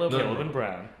by Caleb and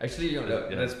Brown. Actually,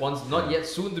 the sponsor not yet,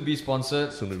 soon to be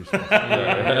sponsored. Soon to be sponsored.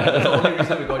 That's the only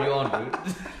reason we got you on, dude.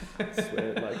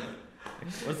 Swear,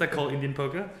 what's that called? Indian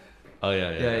poker? Oh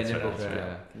yeah. Indian right, poker. right.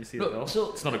 Yeah. Can you see it now?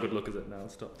 So it's not a good look, is it? Now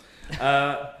stop.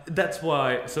 That's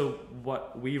why. So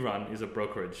what we run is a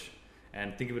brokerage,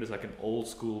 and think of it as like an old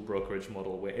school brokerage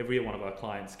model where every one of our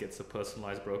clients gets a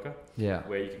personalized broker. Yeah.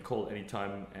 Where you can call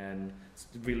anytime and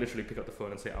we literally pick up the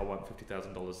phone and say, I want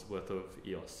 $50,000 worth of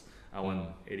EOS. I want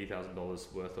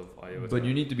 $80,000 worth of IOS. But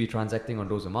you need to be transacting on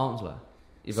those amounts, lah.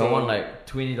 If I want like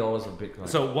 $20 of Bitcoin.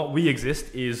 So what we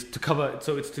exist is to cover.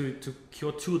 So it's to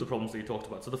cure 2 of the problems that you talked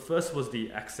about. So the first was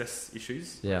the access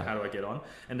issues. Yeah. How do I get on?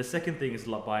 And the second thing is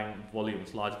buying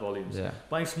volumes, large volumes. Yeah.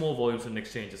 Buying small volumes in an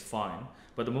exchange is fine.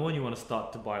 But the moment you want to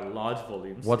start to buy large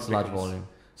volumes, what's large volume?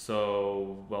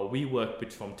 So we work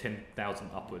from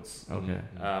 10,000 upwards. Okay.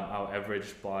 Our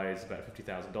average buy is about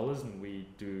 $50,000, and we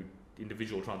do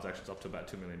individual transactions up to about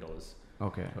 $2 million.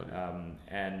 Okay.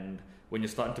 And when you're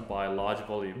starting to buy large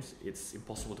volumes, it's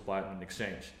impossible to buy it in an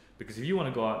exchange. Because if you want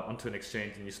to go out onto an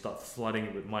exchange and you start flooding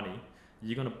it with money,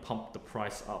 you're going to pump the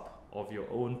price up of your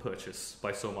own purchase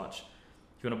by so much.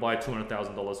 If you want to buy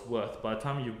 $200,000 worth, by the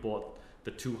time you bought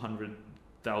the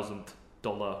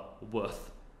 $200,000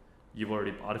 worth, you've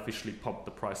already artificially pumped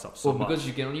the price up so much. Because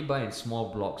you can only buy in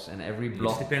small blocks, and every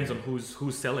block... It depends on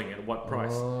who's selling it at what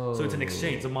price. So it's an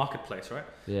exchange, it's a marketplace, right?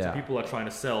 Yeah. So people are trying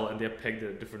to sell and they're pegged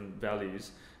at different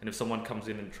values. And if someone comes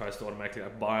in and tries to automatically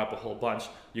buy up a whole bunch,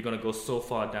 you're going to go so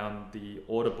far down the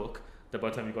order book that by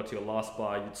the time you got to your last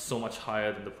buy, it's so much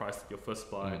higher than the price that your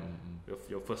first buy,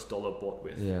 your first dollar bought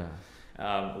with. Yeah.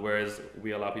 Whereas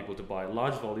we allow people to buy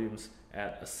large volumes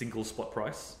at a single spot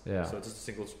price. Yeah. So it's just a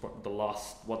single spot,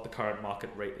 what the current market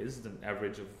rate is, the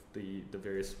average of the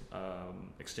various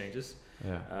exchanges,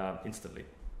 instantly.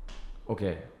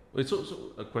 Okay. Wait, so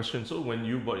a question. So when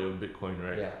you bought your Bitcoin,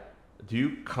 right? Yeah. Do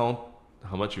you count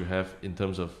how much you have in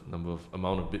terms of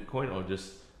amount of Bitcoin, or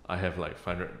just I have like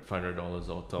 $500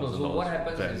 or $1,000 No, so what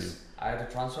happens value? is I have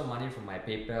to transfer money from my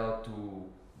PayPal to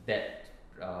that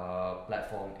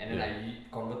platform, and then I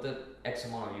converted X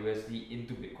amount of USD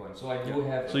into Bitcoin. So I do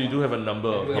have. So you do have a number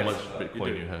of how much a number.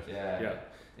 Bitcoin you have.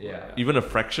 Yeah. Even a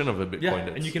fraction of a Bitcoin.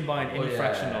 Yeah, and you can buy any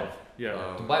fraction of.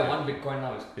 To buy one Bitcoin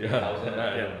now is 3,000.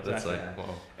 That's exactly. like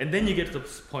wow. And then you get to the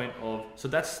point of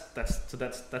that's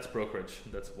brokerage.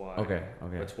 That's why. Okay.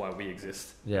 That's why we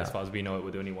exist. Yeah. As far as we know it,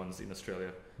 we're the only ones in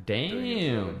Australia.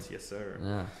 Damn. Yes, sir.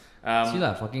 Yeah. See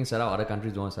lah, fucking set out other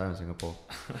countries don't want to set out in Singapore.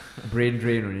 Brain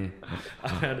drain only. I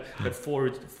had four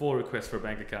requests for a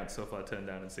bank account so far turned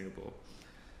down in Singapore.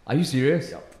 Are you serious?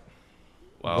 Yep.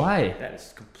 Wow. Why? That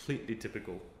is completely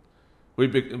typical.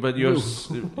 Wait, but your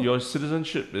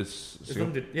citizenship is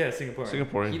Singaporean.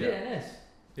 Singaporean. He did NS.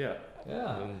 Yeah.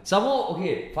 Some more,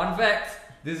 okay, fun fact.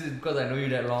 This is because I know you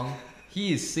that long.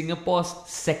 He is Singapore's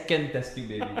second test tube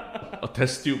baby. A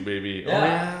test tube baby.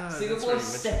 Yeah, Singapore's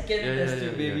second test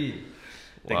tube baby.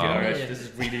 Thank you, Wow. Arash. This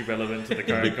is really relevant to the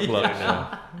current Big plug.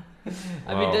 conversation.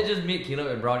 I mean, that just made Caleb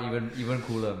and Brown even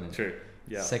cooler, man. True.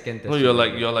 Yeah. Second test No, tube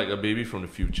baby. you're like a baby from the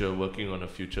future working on a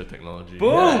future technology.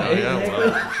 Boom! Wow.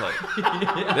 It's like,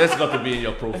 that's got to be in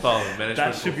your profile, management.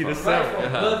 That should be the profile. Right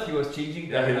from birth, he was changing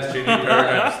Yeah, he was paradigms. changing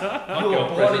paradigms. You were your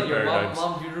born present in your paradigms.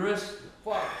 mom's uterus.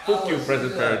 Fuck your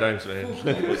present paradigms, man. I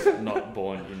was not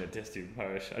born in a test tube,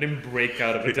 Harish. I didn't break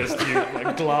out of a test tube,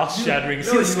 like glass shattering. You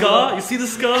see the scar? You see the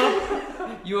scar?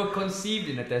 You were conceived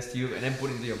in a test tube and then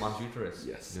put into your mom's uterus.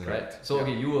 Yes. Right? So,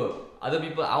 okay, you were... Other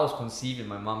people, I was conceived in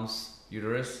my mom's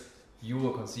uterus. You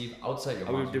were conceived outside your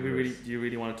mom's uterus. Do you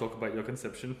really want to talk about your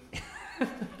conception?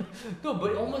 No,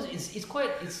 but almost it's quite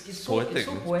so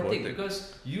poetic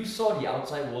because you saw the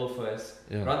outside world first.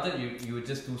 Yeah. Granted, you were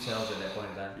just 2 cells at that point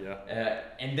in time. Yeah.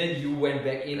 And then you went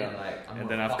back in and and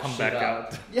then I've come back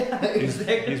out. Yeah,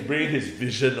 exactly. He's bringing his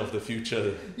vision of the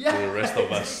future to the rest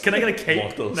of us. Can I get a cape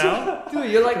mortals. now? Dude,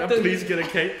 you're like Can I please get a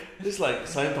cape? It's like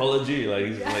Scientology,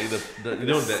 like the you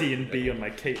know that. C and B on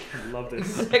my cape. I love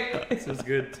this. Exactly. This is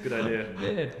good. It's a good idea.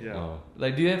 Man. Yeah. Oh.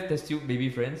 Like, do you have test tube baby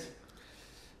friends?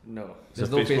 No.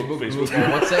 There's So no Facebook group or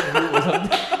WhatsApp group or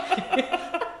something.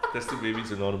 Test tube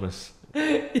babies anonymous.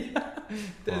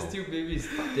 Test tube babies.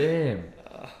 Damn.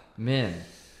 Man.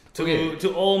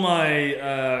 To all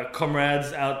my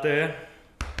comrades out there.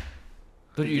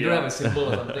 You don't have a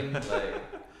symbol or something? Like...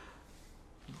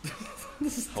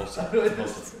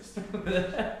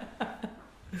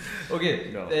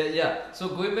 Okay. No. Yeah. So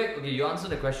going back, okay, you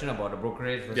answered the question about the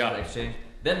brokerage versus the exchange.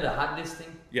 Then the hard disk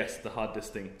thing. Yes, the hard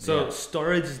disk thing. So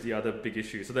storage is the other big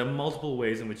issue. So there are multiple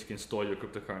ways in which you can store your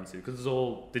cryptocurrency because it's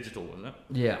all digital, isn't it?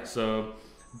 Yeah. So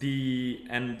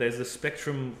there's a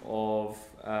spectrum of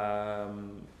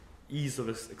ease of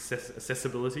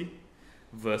accessibility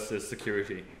versus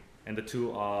security, and the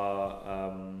two are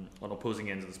on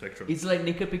opposing ends of the spectrum. It's like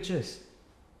naked pictures.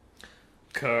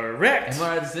 Correct. Am I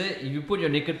right to say, if you put your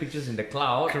naked pictures in the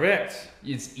cloud, Correct.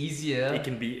 it's easier.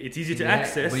 It's easy to Yeah,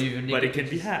 access, but but it can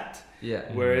be hacked.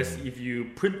 Yeah. Whereas if you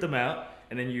print them out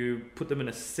and then you put them in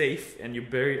a safe and you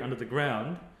bury it under the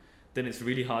ground, then it's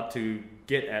really hard to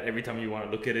get at. Every time you want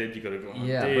to look at it, you got to go on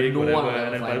dig, but no whatever, one will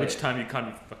and then by find which it. time you can't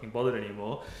be fucking bothered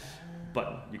anymore.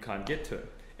 But you can't get to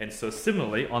it. And so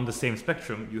similarly, on the same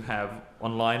spectrum, you have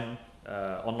online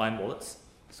wallets.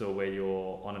 So where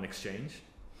you're on an exchange.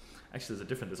 Actually,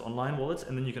 there's online wallets,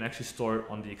 and then you can actually store it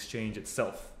on the exchange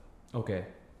itself. Okay.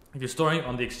 If you're storing it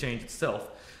on the exchange itself,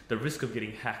 the risk of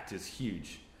getting hacked is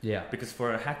huge. Yeah. Because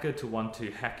for a hacker to want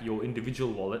to hack your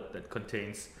individual wallet that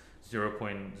contains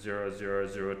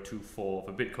 0.00024 of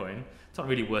a Bitcoin, it's not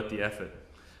really worth the effort.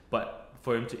 But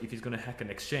for him to, if he's going to hack an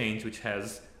exchange which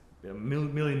has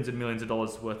millions and millions of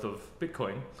dollars worth of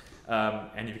Bitcoin,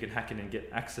 and if you can hack it and get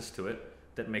access to it,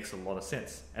 that makes a lot of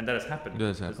sense, and that has happened. That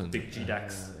has There's a happened. big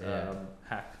GDAX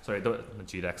hack. Sorry, not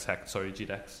GDAX hack. Sorry,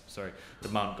 GDAX. Sorry, the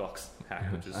Mt. Gox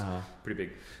hack, which is pretty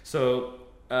big. So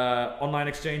online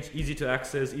exchange, easy to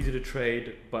access, easy to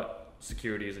trade, but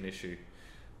security is an issue.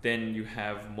 Then you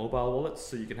have mobile wallets,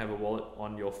 so you can have a wallet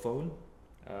on your phone.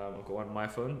 I'll go on my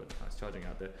phone, but it's charging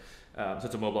out there. So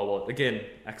it's a mobile wallet. Again,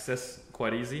 access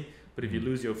quite easy. But if you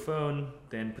lose your phone,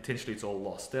 then potentially it's all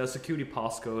lost. There are security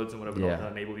passcodes and whatever that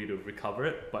enable you to recover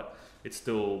it, but it's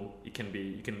still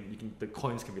the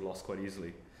coins can be lost quite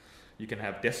easily. You can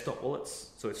have desktop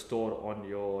wallets, so it's stored on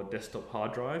your desktop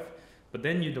hard drive, But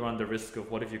then you run the risk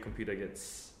of what if your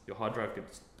hard drive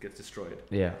gets destroyed.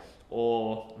 Yeah.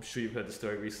 Or I'm sure you've heard the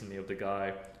story recently of the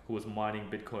guy who was mining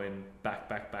Bitcoin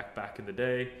back in the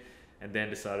day, and then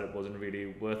decided it wasn't really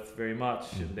worth very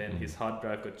much, and then his hard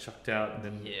drive got chucked out, and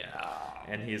then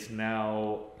and he's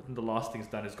now, the last thing he's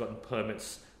done is gotten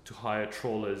permits to hire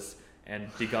trawlers and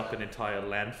dig up an entire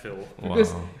landfill.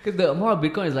 Because the amount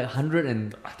of Bitcoin is like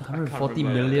 140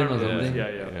 million or something.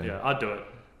 Yeah. I'd do it.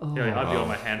 I'd be on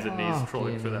my hands and knees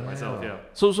trawling through that myself. Yeah.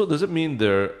 So does it mean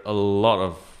there are a lot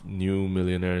of new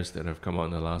millionaires that have come out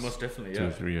in the last most definitely 2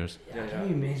 or 3 years? Yeah. Can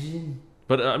you imagine?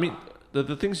 But I mean,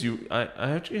 the things I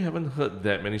actually haven't heard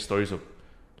that many stories of,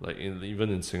 like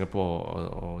even in Singapore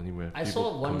or anywhere. I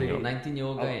saw one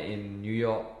 19-year-old guy in New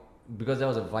York, because that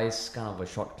was a Vice kind of a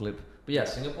short clip. But yeah,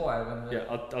 Singapore I haven't heard.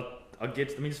 Yeah,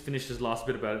 let me just finish this last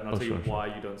bit about it, and I'll tell you why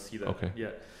you don't see that. Okay.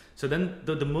 Yeah. So then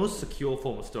the most secure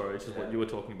form of storage is what you were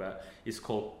talking about, is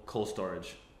called cold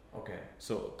storage. Okay.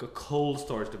 So a cold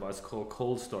storage device is called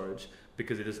cold storage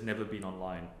because it has never been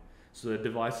online. So the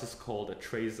device is called a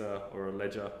tracer or a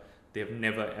ledger. They have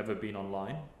never ever been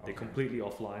online. They're completely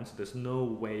offline, so there's no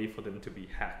way for them to be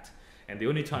hacked. And the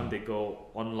only time they go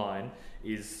online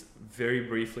is very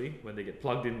briefly when they get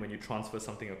plugged in, when you transfer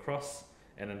something across,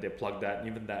 and then they plug that, and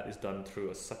even that is done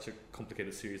through such a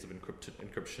complicated series of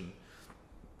encryption.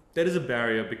 That is a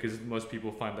barrier because most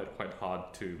people find that quite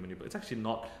hard to manipulate. It's actually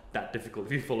not that difficult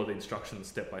if you follow the instructions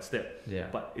step by step. Yeah.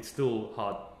 But it's still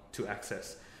hard to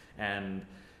access. And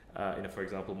for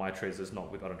example, my tracer is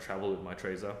not. I don't travel with my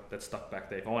tracer. That's stuck back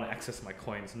there. If I want to access my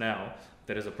coins now,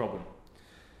 that is a problem.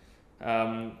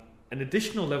 An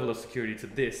additional level of security to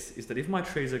this is that if my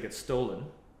tracer gets stolen,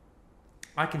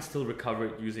 I can still recover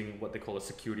it using what they call a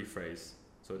security phrase.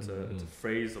 So it's a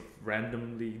phrase of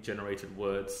randomly generated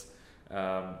words,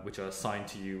 which are assigned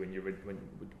to you when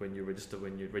you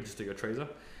register your tracer,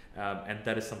 and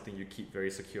that is something you keep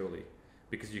very securely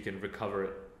because you can recover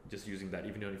it just using that,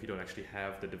 even if you don't actually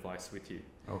have the device with you.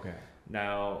 Okay.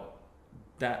 Now,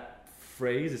 that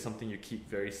phrase is something you keep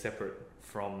very separate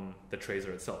from the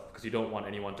tracer itself because you don't want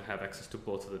anyone to have access to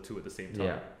both of the two at the same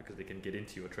time because they can get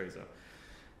into your tracer.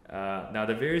 Now,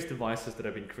 the various devices that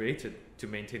have been created to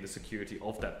maintain the security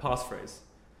of that passphrase.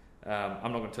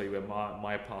 I'm not going to tell you where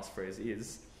my passphrase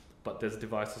is, but there's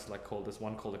devices there's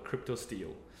one called a crypto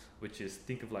steel, which is,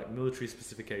 think of like military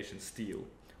specification steel,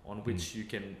 on which you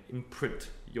can imprint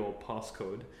your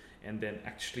passcode and then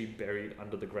actually bury it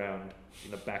under the ground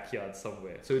in a backyard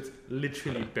somewhere. So it's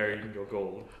literally burying your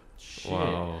gold. Shit.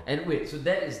 Wow. And wait, so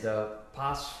that is the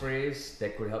passphrase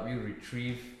that could help you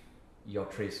retrieve your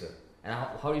tracer. And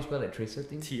how do you spell that tracer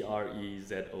thing? Trezor.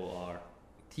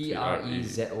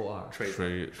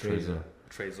 Trezor. Tracer.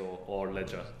 Tracer or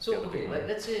ledger. So okay,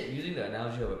 let's say using the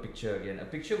analogy of a picture again. A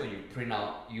picture when you print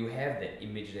out, you have that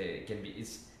image there. It can be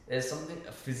there's something,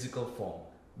 a physical form.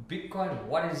 Bitcoin,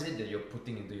 what is it that you're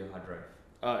putting into your hard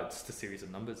drive? It's the series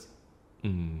of numbers.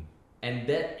 Mm. And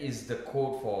that is the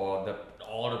code for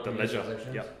all the ledger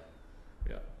transactions? Yeah.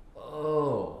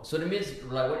 Oh, so that means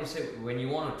like what you said, when you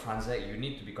want to transact, you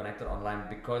need to be connected online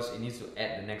because it needs to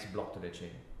add the next block to the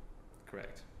chain.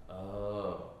 Correct.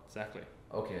 Oh, exactly.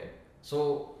 Okay,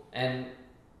 so and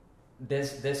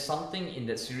there's something in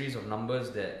that series of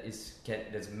numbers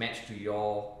that's matched to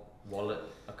your wallet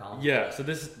account. Yeah, so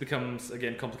this becomes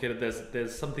again complicated.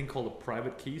 There's something called a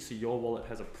private key. So your wallet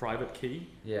has a private key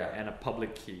and a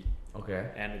public key. Okay.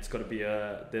 And it's got to be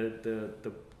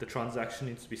the transaction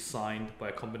needs to be signed by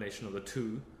a combination of the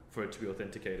two for it to be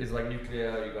authenticated. It's like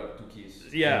nuclear, you got two keys.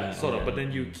 Yeah, sort of. But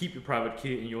then you keep your private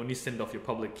key and you only send off your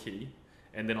public key.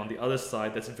 And then on the other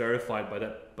side, that's verified by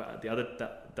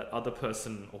that other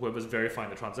person or whoever's verifying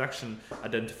the transaction,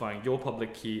 identifying your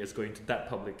public key as going to that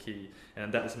public key,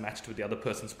 and that is matched with the other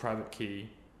person's private key.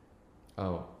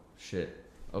 Oh shit!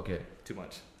 Okay. Too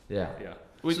much. Yeah.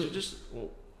 Wait,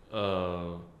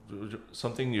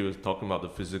 something you were talking about, the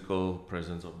physical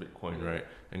presence of Bitcoin, right?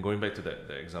 And going back to that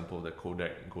example, the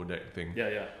Kodak thing.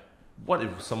 Yeah. What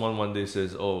if someone one day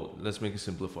says, "Oh, let's make it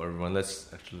simpler for everyone. Let's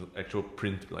actual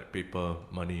print like paper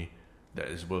money that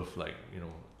is worth like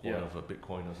quarter of a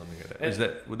Bitcoin or something like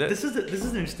that." This is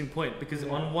an interesting point because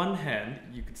on one hand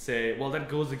you could say, well, that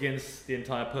goes against the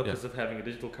entire purpose of having a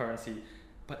digital currency,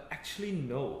 but actually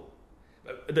no.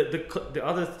 The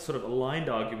other sort of aligned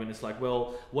argument is like,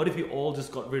 well, what if we all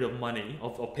just got rid of money,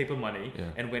 of paper money,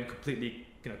 and went completely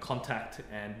contact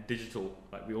and digital?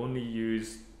 Like we only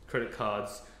use credit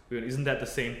cards. Isn't that the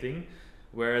same thing?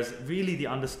 Whereas really the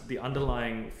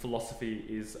underlying philosophy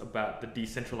is about the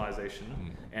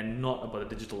decentralization and not about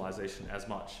the digitalization as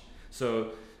much.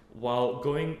 So while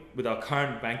going with our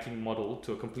current banking model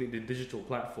to a completely digital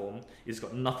platform is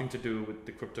got nothing to do with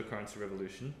the cryptocurrency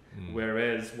revolution.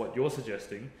 Whereas what you're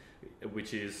suggesting,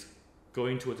 which is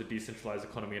going towards a decentralized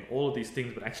economy and all of these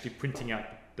things, but actually printing out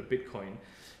the Bitcoin,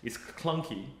 is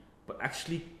clunky, but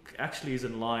actually is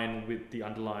in line with the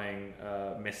underlying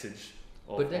message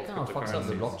of But that kind of fucks up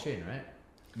the cryptocurrencies. blockchain, right?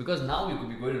 Because now you could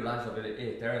be going to lunch and be like,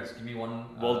 hey, Terrence, give me one.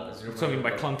 Well, something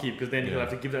by 0.0. clunky, because then he'll have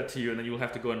to give that to you, and then you'll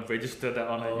have to go and register that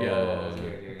on it.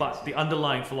 Okay, But the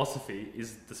underlying philosophy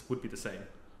would be the same.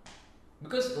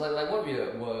 Because like what we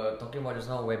were talking about just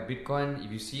now, where Bitcoin,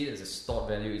 if you see it as a stored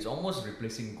value, it's almost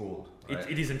replacing gold. Right?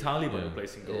 It is entirely about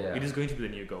replacing gold. Yeah. It is going to be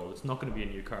the new gold. It's not going to be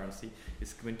a new currency. It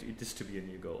is to be a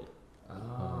new gold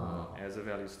as a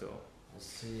value store. I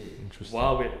see. Interesting.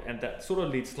 And that sort of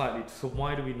leads slightly. So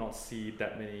why do we not see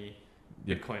that many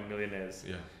Bitcoin millionaires?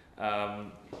 Yeah.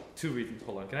 2 reasons.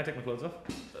 Hold on. Can I take my clothes off?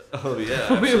 Oh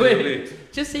yeah.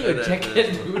 Wait. Just say your That- jacket,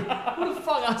 that's- dude. Who the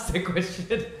fuck asked that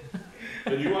question?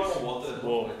 And you want more water?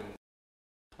 Whoa.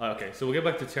 Okay, so we'll get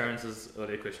back to Terrence's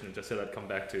earlier question, which I said I'd come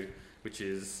back to, which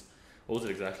is, what was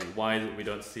it exactly? Why is it we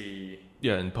don't see...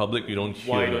 Yeah, in public you don't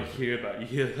hear. Why you don't hear about...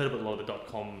 heard about a lot of the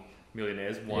 .com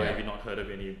millionaires. Why Yeah. have you not heard of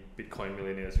any Bitcoin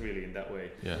millionaires really in that way?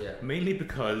 Yeah. Mainly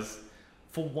because,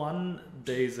 for one,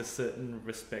 there's a certain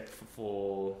respect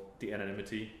for the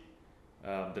anonymity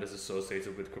that is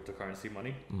associated with cryptocurrency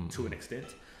money to an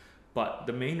extent. But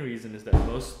the main reason is that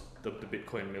most of the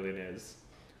Bitcoin millionaires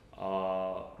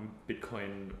are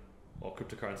Bitcoin or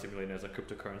cryptocurrency millionaires are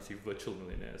cryptocurrency virtual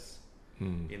millionaires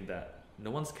in that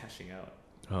no one's cashing out.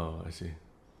 Oh, I see.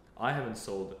 I haven't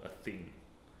sold a thing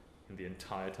in the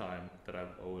entire time that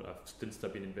since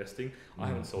I've been investing. I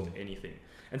haven't sold anything.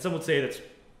 And some would say that's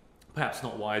perhaps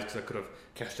not wise because I could have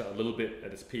cashed out a little bit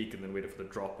at its peak and then waited for the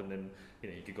drop, and then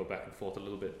you could go back and forth a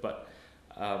little bit. But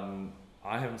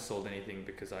I haven't sold anything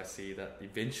because I see that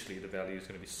eventually the value is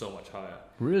going to be so much higher.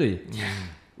 Really?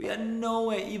 We are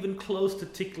nowhere even close to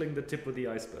tickling the tip of the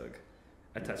iceberg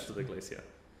attached to the glacier.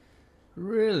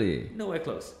 Really? Nowhere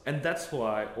close. And that's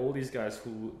why all these guys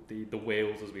who, the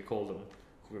whales as we call them,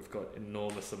 who have got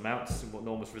enormous amounts,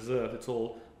 enormous reserve, it's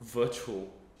all virtual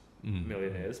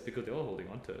millionaires because they're all holding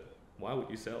on to it. Why would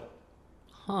you sell?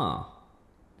 Huh.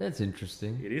 That's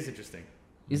interesting. It is interesting.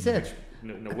 Is that...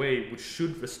 In a way, which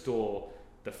should restore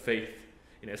the faith.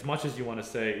 As much as you want to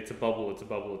say it's a bubble, it's a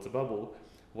bubble, it's a bubble,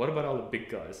 what about all the big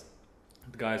guys?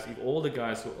 All the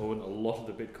guys who own a lot of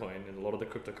the Bitcoin and a lot of the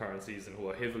cryptocurrencies and who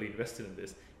are heavily invested in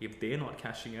this, if they're not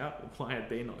cashing out, why are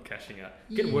they not cashing out?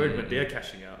 Get worried when they're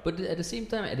cashing out. But at the same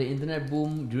time, at the internet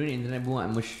boom, during the internet boom,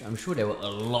 I'm sure there were a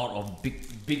lot of big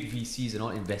VCs and all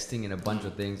investing in a bunch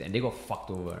of things, and they got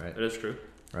fucked over, right? That is true.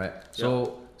 Right.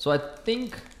 So I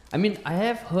think, I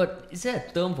have heard. Is there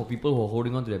a term for people who are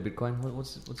holding on to their Bitcoin?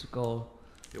 What's it called?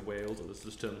 The whales, or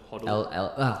this term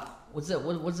hodl. What's that?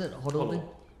 What's that hodl thing?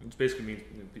 It basically means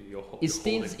you're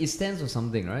It stands for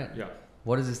something, right? Yeah.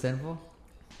 What does it stand for?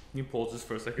 Can you pause this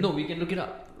for a second? No, we can look it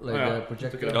up. Like the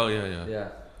projector. Look it up. Oh yeah. Yeah.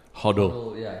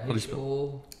 Hodl. Yeah. How do you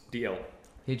spell? DL.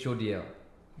 HODL.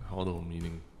 Hodl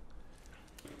meaning.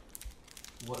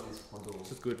 What is hodl?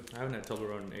 This is good. I haven't had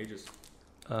Toblerone in ages.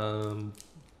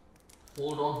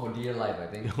 Hold on for dear life, I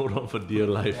think. Hold on for dear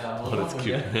life. Yeah, oh, hold that's on,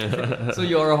 cute. yeah. So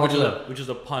you're a hodler. Which is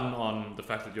a pun on the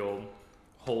fact that you're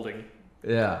holding.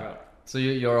 Yeah. So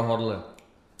you're a hodler.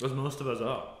 As most of us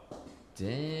are.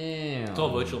 Damn. It's all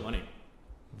virtual money.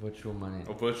 Virtual money.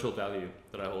 Or virtual value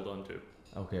that I hold on to.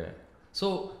 Okay.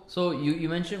 So you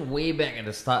mentioned way back at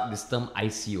the start this term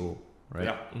ICO, right?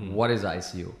 Yeah. What is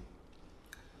ICO?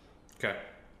 Okay.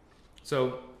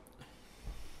 So,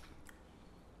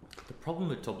 the problem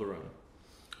with Toblerone,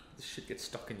 this shit gets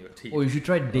stuck in your teeth. Oh, you should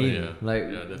try Dane. yeah. Like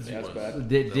Yeah, that's That's one. bad.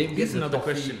 Dane Here's gets the another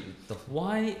toffee- question.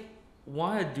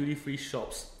 Why are duty-free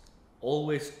shops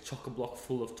always chock-a-block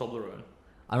full of Toblerone?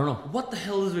 I don't know. What the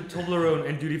hell is with Toblerone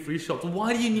and duty-free shops?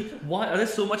 Why are there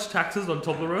so much taxes on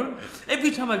Toblerone? Every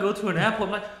time I go to an airport,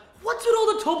 I'm like, what's with all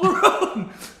the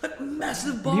Toblerone? Like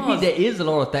massive bars. Maybe there is a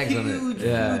lot of tax on it.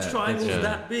 Huge triangles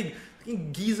that big.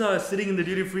 Fucking Giza is sitting in the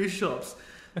duty-free shops.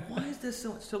 Why is there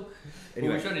so much?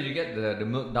 Anyway, Which one did you get? The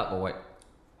milk, dark or white?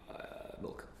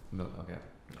 milk. Milk. Okay.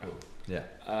 Cool. Yeah.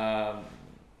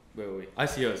 Where were we?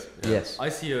 ICOs. Yes.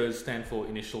 ICOs stand for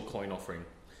initial coin offering.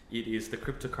 It is the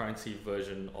cryptocurrency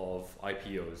version of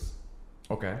IPOs.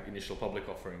 Okay. Initial public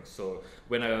offerings. So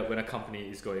when a company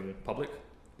is going public,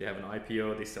 they have an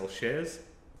IPO, they sell shares,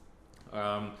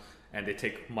 and they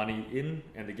take money in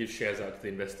and they give shares out to the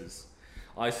investors.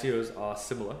 ICOs are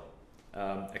similar,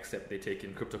 except they take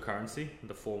in cryptocurrency in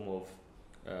the form of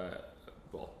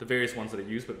the various ones that are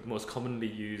used, but the most commonly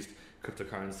used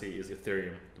cryptocurrency is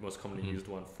Ethereum, the most commonly used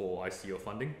one for ICO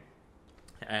funding.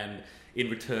 And in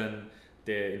return,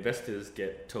 their investors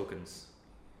get tokens.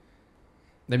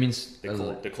 That means they're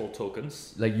called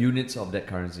tokens, like units of that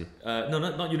currency. No,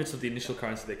 not units of the initial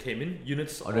currency that came in.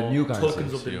 Units of the new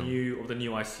tokens of the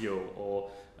new ICO or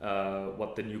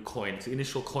what the new coin. It's the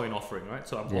initial coin offering, right?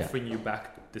 So I'm offering you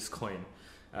back this coin,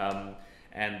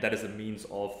 and that is a means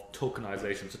of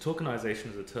tokenization. So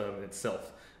tokenization is a term in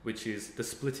itself, which is the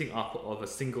splitting up of a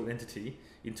single entity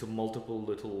into multiple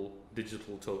little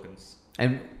digital tokens.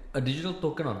 And a digital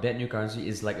token of that new currency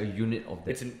is like a unit of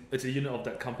that. It's a unit of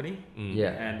that company, and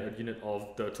a unit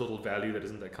of the total value that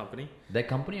is in that company. That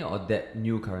company or that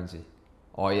new currency,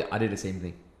 or are they the same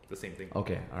thing? The same thing.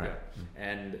 Okay, all right. Yeah.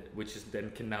 And which is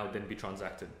can now be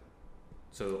transacted.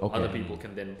 So other people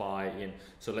can then buy in.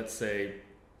 So let's say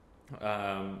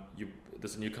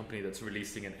there's a new company that's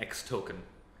releasing an X token.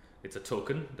 It's a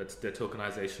token that's their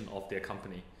tokenization of their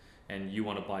company. And you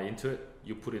want to buy into it,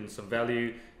 you put in some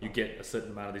value, you get a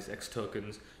certain amount of these X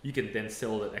tokens, you can then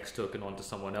sell that X token on to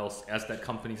someone else as that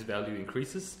company's value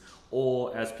increases,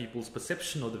 or as people's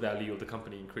perception of the value of the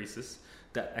company increases,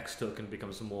 that X token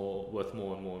becomes worth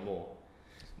more and more and more.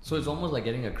 So it's almost like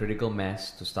getting a critical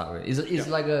mass to start with. It's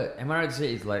like am I right to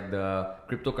say it's like the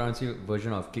cryptocurrency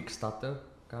version of Kickstarter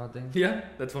kind of thing? Yeah,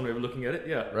 that's one way of looking at it,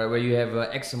 yeah. Right, where you have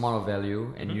X amount of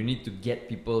value and you need to get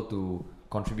people to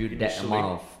contribute that amount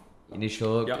of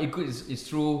initial. It's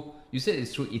through. You said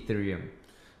it's through Ethereum.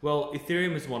 Well,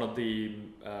 Ethereum is one of the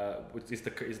which is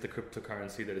the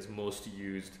cryptocurrency that is most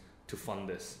used to fund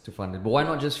this. To fund it, but why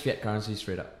not just fiat currency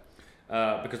straight up?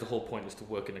 Because the whole point is to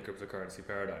work in a cryptocurrency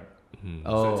paradigm.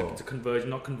 So it's a conversion,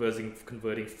 not converting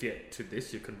fiat to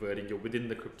this. You're within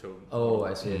the crypto. Oh,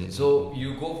 I see. So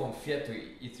you go from fiat to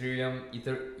Ethereum.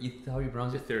 How do you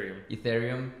pronounce it?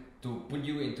 Ethereum. To put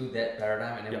you into that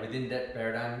paradigm, and then within that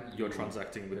paradigm, you're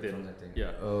transacting within.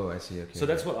 Yeah. Oh, I see. Okay. So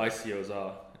that's what ICOs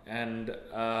are, and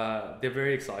they're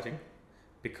very exciting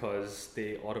because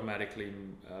they automatically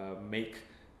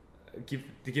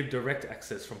give direct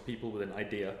access from people with an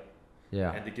idea.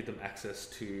 Yeah. And they give them access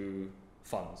to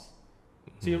funds.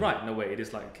 So you're right, in a way, it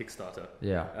is like a Kickstarter.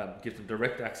 Yeah. Gives them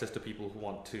direct access to people who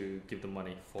want to give them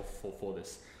money for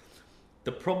this.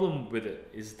 The problem with it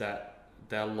is that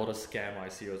there are a lot of scam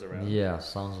ICOs around. Yeah,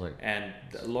 sounds like. And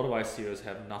a lot of ICOs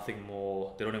have nothing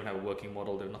more, they don't even have a working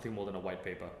model, they're nothing more than a white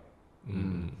paper.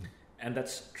 And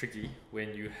that's tricky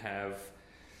when you have,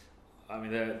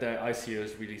 the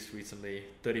ICOs released recently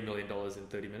 $30 million in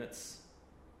 30 minutes.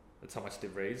 That's how much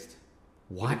they've raised.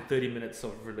 What? 30 minutes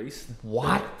of release.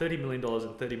 What? $30 million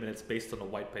in 30 minutes based on a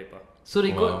white paper. So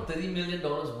they got $30 million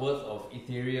worth of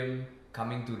Ethereum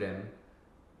coming to them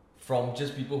from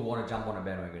just people who want to jump on a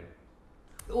bandwagon.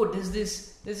 Oh, there's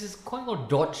this coin called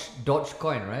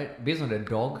Dogecoin, right? Based on the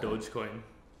dog. Dogecoin.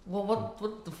 Well,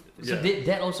 what the? So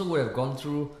that also would have gone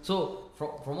through. So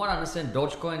from what I understand,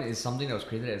 Dogecoin is something that was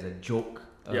created as a joke.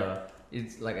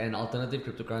 It's like an alternative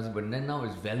cryptocurrency, but then now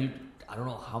it's valued. I don't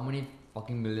know how many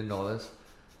fucking $1 million.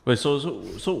 Wait,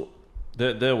 so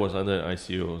there was under an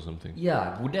ICO or something?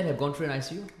 Yeah, would that have gone through an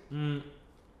ICO?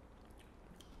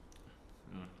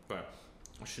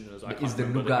 It's the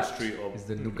nougat. It's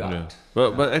the nougat. Yeah.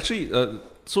 But actually,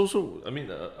 so I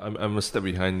mean, I'm a step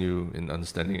behind you in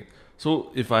understanding it.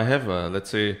 So if I have let's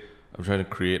say I'm trying to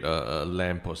create a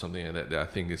lamp or something like that I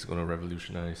think is going to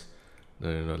revolutionize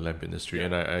the lamp industry,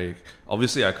 and I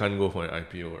obviously I can't go for an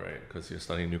IPO, right? Because you're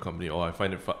starting a new company, or I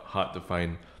find it hard to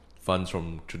find funds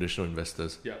from traditional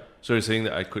investors. Yeah. So you're saying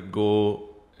that I could go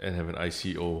and have an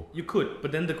ICO? You could,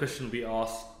 but then the question will be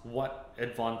asked: what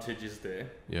advantage is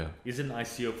there? Yeah. Is it an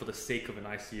ICO for the sake of an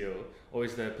ICO, or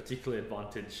is there a particular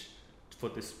advantage for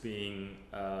this being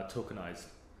tokenized?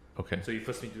 Okay. So you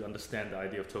first need to understand the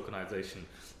idea of tokenization.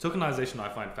 Tokenization I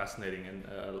find fascinating and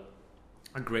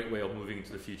a great way of moving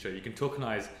into the future. You can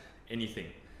tokenize anything.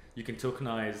 You can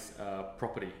tokenize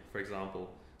property, for example.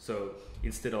 So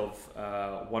instead of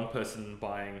one person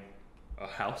buying a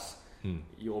house,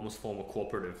 you almost form a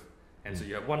cooperative. And so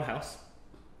you have one house,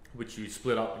 which you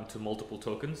split up into multiple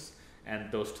tokens, and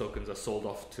those tokens are sold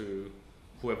off to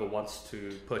whoever wants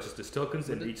to purchase these tokens,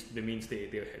 and it means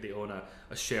they own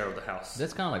a share of the house.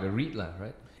 That's kind of like a REIT,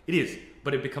 right? It is,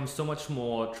 but it becomes so much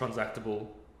more transactable,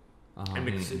 and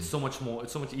it's so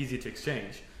much easier to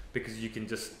exchange, because you can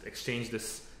just exchange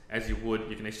this as you would.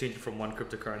 You can exchange it from one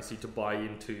cryptocurrency to buy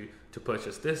into to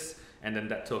purchase this, and then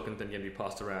that token then can be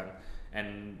passed around,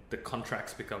 and the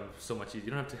contracts become so much easier.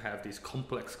 You don't have to have these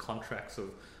complex contracts of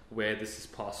where this is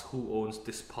passed, who owns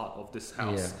this part of this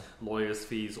house, lawyers'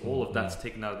 fees, all of that's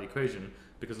taken out of the equation,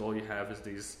 because all you have is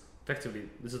these effectively,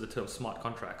 this is the term smart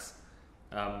contracts,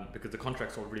 because the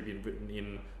contract's already been written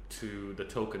into the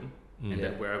token, and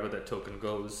then wherever that token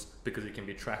goes, because it can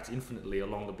be tracked infinitely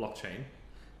along the blockchain,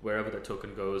 wherever that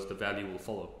token goes, the value will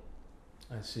follow.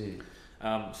 I see.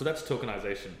 So that's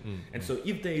tokenization. And so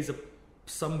if there is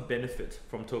some benefit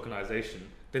from tokenization,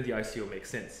 then the ICO makes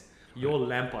sense. Your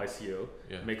LAMP ICO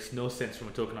makes no sense from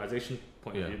a tokenization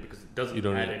point of view because it doesn't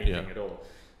add anything at all.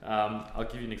 I'll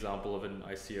give you an example of an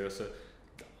ICO. So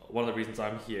one of the reasons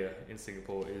I'm here in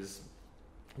Singapore is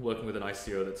working with an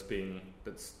ICO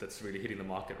that's really hitting the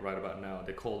market right about now.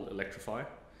 They're called Electrify.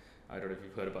 I don't know if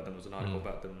you've heard about them. There was an article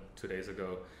about them 2 days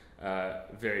ago.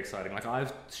 Very exciting. Like,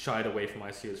 I've shied away from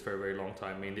ICOs for a very long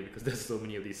time, mainly because there's so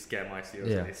many of these scam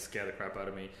ICOs and they scare the crap out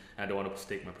of me, and I don't want to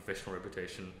stake my professional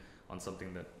reputation on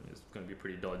something that is going to be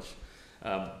pretty dodge.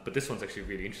 But this one's actually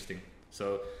really interesting.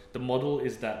 So the model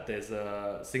is that there's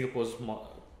Singapore's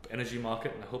energy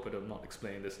market, and I hope I'm not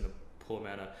explaining this in a poor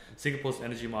manner. Singapore's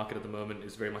energy market at the moment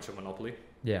is very much a monopoly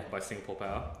by Singapore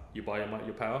Power. You buy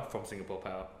your power from Singapore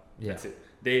Power. That's it.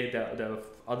 There are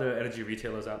other energy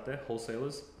retailers out there,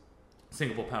 wholesalers.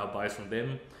 Singapore Power buys from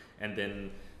them and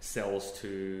then sells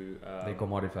to... they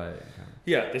commodify it.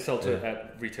 Yeah, they sell to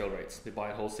at retail rates. They buy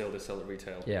at wholesale, they sell at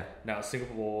retail. Yeah. Now,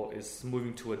 Singapore is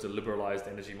moving towards a liberalized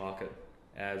energy market,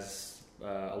 as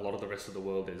a lot of the rest of the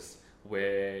world is,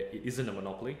 where it isn't a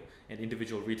monopoly and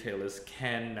individual retailers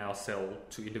can now sell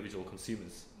to individual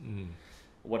consumers.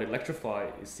 What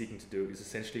Electrify is seeking to do is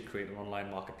essentially create an online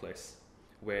marketplace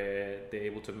where they're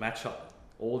able to match up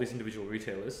all these individual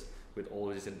retailers with all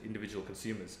these individual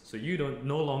consumers. So you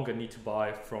no longer need to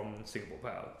buy from Singapore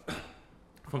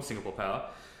Power.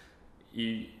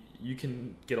 You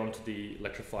can get onto the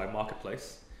Electrify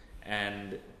marketplace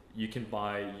and you can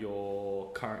buy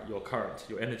your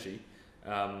energy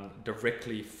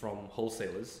directly from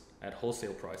wholesalers at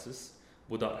wholesale prices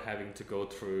without having to go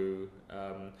through,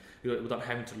 without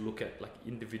having to look at like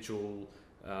individual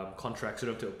contracts. You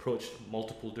don't have to approach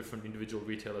multiple different individual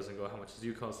retailers and go, how much do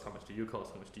you cost? How much do you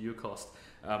cost? How much do you cost?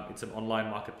 It's an online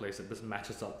marketplace that just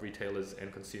matches up retailers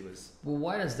and consumers. Well,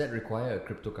 why does that require a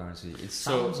cryptocurrency? It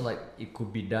sounds like it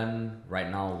could be done right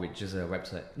now with just a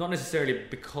website. Not necessarily,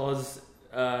 because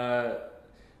the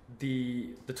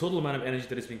total amount of energy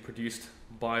that is being produced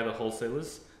by the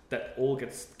wholesalers, that all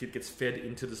gets fed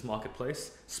into this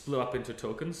marketplace, split up into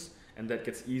tokens, and that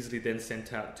gets easily then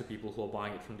sent out to people who are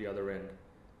buying it from the other end.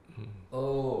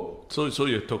 Oh. So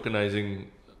you're tokenizing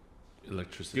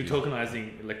electricity? You're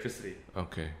tokenizing electricity.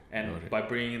 Okay. And by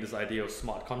bringing in this idea of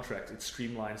smart contracts, it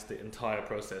streamlines the entire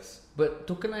process. But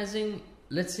tokenizing,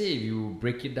 let's say if you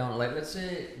break it down, like let's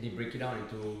say they break it down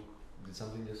into... Did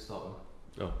something just stop?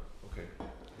 Oh, okay.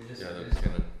 That's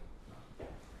kind of...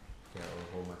 Yeah,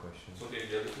 I'll hold my question. Okay,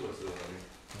 the other two are still running.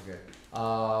 Okay.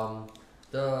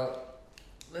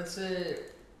 Let's say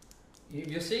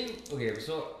you're saying, okay,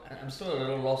 so I'm still a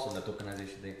little lost on the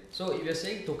tokenization thing. So if you're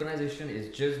saying tokenization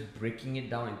is just breaking it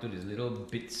down into these little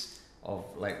bits of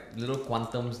like little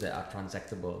quantums that are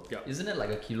transactable, isn't it like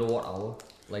a kilowatt hour?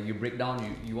 Like you break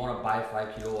down, you want to buy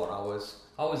 5 kilowatt hours.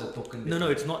 How is a token different? No,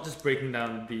 it's not just breaking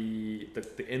down the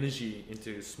energy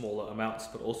into smaller amounts,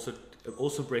 but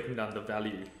also breaking down the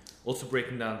value, also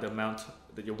breaking down the amount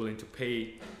that you're willing to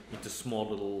pay into small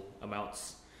little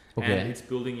amounts. Okay. And it's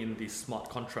building in these smart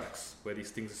contracts where these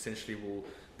things essentially will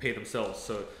pay themselves.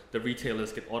 So the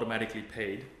retailers get automatically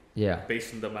paid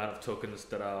based on the amount of tokens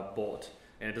that are bought.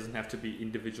 And it doesn't have to be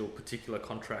individual particular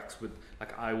contracts with,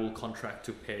 like, I will contract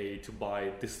to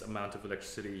buy this amount of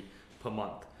electricity per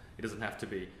month. It doesn't have to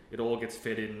be. It all gets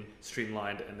fed in,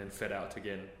 streamlined, and then fed out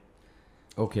again.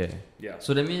 Okay. Yeah.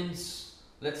 So that means,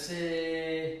 let's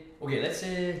say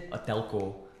a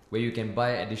telco where you can buy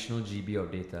additional GB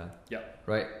of data. Yeah.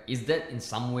 Right? Is that in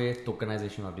some way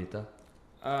tokenization of data?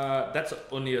 That's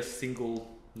only a single...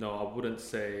 No, I wouldn't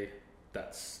say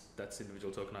that's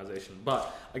individual tokenization.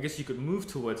 But I guess you could move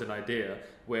towards an idea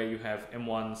where you have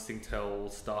M1,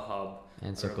 Singtel, StarHub...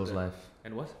 And Circles Life.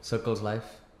 And what? Circles Life.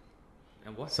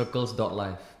 And what?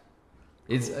 Circles.life.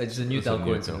 It's a new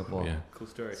telco in Singapore. Yeah. Cool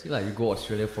story. See, like you go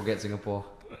Australia, forget Singapore.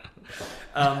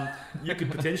 You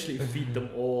could potentially feed them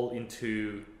all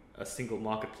into a single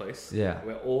marketplace. Yeah.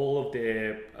 Where all of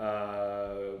their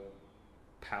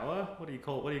power, what do you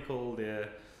call their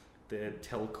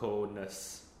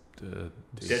telco-ness? Their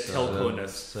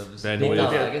telco-ness.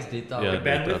 Data, I guess data. Yeah,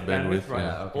 bandwidth, right.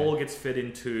 Yeah, okay. All gets fed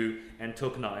into and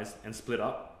tokenized and split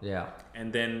up. Yeah.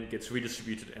 And then gets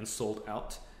redistributed and sold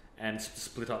out and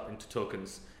split up into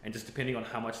tokens. And just depending on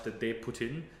how much that they put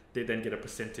in, they then get a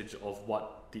percentage of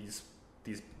what the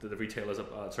retailers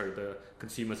the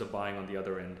consumers are buying on the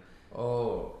other end.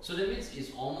 Oh, so that means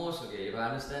it's almost okay. If I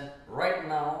understand, right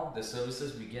now the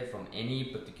services we get from any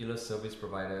particular service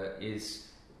provider is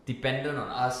dependent on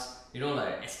us.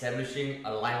 Like establishing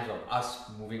alliance of us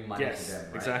moving money to them.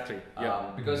 Right? Exactly.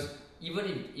 Yeah. Because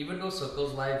even though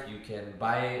Circles Live you can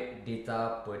buy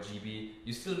data per GB,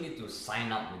 you still need to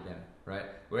sign up with them, right?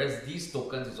 Whereas these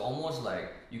tokens, it's almost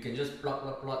like you can just plug,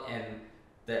 and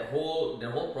that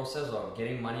whole process of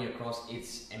getting money across,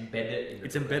 it's embedded in the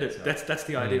It's embedded. Itself. That's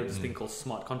the idea of this thing called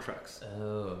smart contracts.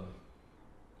 Oh.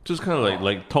 Just kind of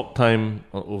like talk time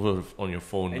over on your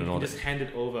phone And you all can that. just hand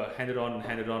it over, hand it on,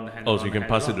 hand it on, hand it Oh, on. so you can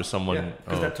pass it to someone.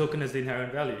 Because that token has the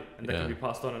inherent value, and that Yeah. can be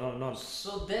passed on and on and on.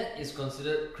 So that is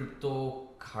considered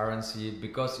cryptocurrency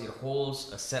because it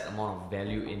holds a set amount of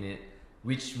value in it,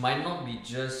 which might not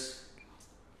just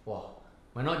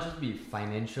be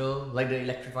financial, like the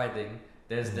Electrify thing.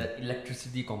 There's that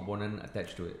electricity component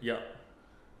attached to it. Yeah.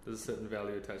 There's a certain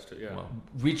value attached to it, yeah. Wow.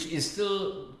 Which is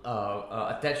still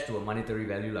attached to a monetary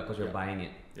value, because you're buying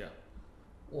it. Yeah.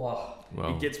 Wow. Wow.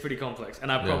 It gets pretty complex,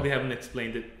 and I probably haven't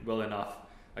explained it well enough.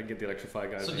 I get the Electrify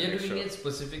guys. So on they're the next doing show. it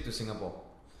specific to Singapore.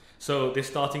 So they're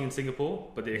starting in Singapore,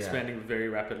 but they're Yeah. expanding very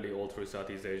rapidly all through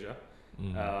Southeast Asia.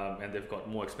 Mm. And they've got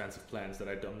more expansive plans that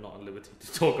I'm not at liberty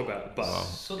to talk about. But Wow.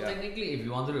 So technically, if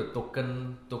you wanted to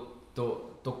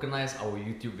tokenize our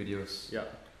YouTube videos, yeah,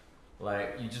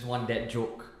 like you just want that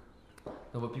joke.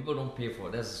 No, but people don't pay for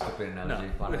it. That's a stupid analogy.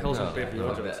 no, the hell's No, gonna pay for no,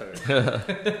 your no. job? Sorry.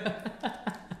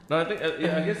 No, I think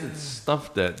I guess it's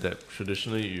stuff that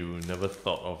traditionally you never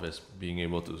thought of as being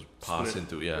able to pass Split.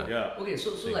 into. Yeah. Okay,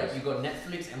 so like you got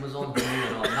Netflix, Amazon, Disney,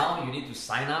 and all. Now you need to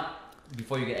sign up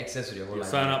before you get access to their whole You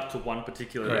library. sign up to one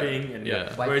particular Correct. thing, and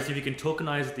Yeah. whereas if you can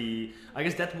tokenize I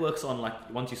guess that works on like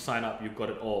once you sign up, you've got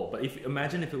it all. But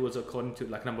imagine if it was according to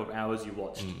like number of hours you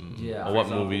watched, Yeah. Or what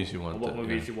example, movies you or wanted. what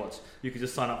movies you watched, you could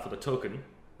just sign up for the token.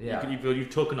 Yeah. You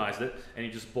tokenized it, and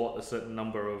you just bought a certain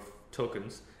number of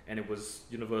tokens, and it was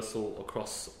universal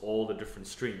across all the different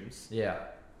streams. Yeah.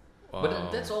 Wow.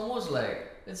 But that's almost like,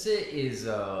 let's say, is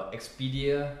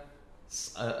Expedia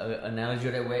an analogy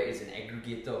of that, where it's an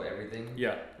aggregator of everything,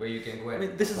 Yeah. where you can go I and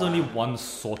mean, this is buy. only one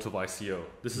sort of ICO.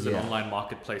 This is an Yeah. online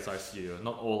marketplace ICO.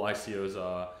 Not all ICOs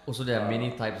are. Also, there are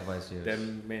many types of ICOs. There are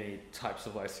many types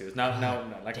of ICOs. Now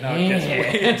Damn.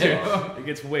 it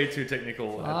gets way too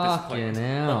technical at this point. Fucking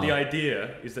hell. But the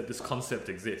idea is that this concept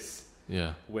exists,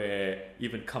 Yeah. where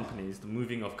even companies, the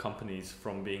moving of companies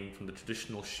from the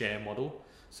traditional share model,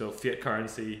 so fiat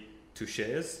currency to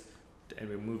shares, and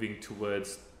we're moving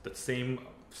towards the same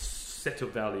set of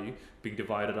value being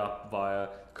divided up via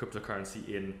cryptocurrency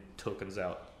in, tokens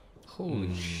out,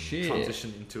 Holy shit.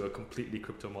 transition into a completely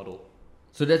crypto model.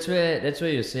 So that's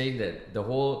where you're saying that the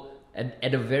whole,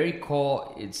 at the very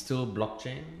core, it's still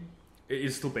blockchain. It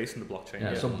is still based on the blockchain.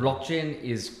 Yeah. Yeah. So blockchain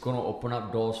is gonna open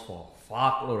up doors for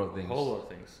fuckload of things. Whole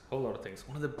lot of things.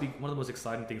 One of the most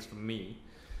exciting things for me,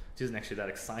 which isn't actually that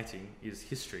exciting, is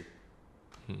history.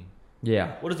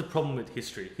 Yeah. What is the problem with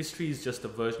history? History is just a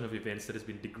version of events that has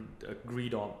been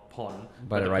agreed upon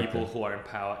By by the the right people people. who are in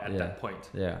power at Yeah. that point.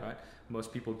 Yeah. Right?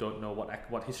 Most people don't know what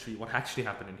actually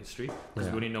happened in history, because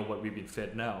Yeah. we only know what we've been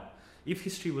fed now. If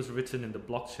history was written in the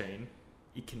blockchain,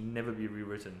 it can never be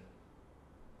rewritten.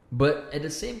 But at the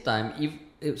same time,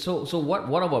 so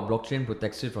what about blockchain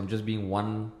protects it from just being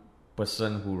one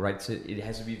person who writes it? It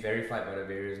has to be verified by the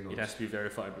various nodes. It has to be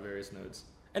verified by various nodes.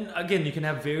 And again, you can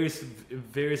have various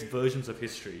versions of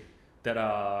history that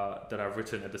are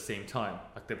written at the same time.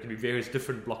 Like there can be various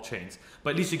different blockchains,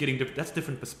 but at least you're getting that's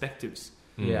different perspectives.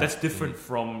 Yeah. That's different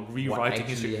from rewriting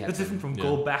history. actually That's different from Yeah.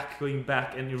 going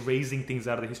back and erasing things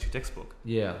out of the history textbook.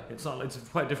 Yeah. It's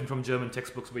quite different from German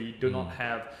textbooks where you do not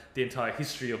have the entire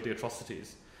history of the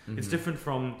atrocities. It's different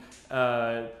from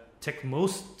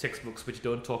most textbooks which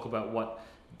don't talk about what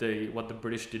the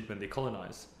British did when they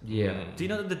colonized. Yeah. Do you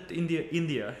know that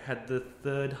India had the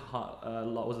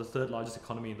third largest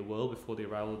economy in the world before the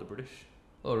arrival of the British?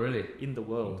 Oh, really? In the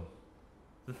world,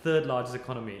 the third largest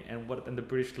economy, and the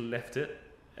British left it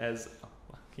as a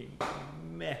fucking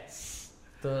mess.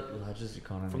 Third largest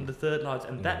economy. From the third largest,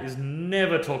 and that is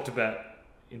never talked about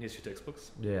in history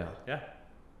textbooks. Yeah. Yeah.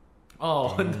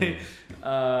 Oh, and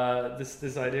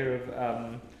this idea of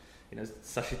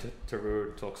Sashi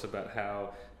Tharoor talks about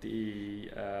how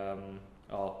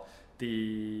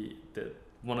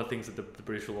one of the things that the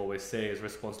British will always say is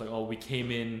response like, oh, we came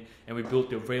in and we built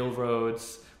the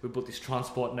railroads, we built this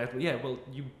transport network. Yeah, well,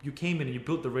 you came in and you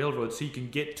built the railroads so you can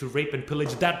get to rape and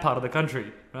pillage that part of the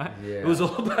country, right? Yeah. It was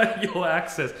all about your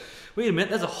access. Wait a minute,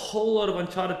 there's a whole lot of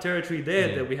uncharted territory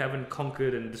there that we haven't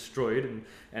conquered and destroyed.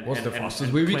 And What's the and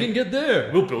fastest way we can get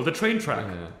there? We'll build a train track.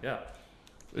 Yeah. Yeah.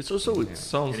 It's also, it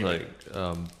sounds Anyway.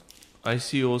 like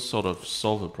ICOs sort of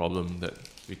solve a problem that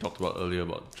we talked about earlier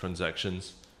about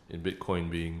transactions in Bitcoin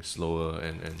being slower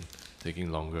and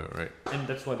taking longer, right? And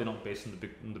that's why they're not based on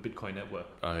the Bitcoin network.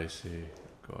 I see.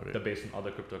 Got it. They're based on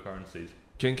other cryptocurrencies.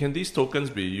 Can these tokens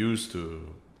be used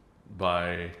to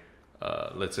buy,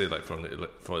 let's say like for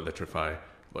Electrify,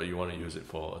 but you want to use it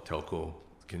for a telco?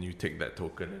 Can you take that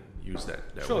token and use that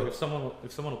Sure, way? if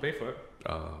someone will pay for it.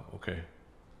 Okay.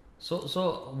 So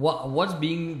what's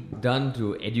being done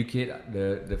to educate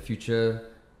the future,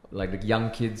 like the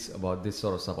young kids about this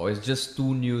sort of stuff, or it's just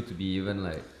too new to be even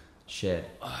like shared?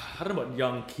 I don't know about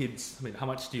young kids. I mean, how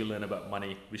much do you learn about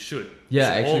money? We should.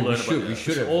 Yeah, We should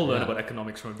should all learn about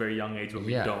economics from a very young age, but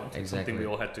we Yeah, don't. It's something exactly. we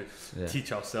all had to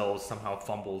teach ourselves, somehow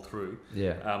fumble through.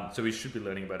 Yeah. So we should be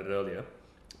learning about it earlier.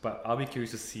 But I'll be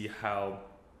curious to see how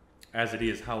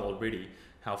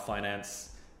finance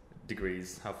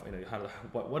degrees,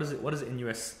 what is it in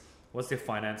US? What's their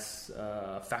finance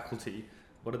faculty?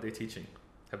 What are they teaching?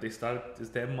 Have they started? Is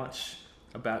there much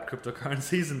about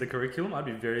cryptocurrencies in the curriculum? I'd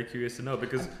be very curious to know,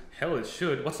 because hell, it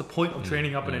should. What's the point of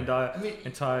training up an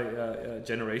entire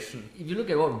generation? If you look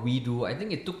at what we do, I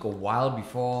think it took a while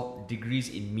before degrees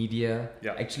in media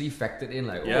actually factored in,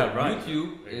 like,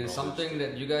 YouTube is something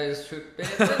that you guys should pay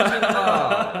attention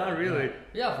about. Really?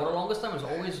 Yeah, for the longest time it's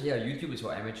always, YouTube is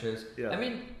for amateurs. Yeah. I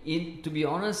mean, to be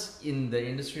honest, in the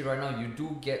industry right now, you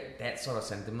do get that sort of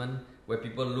sentiment where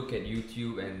people look at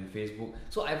YouTube and Facebook.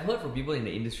 So I've heard from people in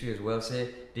the industry as well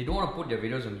say they don't want to put their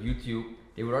videos on YouTube.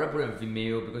 They would rather put it on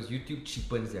Vimeo because YouTube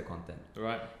cheapens their content.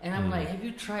 Right. And I'm like, have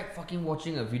you tried fucking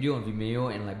watching a video on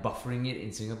Vimeo and like buffering it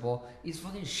in Singapore? It's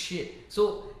fucking shit.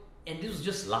 So, and this was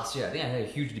just last year. I think I had a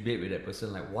huge debate with that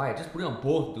person. Like, why? Just put it on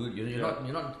both, dude. You're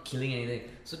not killing anything.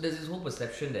 So there's this whole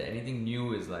perception that anything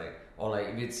new is like, or like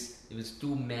if it's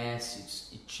too mass,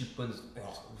 it cheapens.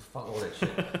 Oh, fuck all that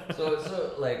shit.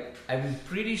 so like I'm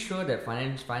pretty sure that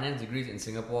finance degrees in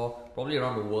Singapore, probably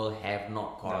around the world, have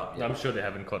not caught up yet. I'm sure they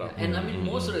haven't caught up. And I mean,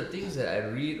 most of the things that I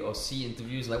read or see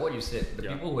interviews, like what you said, the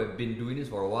people who have been doing this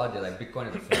for a while, they're like, Bitcoin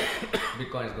is a fad.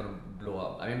 Bitcoin is gonna blow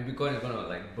up. I mean, Bitcoin is gonna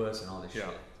like burst and all this shit.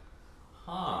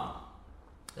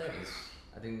 That is,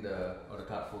 I think the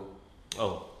card full.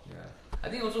 Oh. Yeah. I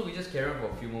think also we just carry on for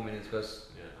a few more minutes because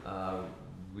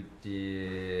with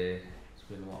the it's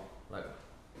been what, like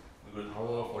an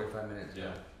hour 45 minutes. Yeah.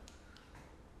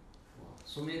 Wow.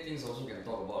 So many things also can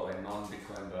talk about like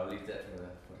non-Bitcoin, but I'll leave that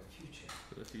for the future.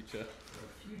 For the future. For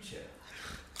the future.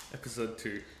 Episode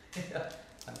 2.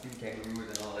 Hunting kangaroos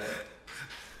and all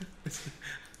that.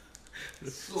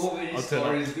 So many I'll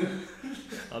stories.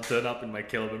 I'll turn up in my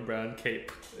Caleb and Brown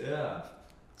cape. Yeah.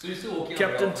 So you're still walking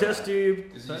Captain out very Test often? Tube.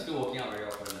 You're still walking out very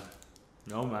often?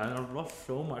 No man, I've lost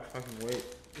so much fucking weight.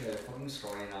 Yeah, you're fucking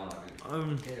scrawny now,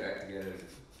 dude. Get your act together.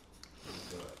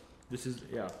 This is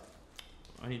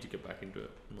I need to get back into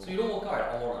it. So you don't walk out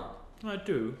at all now? I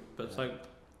do, but it's like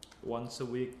once a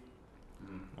week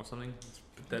or something. It's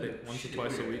pathetic. Once or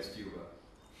twice a week.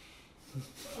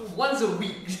 Once a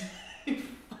week.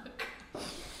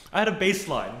 I had a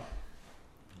baseline.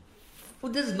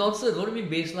 Well, this is nonsense. What do you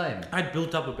mean baseline? I'd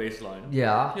built up a baseline.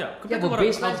 Yeah. Yeah. Yeah, but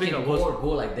baselines can go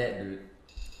like that, dude.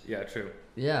 Yeah, true.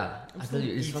 Yeah, I tell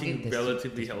you, it's eating fucking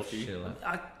relatively healthy. Shit,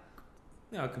 like.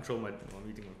 I control I'm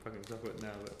eating my fucking stuff right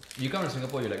now. But You come to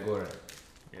Singapore, you like go, right?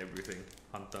 everything.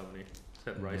 Hunt down me.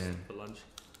 Had rice Man. for lunch.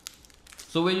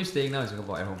 So where are you staying now in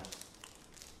Singapore? At home?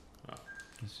 Ah.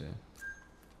 Let's see.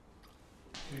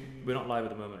 We're not live at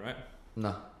the moment, right?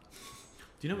 No.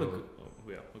 Do you know No.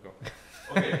 yeah, we'll go.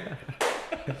 Okay.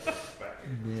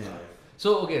 Yeah.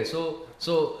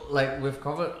 So like we've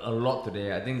covered a lot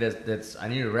today. I think that's I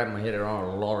need to wrap my head around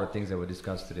a lot of things that were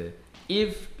discussed today.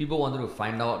 If people wanted to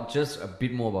find out just a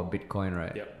bit more about Bitcoin,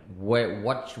 right? Yeah.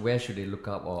 Where should they look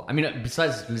up? Or I mean,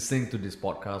 besides listening to this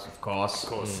podcast, of course.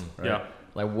 Right? Yeah.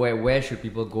 Like where should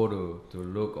people go to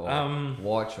look or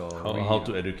watch or read? How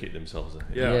to educate themselves.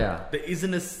 Yeah. There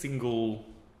isn't a single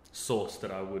source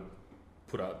that I would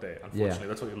put out there. Unfortunately,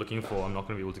 that's what you're looking for. I'm not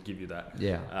going to be able to give you that.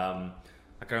 Yeah.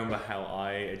 I can remember how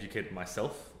I educated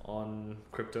myself on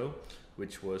crypto,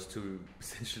 which was to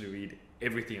essentially read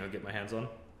everything I get my hands on,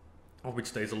 of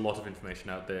which there's a lot of information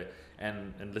out there,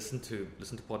 and listen to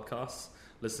podcasts.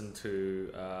 Listen to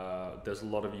there's a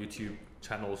lot of YouTube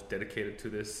channels dedicated to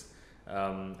this,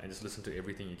 and just listen to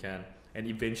everything you can. And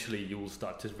eventually, you will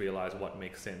start to realize what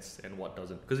makes sense and what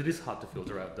doesn't, because it is hard to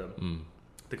filter out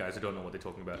the guys who don't know what they're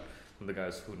talking about from the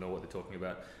guys who know what they're talking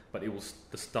about. But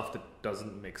the stuff that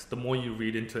doesn't make, the more you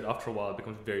read into it, after a while, it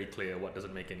becomes very clear what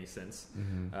doesn't make any sense.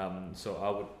 So I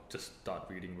would just start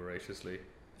reading voraciously.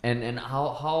 And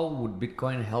how would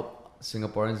Bitcoin help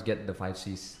Singaporeans get the 5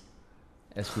 Cs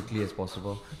as quickly as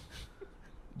possible?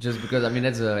 Just because, I mean,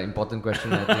 that's an important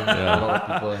question, I think. A lot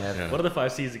of people have. What are the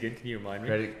 5 C's again? Can you remind me?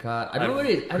 Credit card. I don't know what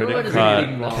it is. I don't know Credit what is a card,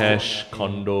 thing now. cash,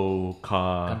 condo,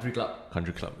 car. Country club.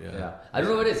 Country club, yeah. Yeah. I don't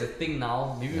know what it's a thing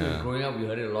now. Maybe when we were growing up, we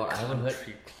heard it a lot. I haven't heard.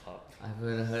 Country club. I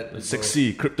haven't heard. The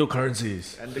 6C,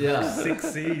 cryptocurrencies. And the Yeah.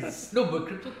 6 C's. No, but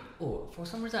crypto. Oh, for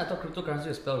some reason I thought cryptocurrency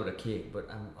was spelled with a K, but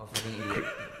I'm a fucking idiot.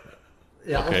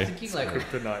 Yeah, I Okay. was thinking like.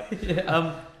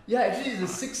 Kryptonite. Yeah, actually, it's a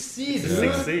 6 C's. The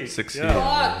 6 C's. 6C. Yeah.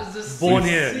 God, it's a 6 Born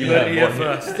here. You heard it here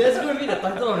first. That's going to be the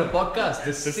title of the podcast.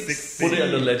 The 6 6 C. Put it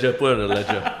on the ledger,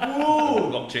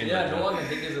 Blockchain Yeah, ledger. no one can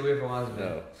take this away from us,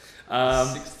 man.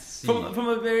 No. 6 C. From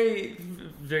a very,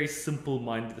 very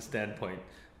simple-minded standpoint,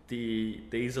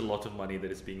 there is a lot of money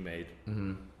that is being made.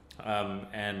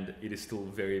 And it is still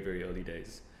very, very early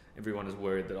days. Everyone is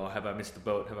worried that, have I missed the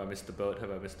boat? Have I missed the boat? Have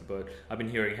I missed the boat? I've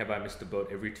been hearing, have I missed the boat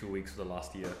every 2 weeks for the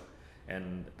last year.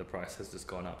 And the price has just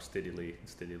gone up steadily.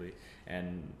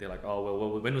 And they're like,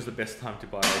 well, when was the best time to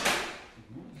buy?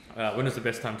 When was the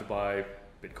best time to buy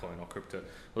Bitcoin or crypto?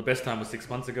 Well, the best time was 6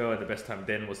 months ago, and the best time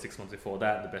then was 6 months before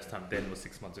that. The best time then was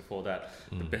 6 months before that.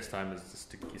 The best time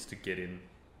is to get in.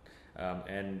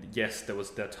 And yes, there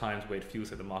are times where it feels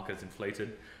like the market is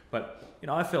inflated, but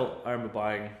I remember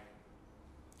buying.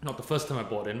 Not the first time I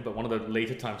bought in, but one of the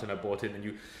later times when I bought in, and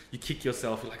you kick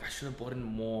yourself. You're like, I should have bought in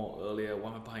more earlier. Why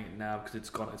am I buying it now? Because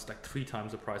it's gone. It's like 3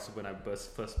 times the price of when I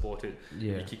first bought it.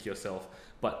 Yeah. You kick yourself.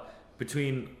 But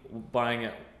between buying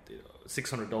at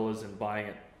 $600 and buying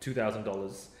at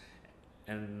 $2,000,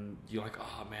 and you're like,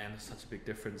 oh man, that's such a big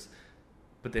difference.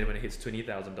 But then when it hits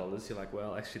 $20,000, you're like,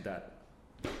 well, actually that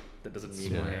doesn't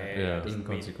mean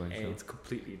inconsequential. it's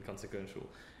completely inconsequential,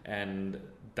 and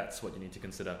that's what you need to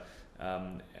consider.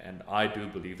 And I do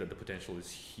believe that the potential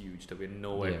is huge. That we're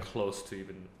nowhere close to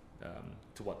even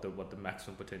to what the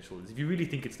maximum potential is. If you really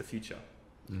think it's the future,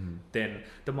 then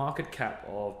the market cap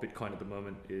of Bitcoin at the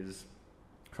moment is,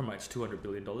 it's $200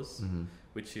 billion,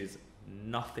 which is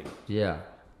nothing. Yeah.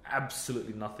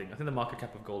 Absolutely nothing. I think the market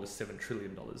cap of gold is $7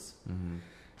 trillion.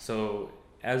 So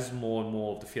as more and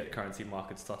more of the fiat currency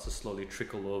market starts to slowly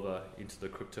trickle over into the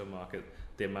crypto market,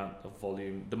 the amount of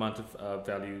volume, the amount of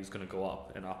value is going to go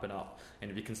up and up and up. And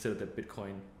if you consider that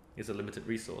Bitcoin is a limited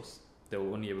resource, there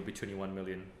will only ever be 21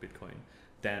 million Bitcoin,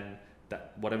 then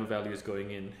that whatever value is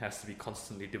going in has to be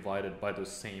constantly divided by that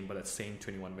same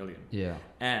 21 million. Yeah.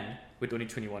 And with only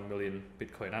 21 million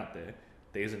Bitcoin out there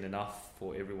isn't enough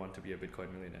for everyone to be a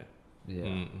Bitcoin millionaire.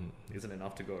 Yeah. Isn't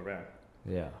enough to go around.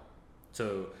 Yeah.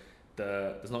 So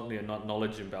there's not only a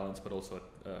knowledge imbalance, but also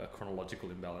a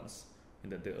chronological imbalance, in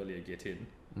that the earlier you get in,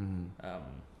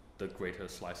 the greater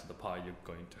slice of the pie you're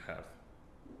going to have.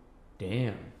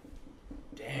 Damn.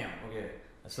 Okay.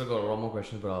 I still got a lot more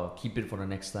questions, but I'll keep it for the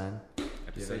next time. Do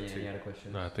you have any other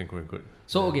questions? No, I think we're good.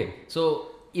 So okay.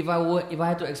 So if I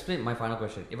had to explain my final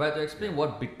question, if I had to explain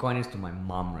what Bitcoin is to my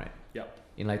mom, right? Yep.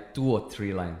 In like 2 or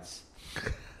 3 lines.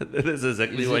 That is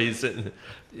exactly what he said.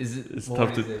 Is it? It's what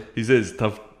tough is to. it? He says it's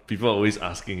tough. People are always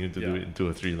asking him to do it in 2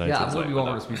 or 3 lines. Yeah, I'm gonna be one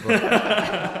of those people.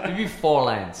 Maybe 4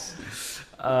 lines.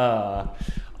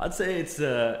 I'd say it's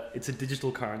a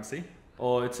digital currency,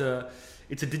 or it's a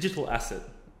digital asset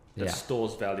that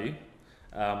stores value,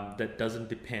 that doesn't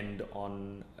depend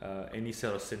on any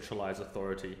sort of centralized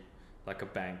authority like a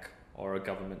bank or a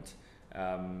government,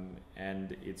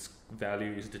 and its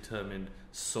value is determined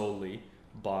solely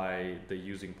by the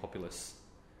using populace.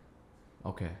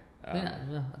 Okay.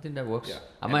 Yeah, I think that works. Yeah.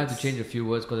 I might have to change a few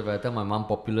words, because if I tell my mom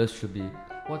populace, should be,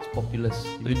 what's populace?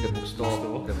 You mean the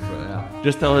bookstore?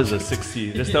 Just tell us the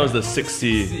 6C. Just tell us the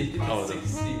 6C. Oh, the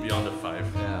 6C. Beyond the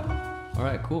 5. Yeah. All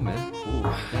right, cool, man. Cool.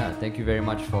 Yeah, thank you very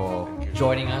much for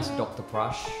joining us, Dr.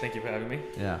 Prash. Thank you for having me.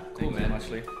 Yeah, cool, Thank man. you,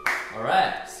 Ashley. All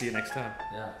right. See you next time.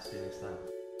 Yeah, see you next time.